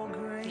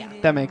 Yeah.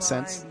 That makes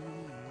sense.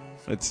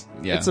 It's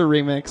It's a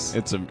remix.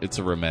 It's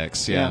a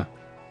remix. Yeah. Yeah.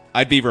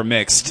 I'd be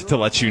remixed to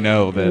let you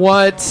know that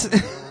What?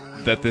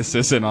 that this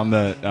isn't on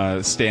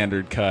the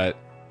standard cut.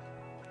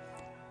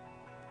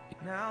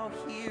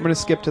 I'm going to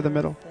skip to the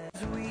middle.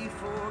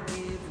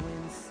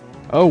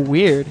 Oh,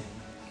 weird.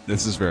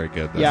 This is very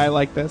good, though. Yeah, I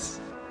like this.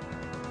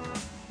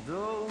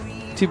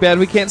 Too bad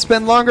we can't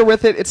spend longer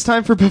with it. It's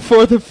time for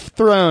Before the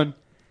Throne.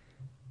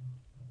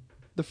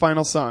 The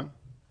final song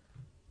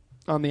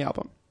on the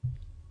album.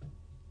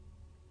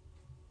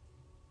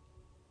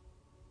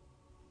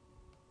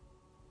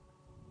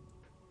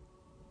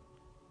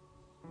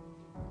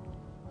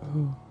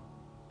 Ooh.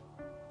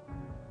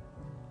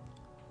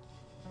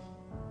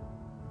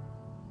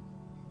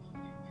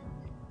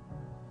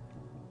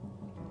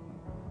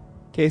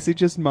 Casey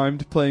just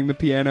mimed playing the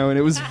piano, and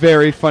it was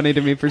very funny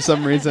to me for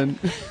some reason.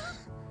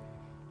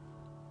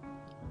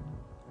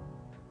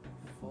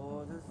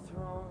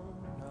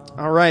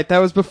 All right, that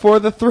was Before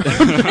the Throne.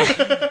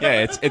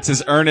 Yeah, it's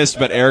his earnest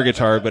but air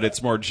guitar, but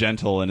it's more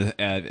gentle and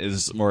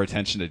is more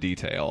attention to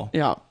detail.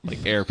 Yeah.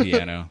 Like air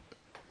piano.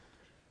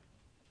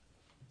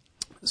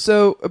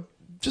 So,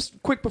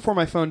 just quick before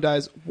my phone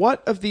dies,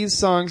 what of these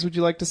songs would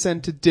you like to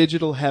send to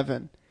Digital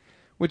Heaven,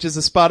 which is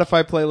a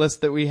Spotify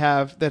playlist that we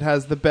have that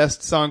has the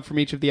best song from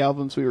each of the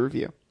albums we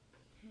review?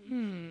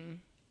 You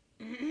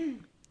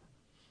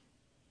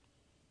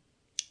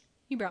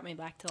brought me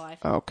back to life.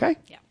 Okay.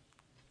 Yeah.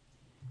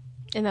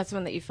 And that's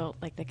one that you felt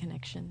like the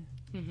connection.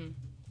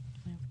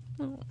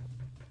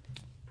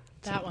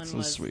 That one so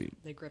was sweet.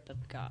 The Grip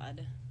of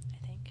God,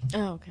 I think.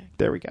 Oh, okay.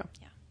 There we go.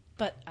 Yeah.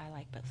 But I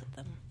like both of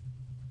them.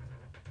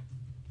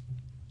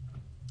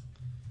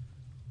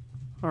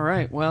 All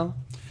right. Well,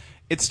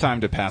 It's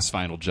time to pass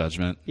final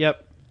judgment.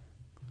 yep.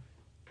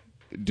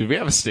 Do we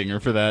have a stinger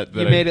for that?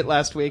 You made it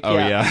last week. Oh,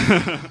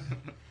 yeah.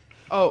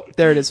 Oh,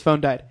 there it is. Phone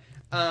died.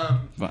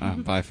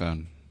 Bye,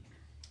 phone.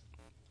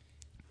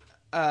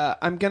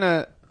 I'm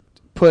gonna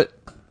put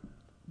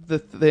the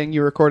thing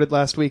you recorded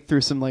last week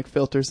through some like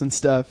filters and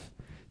stuff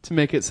to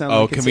make it sound.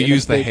 Oh, like can it's we in a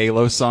use the big-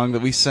 Halo song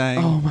that we sang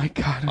Oh my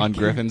god! I on can't.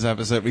 Griffin's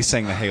episode? We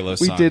sang the Halo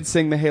We song. did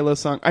sing the Halo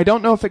song. I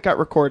don't know if it got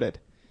recorded.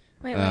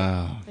 Wait,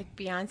 like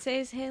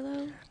Beyonce's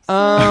Halo?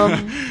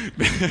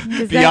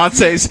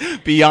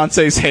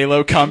 Beyonce's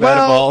Halo Combat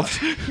Evolved.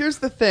 Here's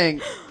the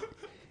thing.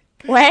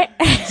 What?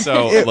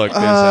 So look,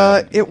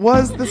 It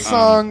was the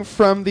song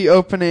from the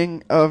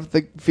opening of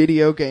the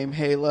video game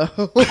Halo.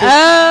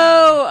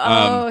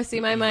 See,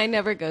 my mind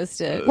never goes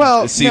to.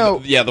 Well, no.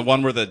 the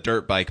one where the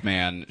dirt bike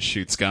man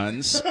shoots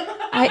guns.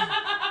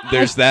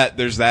 There's that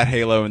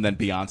Halo, and then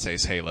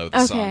Beyonce's Halo.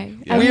 The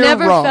song. Yeah. I've We're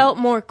never wrong. felt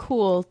more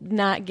cool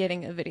not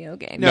getting a video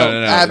game. No,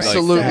 No,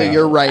 absolutely, like,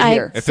 you're right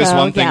here. If there's So,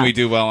 one thing yeah. we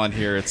do well on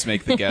here, it's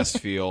make the guest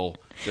feel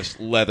just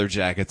leather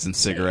jackets and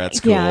cigarettes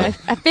cool. Yeah,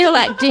 I feel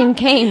like Dean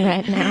Cain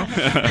right now.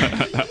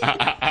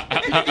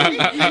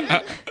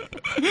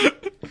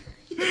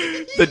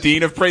 The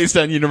dean of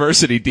Praisetown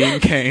University, Dean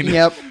Cain.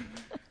 Yep.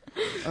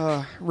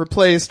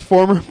 Replaced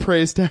former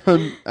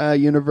Praisetown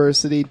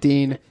University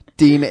Dean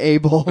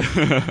Abel.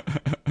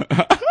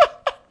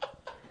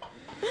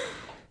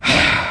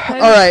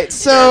 All right,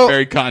 so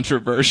Very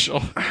controversial.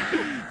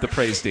 The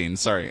praise dean.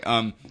 Sorry.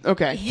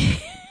 okay.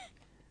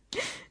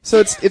 So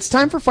it's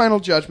time for final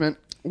judgment,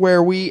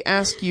 where we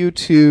ask you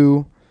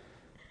to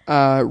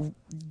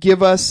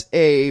give us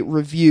a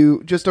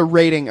review, just a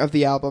rating of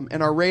the album,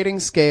 and our rating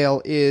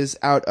scale is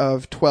out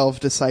of 12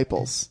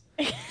 disciples.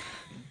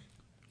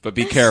 But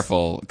be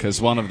careful,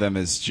 because one of them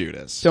is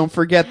Judas. Don't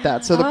forget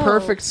that. So the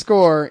perfect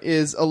score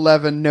is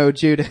 11, no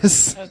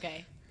Judas.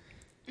 Okay.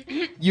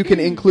 You can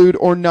include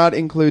or not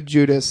include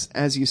Judas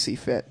as you see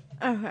fit.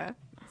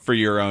 For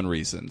your own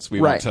reasons. We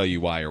Right. won't tell you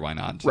why or why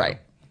not. to. Right.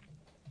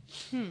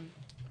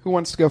 Who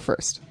wants to go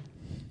first?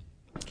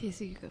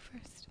 Kacey, you go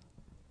first.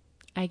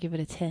 I give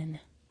it a 10.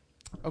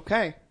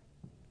 Okay.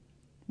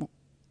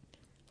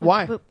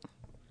 Why?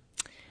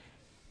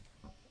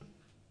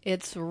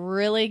 It's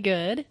really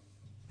good.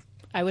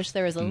 I wish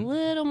there was a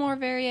little more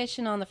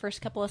variation on the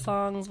first couple of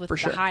songs with For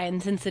the sure. high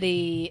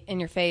intensity, in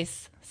your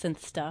face synth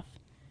stuff.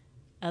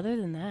 Other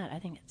than that, I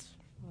think it's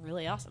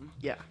really awesome.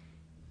 Yeah.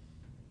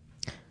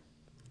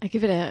 I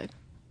give it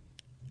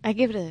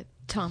a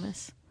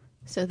Thomas.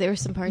 So there were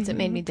some parts that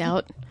made me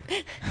doubt.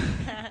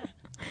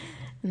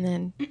 and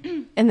then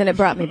it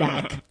brought me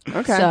back.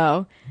 Okay.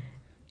 So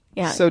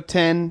yeah. So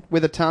 10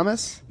 with a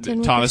Thomas?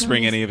 Did Thomas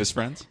bring any of his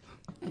friends?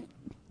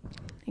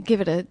 I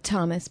give it a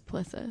Thomas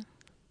plus a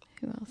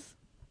who else?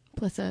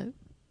 Plus a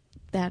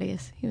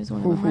Thaddeus. He was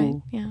one of them, right?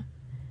 Ooh. Yeah.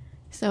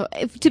 So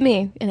if, to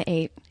me, an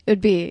 8. It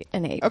would be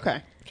an 8.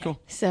 Okay. Cool.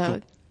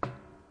 So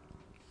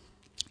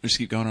Just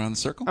keep going around the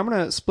circle. I'm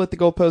going to split the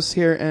goalposts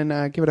here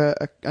and give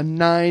it a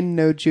 9,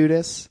 no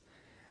Judas.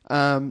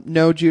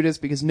 No Judas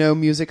because no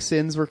music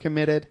sins were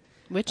committed.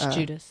 Which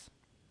Judas?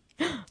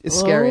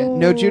 Iscariot.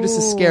 No Judas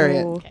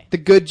Iscariot. Okay. The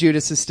good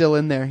Judas is still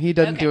in there. He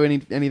doesn't Okay. do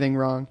anything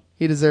wrong.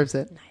 He deserves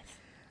it.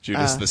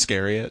 Judas the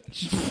Scariot.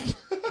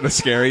 The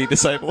scary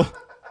disciple.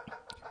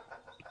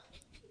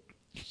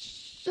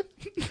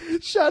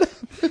 Shut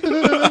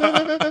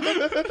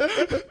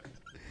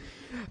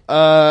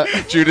up.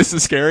 Judas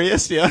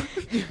Iscariot, yeah.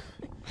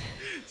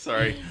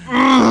 Sorry.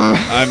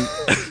 I'm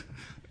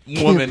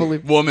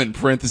believe- woman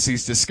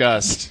parentheses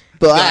disgust.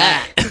 Blah.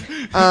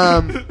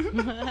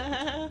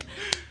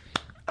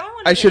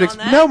 I should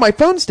no, my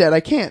phone's dead.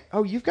 I can't.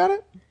 Oh, you've got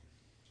it?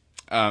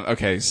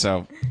 Okay,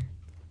 so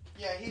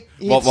Yeah,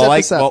 he while set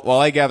this up.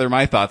 I gather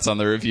my thoughts on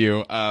the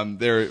review,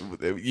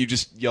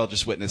 y'all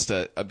just witnessed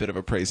a bit of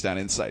a praise down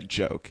inside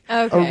joke.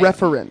 okay. A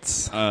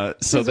reference. So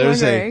was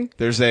there's wondering.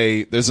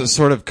 a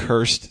sort of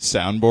cursed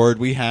soundboard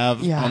we have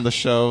Yeah. on the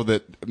show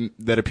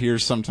that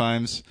appears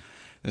sometimes.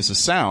 There's a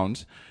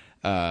sound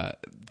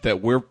that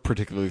we're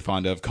particularly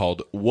fond of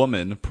called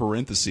woman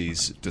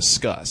parentheses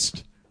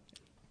disgust.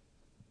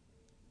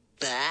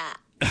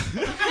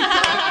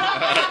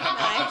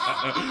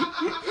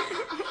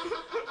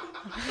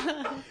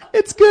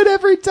 It's good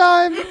every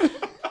time.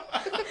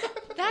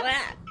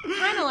 That's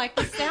kind of like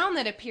the sound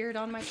that appeared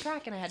on my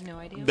track, and I had no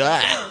idea.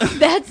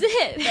 That's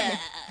it.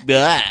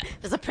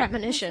 There's a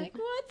premonition.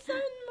 What's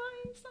on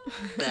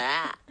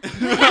my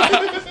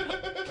song?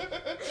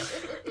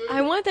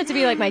 I want that to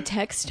be like my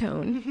text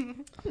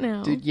tone.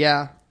 No. Dude,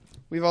 yeah.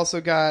 We've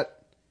also got,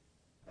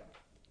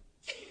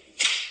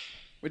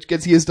 which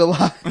gets used a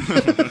lot.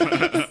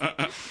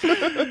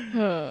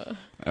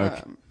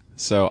 Okay.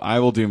 So I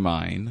will do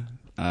mine.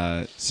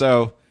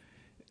 So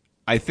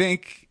I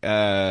think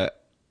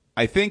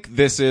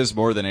this is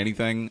more than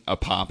anything a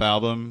pop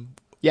album.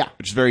 Yeah.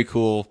 Which is very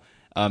cool.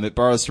 It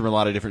borrows from a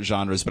lot of different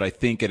genres, but I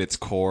think at its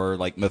core,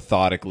 like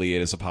methodically,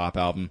 it is a pop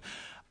album.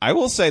 I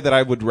will say that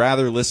I would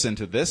rather listen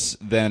to this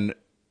than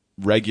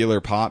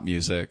regular pop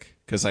music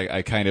because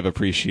I kind of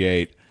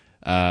appreciate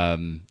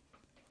the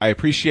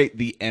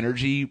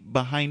energy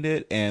behind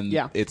it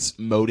and its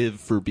motive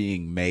for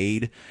being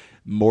made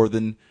more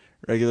than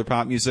regular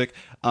pop music.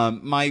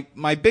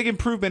 My big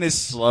improvement is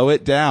slow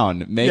it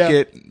down, make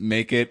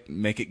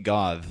it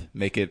goth,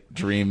 make it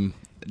dream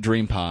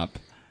pop.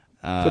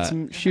 Put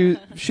some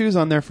shoes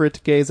on there for it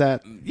to gaze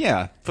at.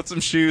 Yeah, put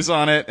some shoes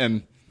on it,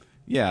 and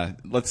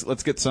let's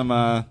get some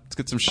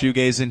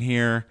shoegaze in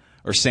here,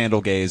 or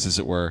sandal gaze, as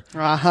it were.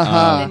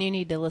 Then you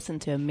need to listen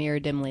to Mirror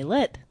Dimly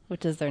Lit,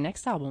 which is their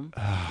next album.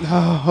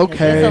 Oh,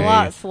 okay. It's a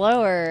lot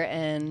slower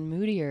and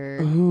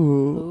moodier.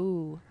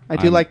 Ooh. I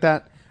do like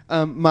that.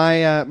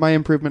 My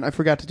improvement, I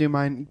forgot to do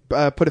mine.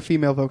 Put a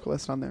female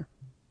vocalist on there.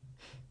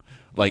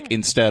 Like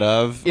instead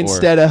of?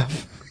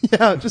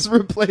 Yeah, just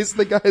replace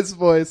the guy's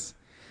voice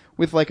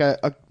with like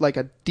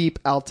a deep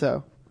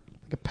alto,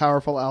 like a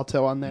powerful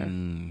alto on there.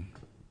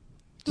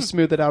 To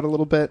smooth it out a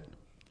little bit.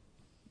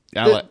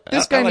 Yeah, I like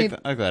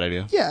that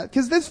idea. Yeah,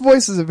 because this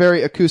voice is a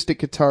very acoustic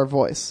guitar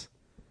voice.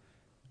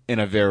 In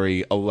a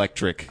very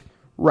electric...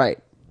 Right.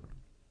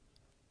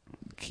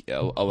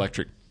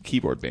 Electric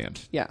keyboard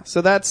band. Yeah,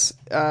 so that's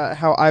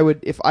how I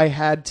would, if I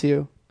had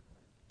to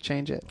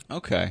change it.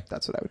 Okay.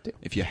 That's what I would do.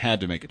 If you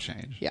had to make a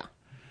change. Yeah.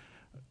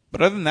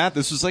 But other than that,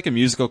 this was like a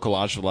musical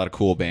collage of a lot of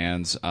cool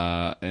bands,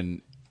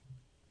 and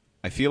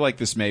I feel like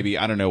this maybe,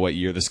 I don't know what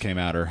year this came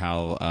out or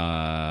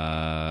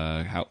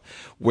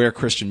where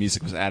Christian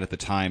music was at the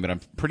time, but I'm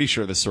pretty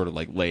sure this sort of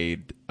like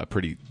laid a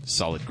pretty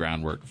solid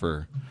groundwork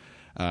for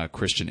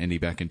Christian indie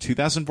back in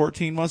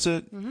 2014, was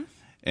it? Mm-hmm.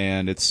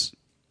 And it's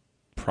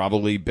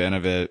probably been a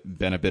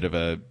bit of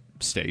a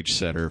stage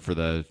setter for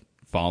the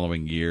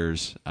following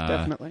years.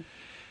 Definitely.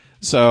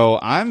 So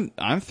I'm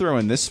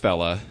throwing this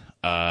fella.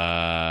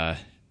 I'm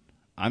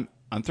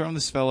throwing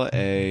this fella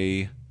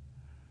a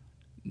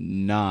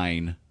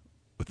 9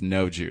 with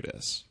no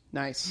Judas.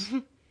 Nice.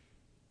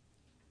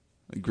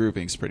 The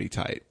grouping's pretty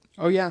tight.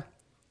 Oh yeah.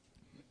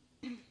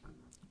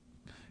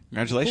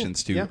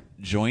 Congratulations to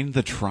Join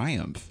the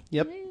Triumph.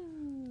 Yep.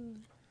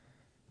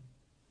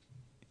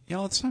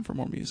 Y'all, it's time for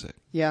more music.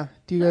 Yeah.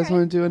 Do you guys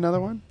want to do another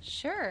one?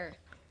 Sure.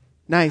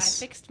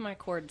 Nice. I fixed my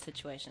chord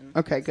situation.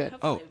 Okay, good.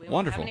 So we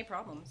won't have any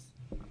problems.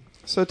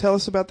 So tell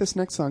us about this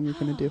next song you're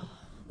going to do.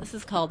 This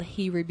is called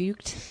He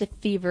Rebuked the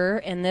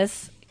Fever, and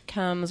this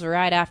comes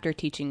right after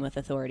Teaching with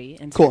Authority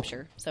in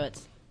Scripture. So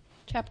it's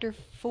chapter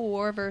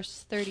 4,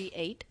 verse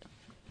 38.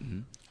 Mm-hmm.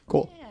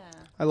 Cool. Yeah.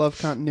 I love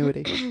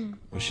continuity.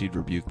 Wish he'd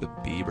rebuke the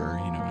Bieber,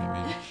 you know what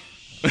I mean?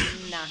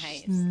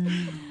 Nice.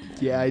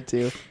 Yeah, I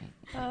do.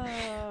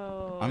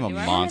 Oh, I'm a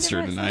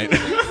monster tonight.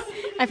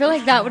 I feel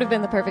like that would have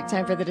been the perfect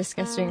time for the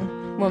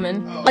disgusting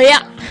woman. Oh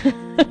yeah.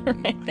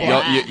 Right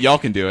there. Y'all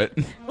can do it.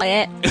 Like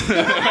it.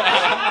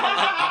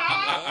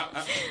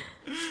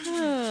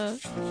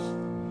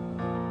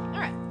 All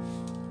right.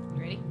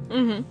 You ready?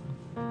 Mm-hmm.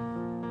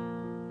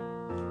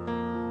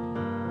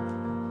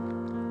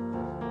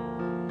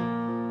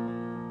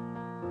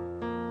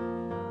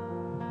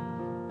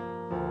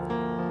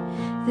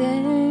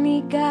 Then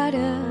he got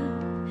up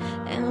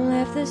and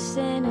left the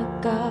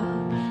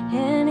synagogue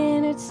and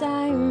entered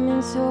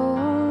Simon's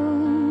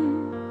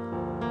home.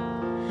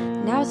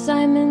 Now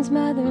Simon's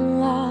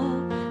mother-in-law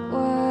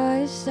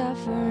was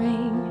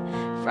suffering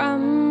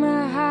from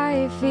a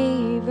high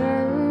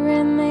fever,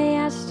 and they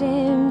asked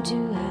him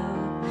to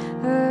help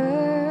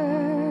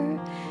her,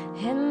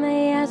 and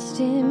they asked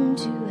him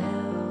to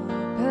help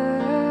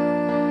her.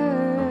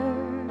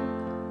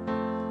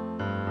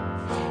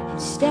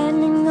 And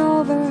standing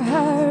over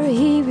her,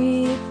 he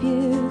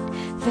rebuked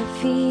the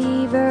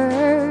fever,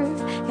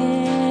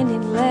 and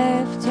it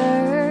left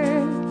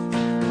her.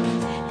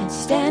 And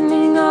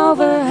standing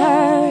over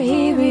her,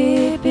 he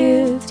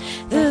rebuked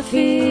the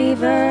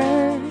fever,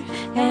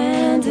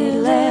 and it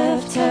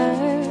left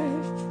her.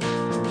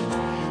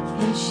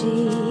 And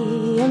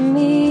she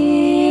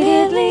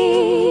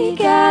immediately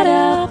got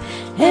up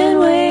and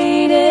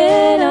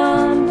waited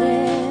on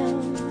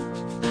them.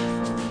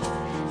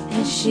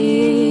 And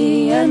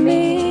she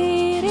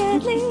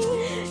immediately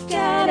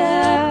got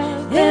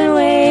up and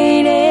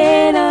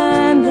waited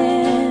on them.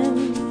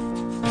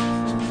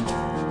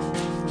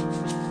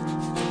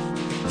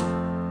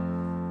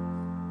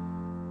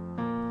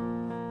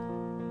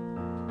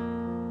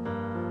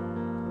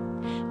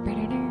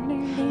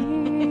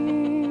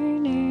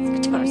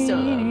 Guitar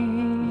solo.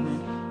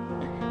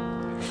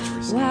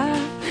 Wow.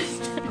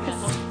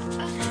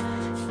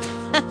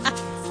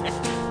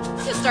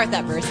 Let's just start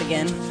that verse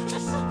again.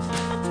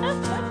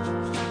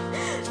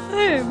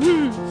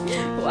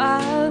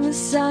 While the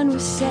sun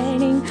was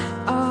setting,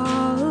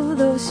 all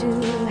those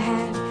who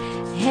had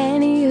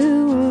any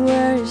who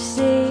were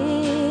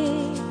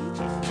sick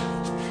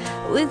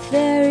with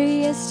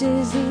various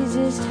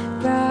diseases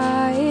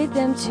brought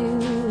them to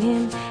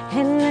him,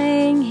 and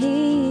laying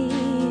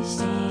his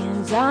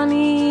hands on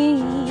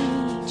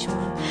each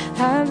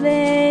one of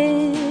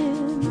them,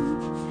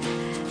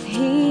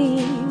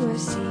 he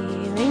was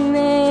healing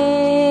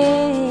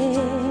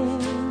them.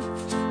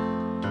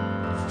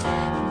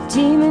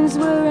 Demons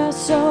were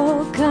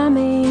also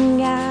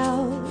coming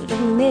out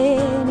of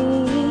many,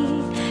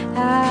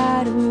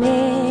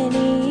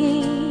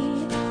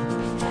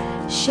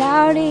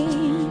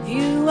 shouting,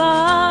 "You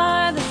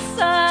are the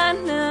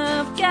Son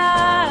of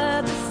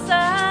God, the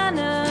Son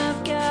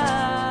of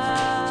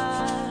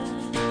God."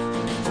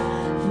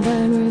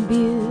 But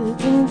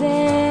rebuking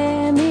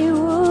them, he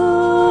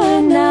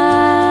would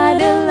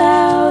not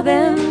allow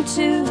them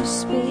to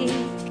speak,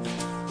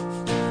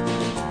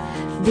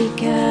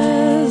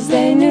 because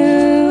they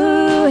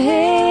knew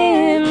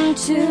him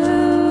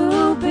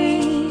to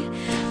be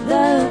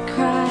the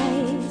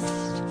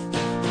Christ,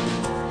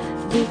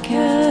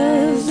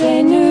 because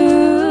they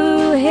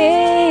knew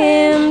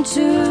him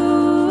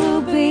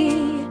to be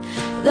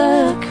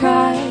the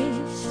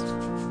Christ.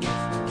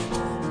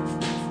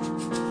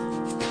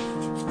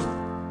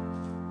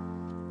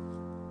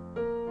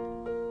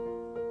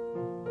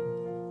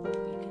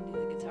 You can do the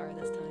guitar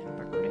this time.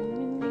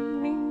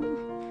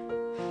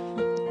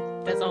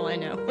 That's all I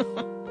know.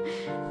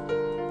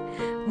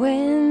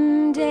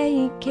 When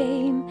day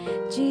came,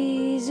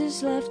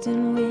 Jesus left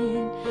and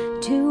went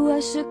to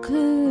a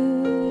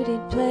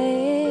secluded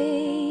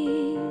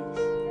place,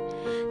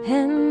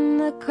 and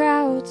the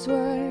crowds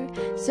were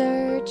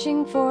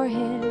searching for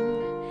him,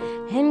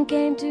 and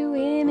came to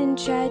him and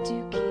tried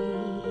to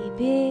keep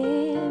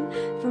him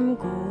from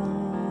going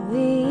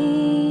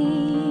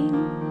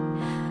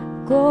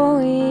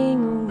away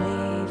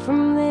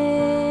from them.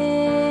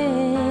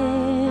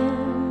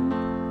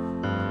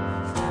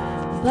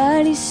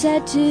 But he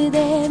said to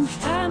them,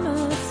 "I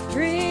must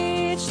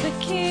preach the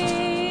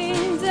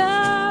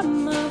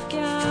kingdom of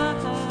God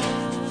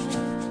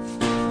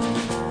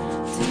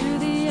to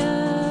the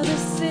other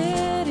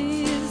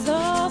cities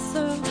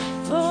also,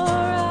 for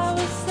I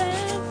was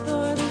sent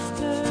for this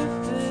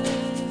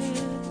purpose."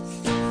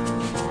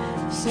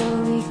 So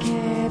he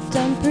kept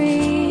on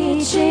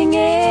preaching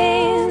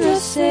in the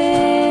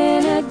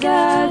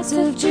synagogues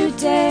of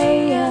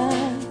Judea.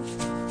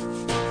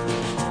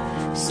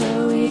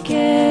 So he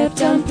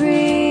kept on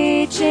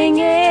preaching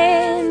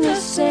in the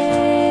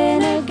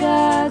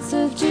synagogues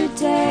of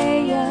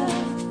Judea.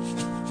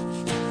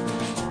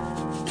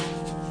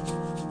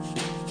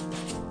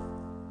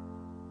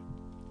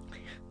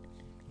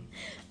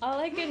 All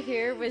I could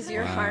hear was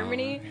your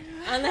harmony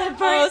on that Oh,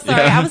 part.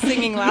 sorry, I was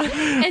singing loud.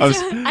 And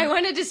so I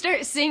wanted to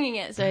start singing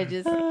it, so I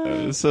just...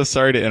 I'm so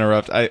sorry to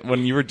interrupt.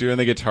 When you were doing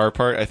the guitar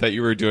part, I thought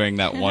you were doing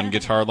that one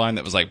guitar line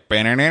that was like.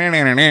 That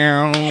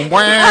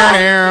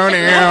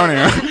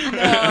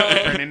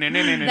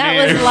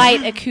was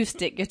light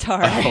acoustic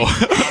guitar. Can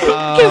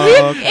we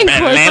incorporate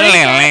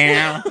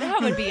that?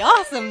 That would be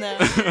awesome, though.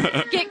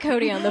 Get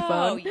Cody on the Oh,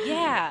 phone.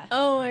 yeah.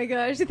 Oh my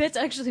gosh, that's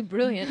actually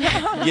brilliant.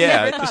 Yeah,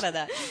 Never thought of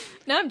that.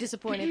 Now I'm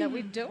disappointed that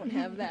we don't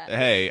have that.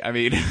 Hey, I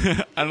mean,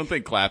 I don't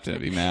think Clapton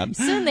would be mad.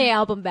 Send the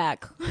album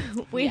back.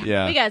 We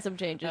got some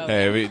changes.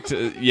 Hey,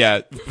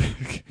 yeah.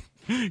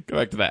 Go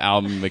back to the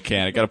album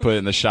mechanic. Got to put it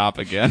in the shop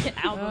again.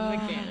 Album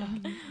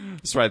mechanic.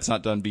 That's right. It's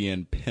not done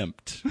being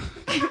pimped.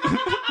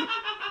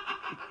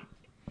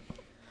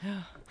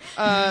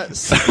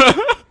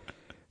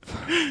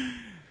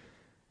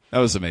 That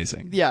was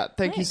amazing. Yeah,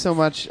 thank you so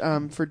much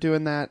for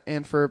doing that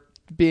and for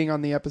being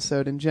on the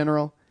episode in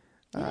general.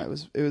 It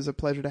was a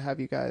pleasure to have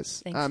you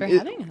guys. Thanks for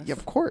having us. Yeah,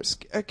 of course.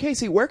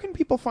 Kacey, where can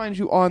people find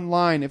you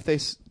online if they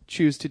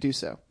choose to do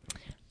so?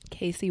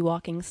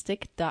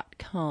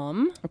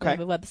 KaceyWalkingstick.com. Okay. We have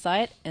a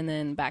website, and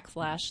then /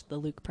 the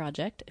Luke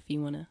Project if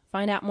you want to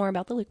find out more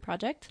about the Luke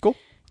Project. Cool.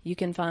 You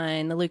can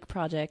find the Luke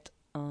Project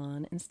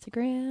on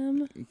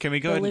Instagram. Can we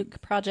go the ahead?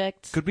 Luke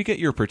Project. Could we get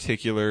your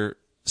particular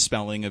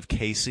spelling of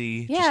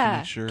Kacey? Yeah, just to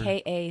make sure?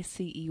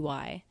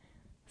 Kacey.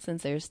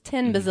 Since there's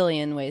 10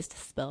 bazillion ways to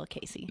spell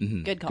Kacey.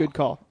 Mm-hmm. Good call. Good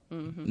call.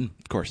 Of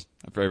course.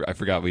 I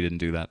forgot we didn't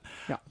do that.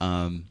 Yeah.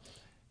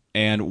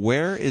 And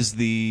where is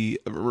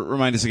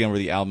remind us again where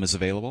the album is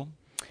available?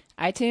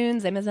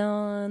 iTunes,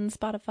 Amazon,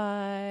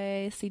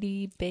 Spotify,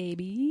 CD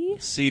Baby.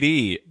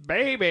 CD.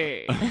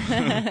 Baby.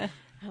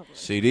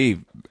 CD,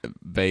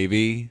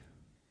 baby.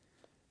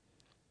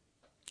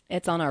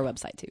 It's on our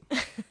website, too.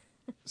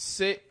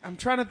 I'm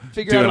trying to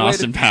figure Do out an a way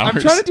Austin to, Powers.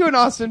 I'm trying to do an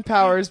Austin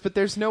Powers, but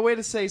there's no way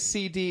to say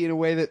CD in a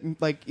way that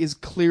is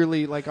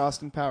clearly like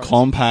Austin Powers.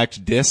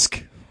 Compact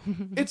disc.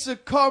 It's a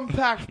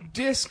compact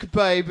disc,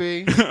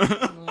 baby.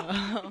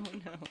 That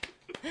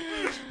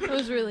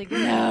was really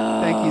good.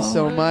 Thank you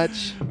so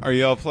much. Are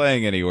you all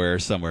playing anywhere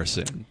somewhere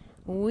soon?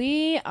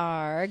 We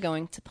are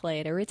going to play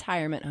at a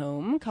retirement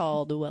home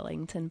called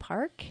Wellington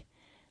Park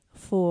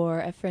for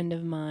a friend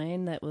of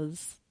mine that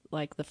was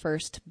like the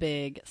first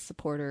big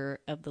supporter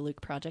of the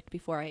Luke Project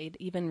before I had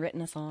even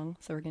written a song.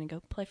 So we're going to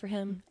go play for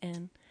him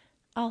and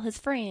all his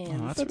friends.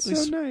 Oh, That's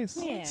really so nice.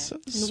 Yeah. so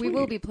And we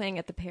will sweet. be playing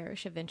at the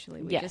parish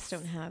eventually. We Yes. just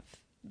don't have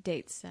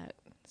dates set.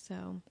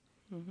 So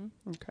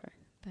Okay.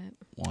 But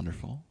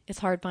Wonderful. It's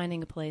hard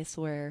finding a place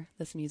where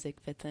this music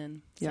fits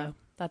in. So Yeah.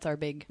 that's our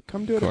big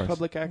Come do it course. at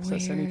public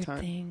access weird anytime.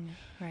 thing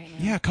right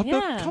now. Yeah, come to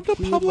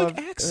We would public love-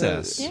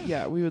 access.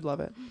 yeah, we would love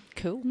it.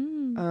 Cool.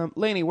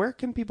 Laney, where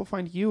can people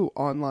find you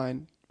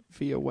online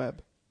via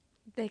web?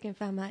 they can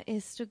find my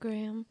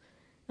Instagram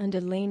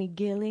under Laney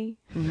Gilly.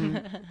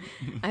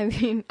 Mm-hmm. I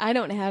mean, I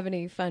don't have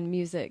any fun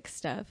music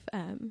stuff,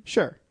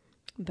 Sure.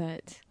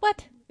 but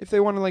What? If they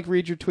want to like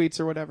read your tweets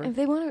or whatever. if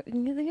they want to,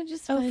 they can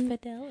just find.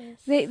 Fidelis.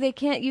 They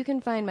can't. You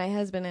can find my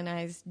husband and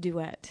I's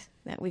duet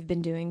that we've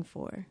been doing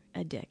for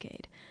a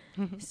decade.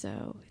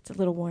 So it's a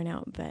little worn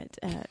out, but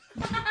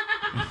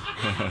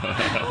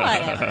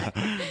Whatever.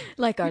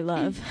 like our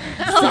love.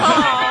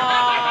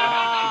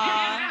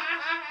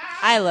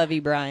 I love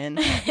you, Brian.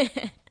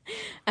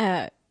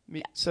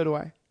 So do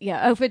I.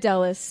 Yeah,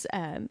 Fidelis,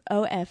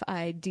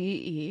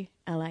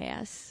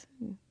 Ofidelis.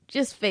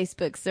 Just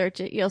Facebook search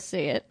it, you'll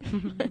see it.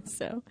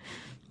 So,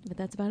 but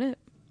that's about it.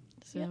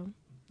 So,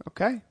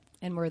 Okay.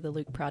 And we're the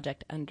Luke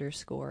Project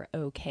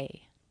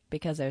 _OK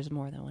because there's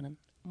more than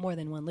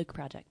one Luke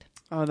Project.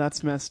 Oh,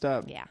 that's messed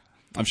up. Yeah.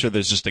 I'm sure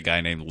there's just a guy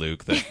named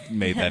Luke that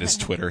made that his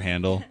Twitter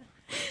handle.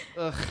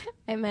 Ugh,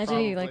 I imagine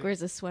he Probably.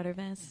 wears a sweater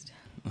vest.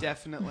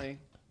 definitely.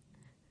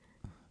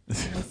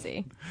 We'll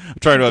see. I'm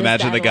trying to Just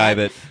imagine the that guy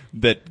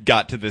that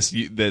got to this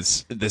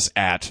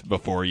at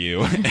before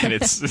you, and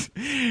it's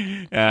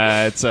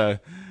a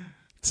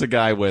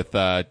guy with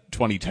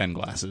 2010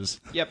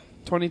 glasses. Yep.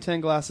 2010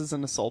 glasses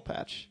and a soul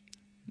patch.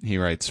 He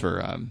writes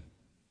for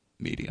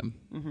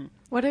Medium.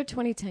 What are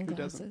 2010 Who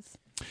doesn't? I glasses?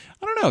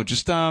 don't know,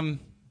 just Are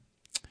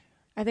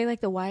they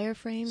like the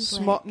wireframes?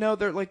 Small. Like... No,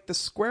 they're like the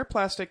square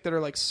plastic that are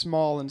like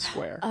small and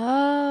square.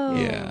 Oh.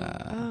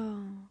 Yeah. Oh.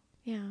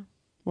 Yeah.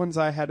 Ones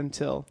I had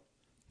until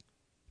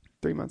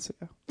 3 months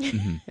ago.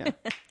 Yeah.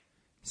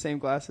 Same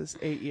glasses,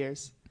 8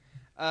 years.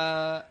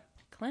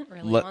 Clint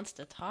really Let- wants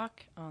to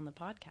talk on the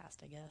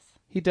podcast, I guess.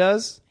 He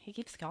does. He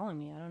keeps calling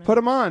me. I don't know. Put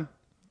him on.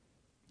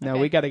 No,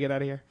 Okay. we got to get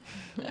out of here.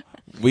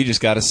 we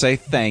just got to say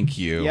thank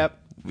you. Yep.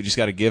 We just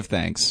got to give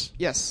thanks.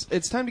 Yes,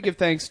 it's time to give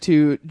thanks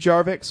to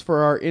Jarvix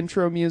for our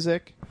intro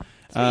music.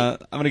 I'm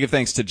going to give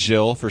thanks to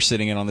Jill for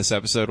sitting in on this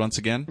episode once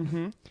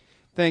again.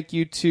 Thank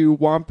you to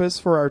Wampus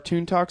for our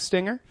Toon Talk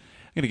stinger.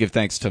 I'm going to give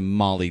thanks to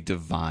Molly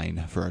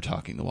Devine for our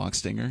Talking the Walk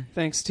stinger.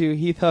 Thanks to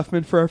Heath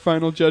Huffman for our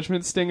Final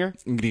Judgment stinger.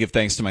 I'm going to give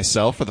thanks to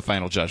myself for the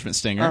Final Judgment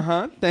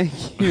stinger.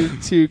 Thank you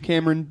to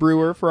Cameron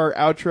Brewer for our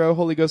outro,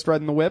 Holy Ghost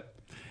Riding the Whip.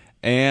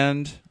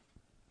 And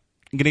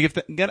I'm going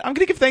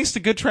to give thanks to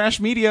Good Trash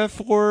Media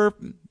for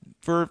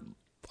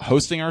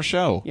hosting our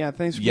show. Yeah,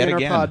 thanks for Yet being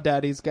again. our pod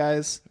daddies,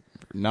 guys.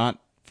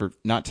 For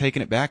not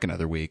taking it back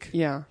another week.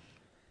 Yeah.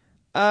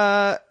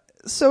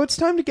 So it's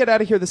time to get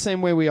out of here the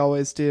same way we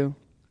always do,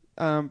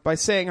 by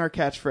saying our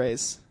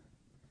catchphrase.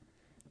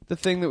 The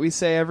thing that we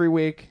say every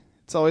week.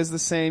 It's always the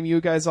same.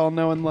 You guys all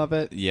know and love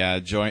it. Yeah,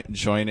 join in.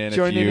 Join if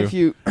in you, if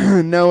you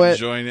know it.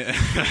 Join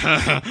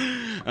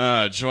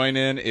in. Join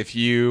in if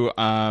you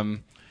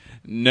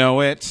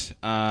know it.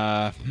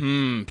 I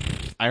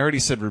already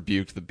said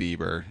rebuke the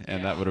Bieber,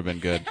 and that would have been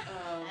good.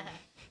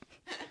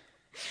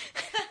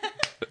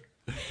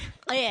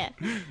 Oh, yeah.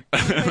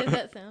 What does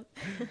that sound?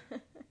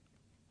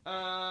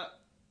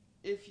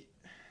 If you...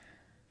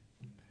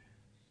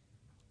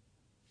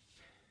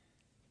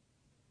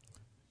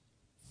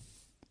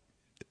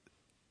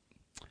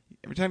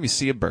 Every time you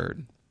see a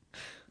bird,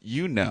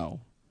 you know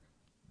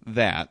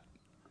that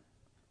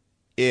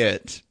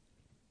it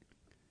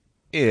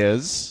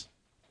is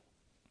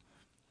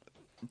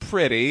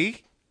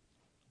pretty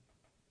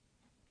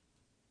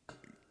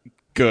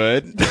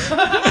good.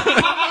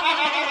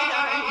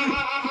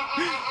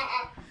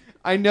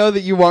 I know that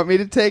you want me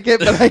to take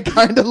it, but I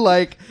kind of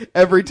like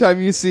every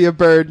time you see a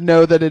bird,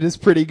 know that it is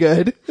pretty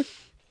good.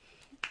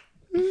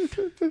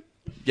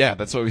 Yeah,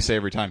 that's what we say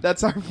every time.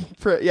 That's our...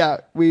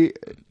 we...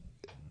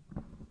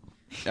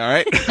 All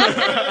right. It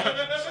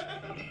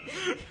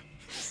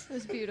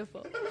was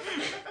beautiful.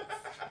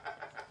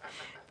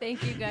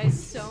 Thank you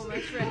guys so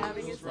much for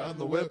having us. Riding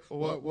the whip,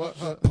 what,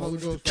 Holy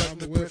Ghost riding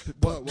the whip,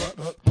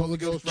 what, Holy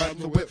Ghost riding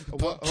the whip,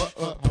 what,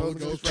 Holy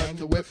Ghost riding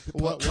the whip,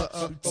 what,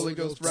 Holy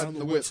Ghost riding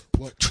the whip,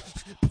 what.